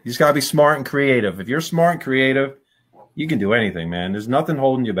 You just gotta be smart and creative. If you're smart and creative, you can do anything, man. There's nothing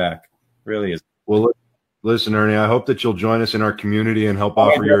holding you back. Really is. Well, listen, Ernie, I hope that you'll join us in our community and help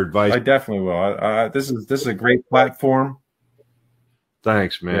offer your advice. I definitely will. This is a great platform.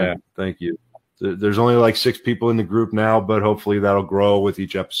 Thanks, man. Yeah. Thank you. There's only like 6 people in the group now, but hopefully that'll grow with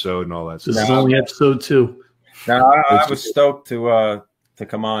each episode and all that This stuff. is only episode 2. No, I was stoked to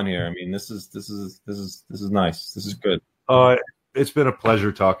come on here. I mean, this is nice. This is good. It's been a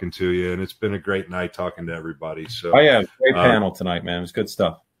pleasure talking to you, and it's been a great night talking to everybody. So, great panel tonight, man. It was good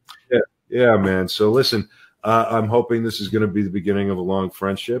stuff. Yeah, man. So listen, I'm hoping this is going to be the beginning of a long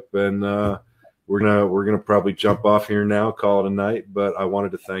friendship, and we're gonna probably jump off here now, call it a night. But I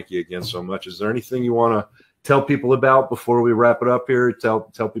wanted to thank you again so much. Is there anything you want to tell people about before we wrap it up here? Tell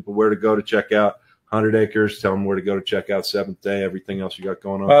people where to go to check out 100 Acres. Tell them where to go to check out Seventh Day. Everything else you got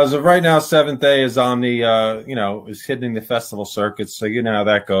going on. As of right now, Seventh Day is on the is hitting the festival circuits. So you know how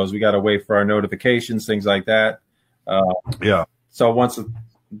that goes. We got to wait for our notifications, things like that. Yeah. So once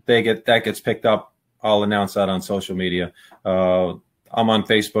that gets picked up, I'll announce that on social media. I'm on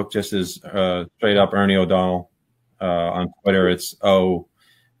Facebook just as straight up Ernie O'Donnell. On Twitter, it's OE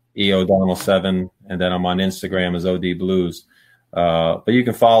O'Donnell 7, and then I'm on Instagram as OD Blues. But you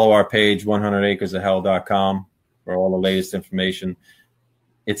can follow our page, 100acresofhell.com, for all the latest information.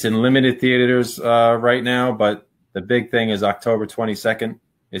 It's in limited theaters right now, but the big thing is October 22nd.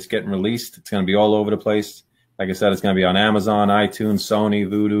 It's getting released. It's going to be all over the place. Like I said, it's going to be on Amazon, iTunes, Sony,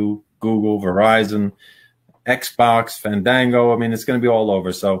 Vudu, Google, Verizon, Xbox, Fandango. I mean, it's going to be all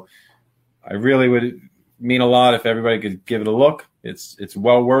over. So I really would mean a lot if everybody could give it a look. It's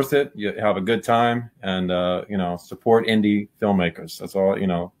well worth it. You have a good time, and support indie filmmakers. That's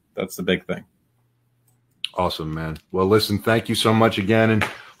all. That's the big thing. Awesome, man. Well, listen, thank you so much again, and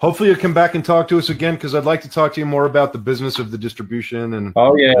hopefully you'll come back and talk to us again, because I'd like to talk to you more about the business of the distribution and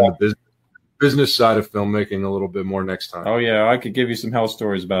the business side of filmmaking a little bit more next time. Oh yeah, I could give you some hell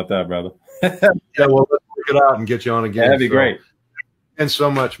stories about that, brother. Yeah, well, let's work it out and get you on again. That'd be great. And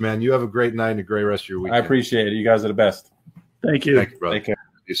so much, man. You have a great night and a great rest of your weekend. I appreciate it. You guys are the best. Thank you. Thank you, brother. Take care.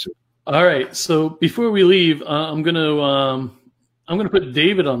 You soon. All right. So before we leave, I'm gonna put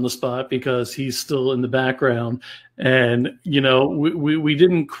David on the spot because he's still in the background, and we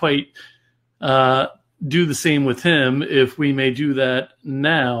didn't quite do the same with him. If we may do that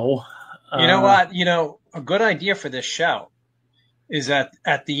now. You know what? A good idea for this show is that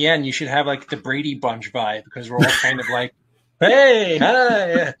at the end you should have like the Brady Bunch vibe, because we're all kind of like, hey,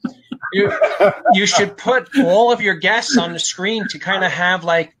 hi. You should put all of your guests on the screen to kind of have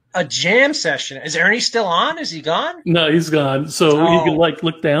like a jam session. Is Ernie still on? Is he gone? No, he's gone. So he could like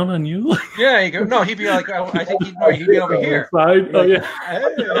look down on you. Yeah, you go. No, he'd be like, I think he'd be over here. Side. Oh yeah.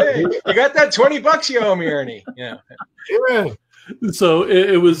 Hey, you got that $20 you owe me, Ernie? Yeah. So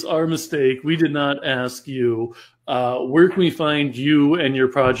it was our mistake. We did not ask you. Where can we find you and your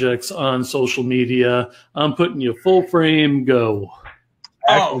projects on social media? I'm putting you full frame. Go.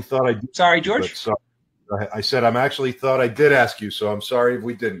 I actually thought I did. Sorry, George. But sorry. I said I'm actually thought I did ask you, so I'm sorry if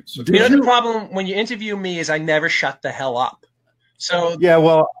we didn't. So, the problem when you interview me is I never shut the hell up. So yeah,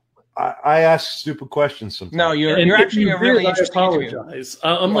 well, I ask stupid questions sometimes. No, you're actually a really interesting interview.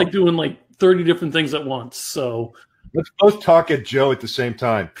 I'm like doing like 30 different things at once. So let's both talk at Joe at the same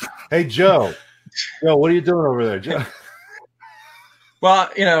time. Hey, Joe. Joe, what are you doing over there, Joe? Well,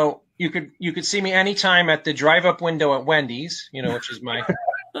 you could see me anytime at the drive-up window at Wendy's, which is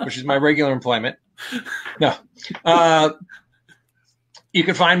my regular employment. No. You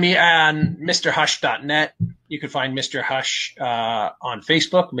can find me on MrHush.net. You can find Mr. Hush on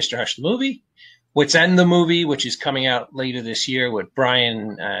Facebook, Mr. Hush the Movie. What's in the Movie, which is coming out later this year with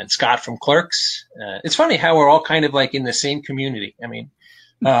Brian and Scott from Clerks. It's funny how we're all kind of like in the same community. I mean,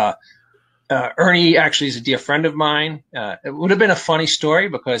 Ernie actually is a dear friend of mine. It would have been a funny story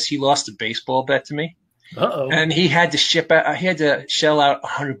because he lost a baseball bet to me. Uh-oh. And he had to shell out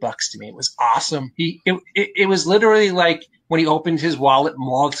 $100 to me. It was awesome. It was literally like when he opened his wallet,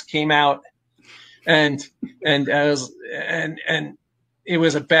 moths came out, and it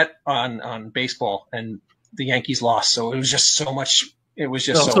was a bet on baseball, and the Yankees lost. So it was just so much. It was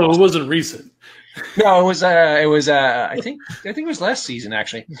just so. So awesome. It wasn't recent. No, it was. I think it was last season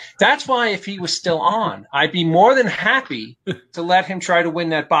actually. That's why if he was still on, I'd be more than happy to let him try to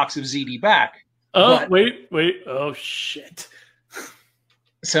win that box of ZD back. Oh, but, wait. Oh, shit.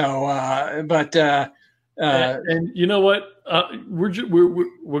 So, and you know what? We're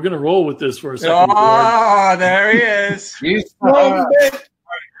going to roll with this for a second. Oh, there he is. These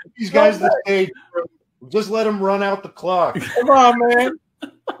guys the stage. Just let him run out the clock. Come on, man.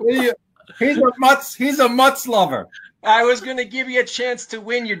 He's a Mutts lover. I was going to give you a chance to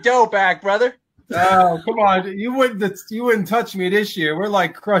win your dough back, brother. Oh, come on. You wouldn't touch me this year. We're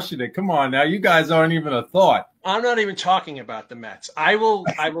like crushing it. Come on now. You guys aren't even a thought. I'm not even talking about the Mets. I will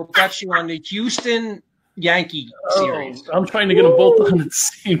bet you on the Houston Yankee series. I'm trying to get them both on at the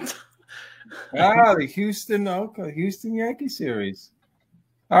same time. The Houston Yankee series.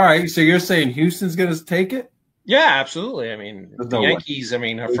 All right. So you're saying Houston's going to take it? Yeah, absolutely. I mean, the Yankees,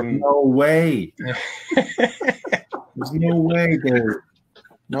 are from no way. There's no way, dude.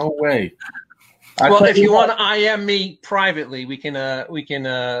 No way. Well, if you want to IM me privately, we can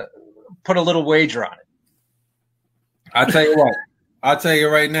put a little wager on it. I'll tell you what. I'll tell you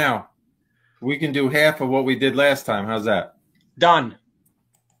right now. We can do half of what we did last time. How's that? Done.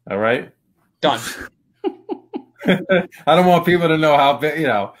 All right. Done. I don't want people to know how big,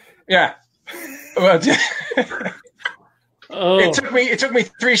 Yeah. Well, it took me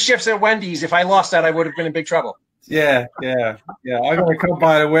 3 shifts at Wendy's. If I lost that, I would have been in big trouble. Yeah. I'm gonna come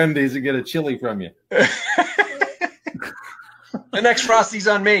by the Wendy's and get a chili from you. The next Frosty's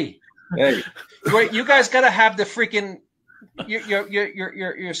on me. Hey, wait, you guys gotta have the freaking.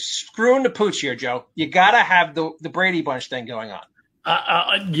 You're screwing the pooch here, Joe. You gotta have the Brady Bunch thing going on.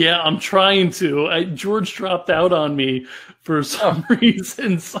 Yeah, I'm trying to. George dropped out on me for some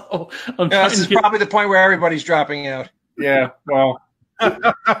reason, so I'm trying this is probably the point where everybody's dropping out. Yeah, well.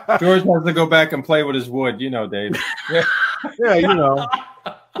 George has to go back and play with his wood, Dave. Yeah,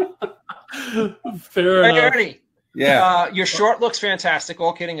 Fair enough. Ernie, your short looks fantastic,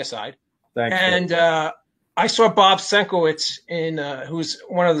 all kidding aside. Thanks. And I saw Bob Senkowitz who's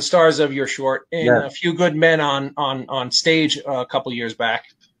one of the stars of your short in A Few Good Men on stage a couple years back.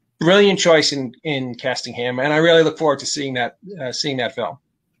 Brilliant choice in casting him, and I really look forward to seeing that film.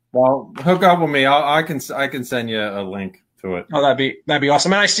 Well, hook up with me. I can send you a link to it. Oh, that'd be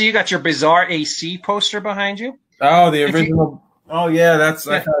awesome. And I see you got your Bizarre AC poster behind you. Oh, the original. I've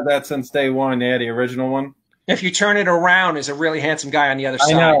had that since day one. Yeah, the original one. If you turn it around, there's a really handsome guy on the other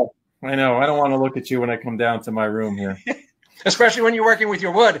side. I know. I don't want to look at you when I come down to my room here. Especially when you're working with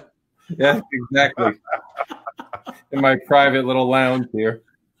your wood. Yeah, exactly. in my private little lounge here.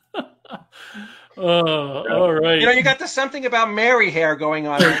 All right. You know, you got the something about Mary hair going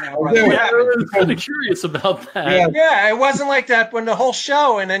on right now, brother. I What happened? was kind of curious about that. Yeah, it wasn't like that when the whole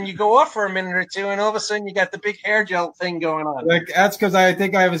show, and then you go off for a minute or two, and all of a sudden you got the big hair gel thing going on. Like, that's because I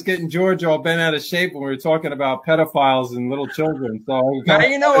think I was getting George all bent out of shape when we were talking about pedophiles and little children. So Now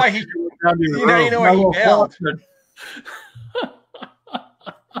you know why he. Now you know why he bailed.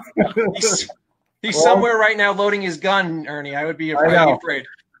 He's somewhere right now loading his gun, Ernie. I would be afraid.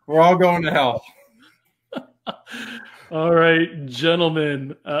 We're all going to hell. All right,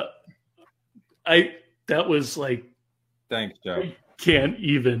 gentlemen. That was like. Thanks, Joe. Can't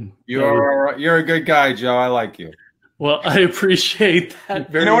even. You're a good guy, Joe. I like you. Well, I appreciate that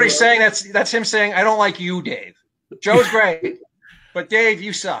very You know what much. he's saying? That's him saying, I don't like you, Dave. Joe's great, but Dave,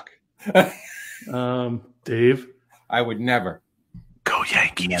 you suck. Dave? I would never. Go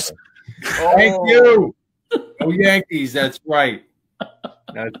Yankees. Oh. Thank you. Go Yankees. That's right.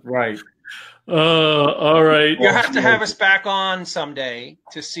 That's right. All right. You have to have us back on someday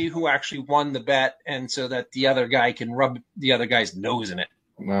to see who actually won the bet, and so that the other guy can rub the other guy's nose in it.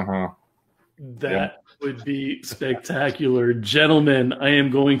 Uh-huh. That would be spectacular. Gentlemen, I am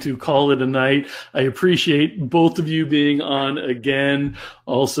going to call it a night. I appreciate both of you being on again.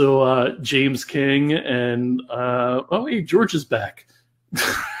 Also, James King and George is back.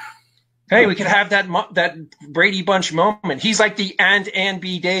 Hey, we could have that Brady Bunch moment. He's like the Ann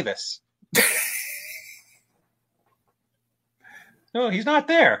B. Davis. No, he's not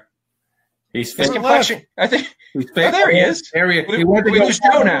there. His complexion. I think. Oh, there he is. He went to we go lose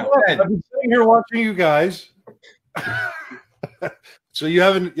Joe now. I've been sitting here watching you guys. So you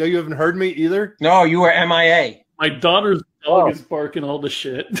haven't heard me either? No, you were MIA. My daughter's dog is barking all the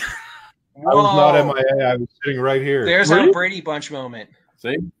shit. I was not MIA. I was sitting right here. There's our Brady Bunch moment.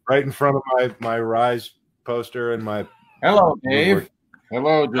 See? Right in front of my Rise poster and my... Hello, Dave.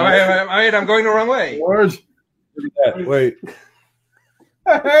 Hello, George. All right, I'm going the wrong way. George. Wait.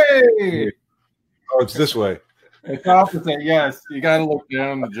 Hey! Oh, it's this way. It's opposite, yes. You got to look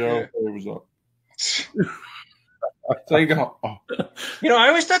down, Joe. There was up. So you go. Oh. You know, I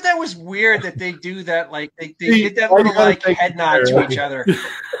always thought that was weird that they do that. Like they did that little like head nod to each other.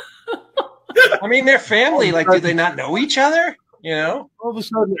 I mean, they're family. Like, do they not know each other? You know. All of a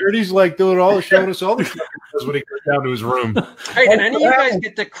sudden, Ernie's like showing us all the stuff when he goes down to his room. Hey, did any of you guys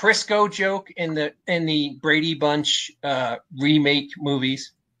get the Crisco joke in the Brady Bunch remake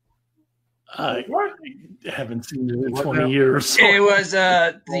movies? I haven't seen it in 20 years. It was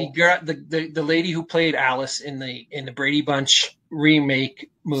the lady who played Alice in the Brady Bunch remake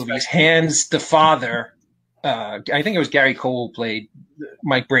movies hands the father. I think it was Gary Cole who played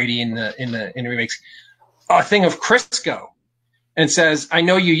Mike Brady in the remakes. A thing of Crisco, and says, "I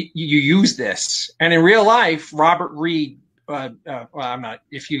know you use this." And in real life, Robert Reed. Well, I'm not.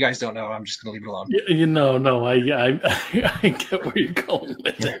 If you guys don't know, I'm just going to leave it alone. No. I get where you're going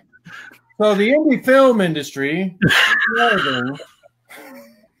with it. So the indie film industry,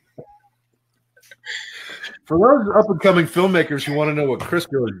 for those up-and-coming filmmakers who want to know what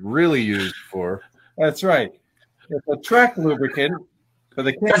Crisco is really used for, that's right. It's a Trek lubricant for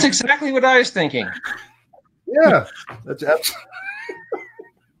the kids. That's exactly what I was thinking. Yeah, that's absolutely.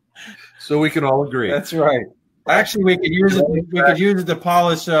 So we can all agree. That's right. Actually, we could use it. We could use it to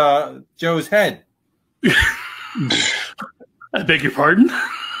polish Joe's head. I beg your pardon.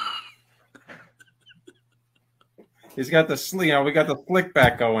 He's got the we got the slick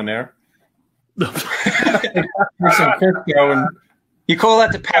back going there. Here's some Crisco and you call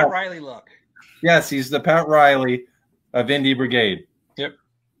that the Pat Riley look? Yes, he's the Pat Riley of Indie Brigade. Yep.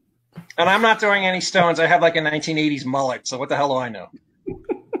 And I'm not throwing any stones. I have like a 1980s mullet, so what the hell do I know?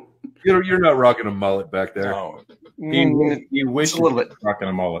 You're not rocking a mullet back there. No. He wishes a little bit rocking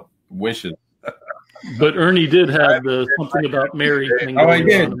a mullet. Wishes. But Ernie did have the something about Mary thing. Oh, I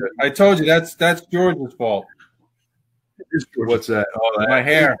did. I told you that's George's fault. What's that? Oh, my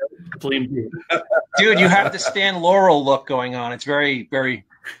hair. Dude, you have the Stan Laurel look going on. It's very, very,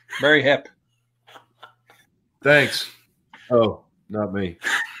 very hip. Thanks. Oh, not me.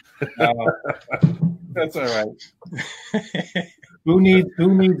 That's all right. Who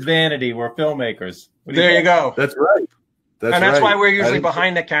needs vanity? We're filmmakers. There you go. That's right. That's why we're usually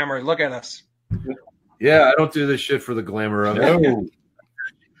behind the camera. Look at us. Yeah, I don't do this shit for the glamour of it. No.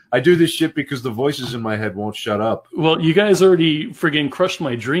 I do this shit because the voices in my head won't shut up. Well, you guys already friggin' crushed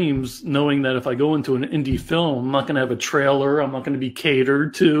my dreams, knowing that if I go into an indie film, I'm not going to have a trailer. I'm not going to be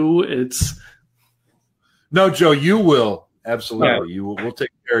catered to. No, Joe, you will. Absolutely. Yeah. You will. We'll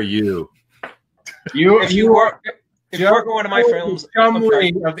take care of you. If you are going to my films, summary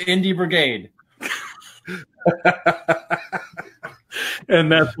of Indie Brigade.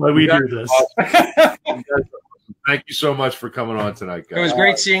 And that's why we do this. Thank you so much for coming on tonight, guys. It was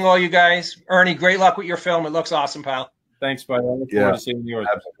great seeing all you guys. Ernie, great luck with your film. It looks awesome, pal. Thanks, buddy. I look Yeah. forward to seeing yours.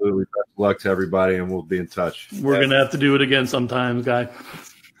 Absolutely. Best of luck to everybody, and we'll be in touch. We're going to have to do it again sometime, guy.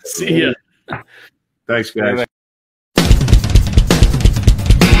 See ya. Thanks, guys.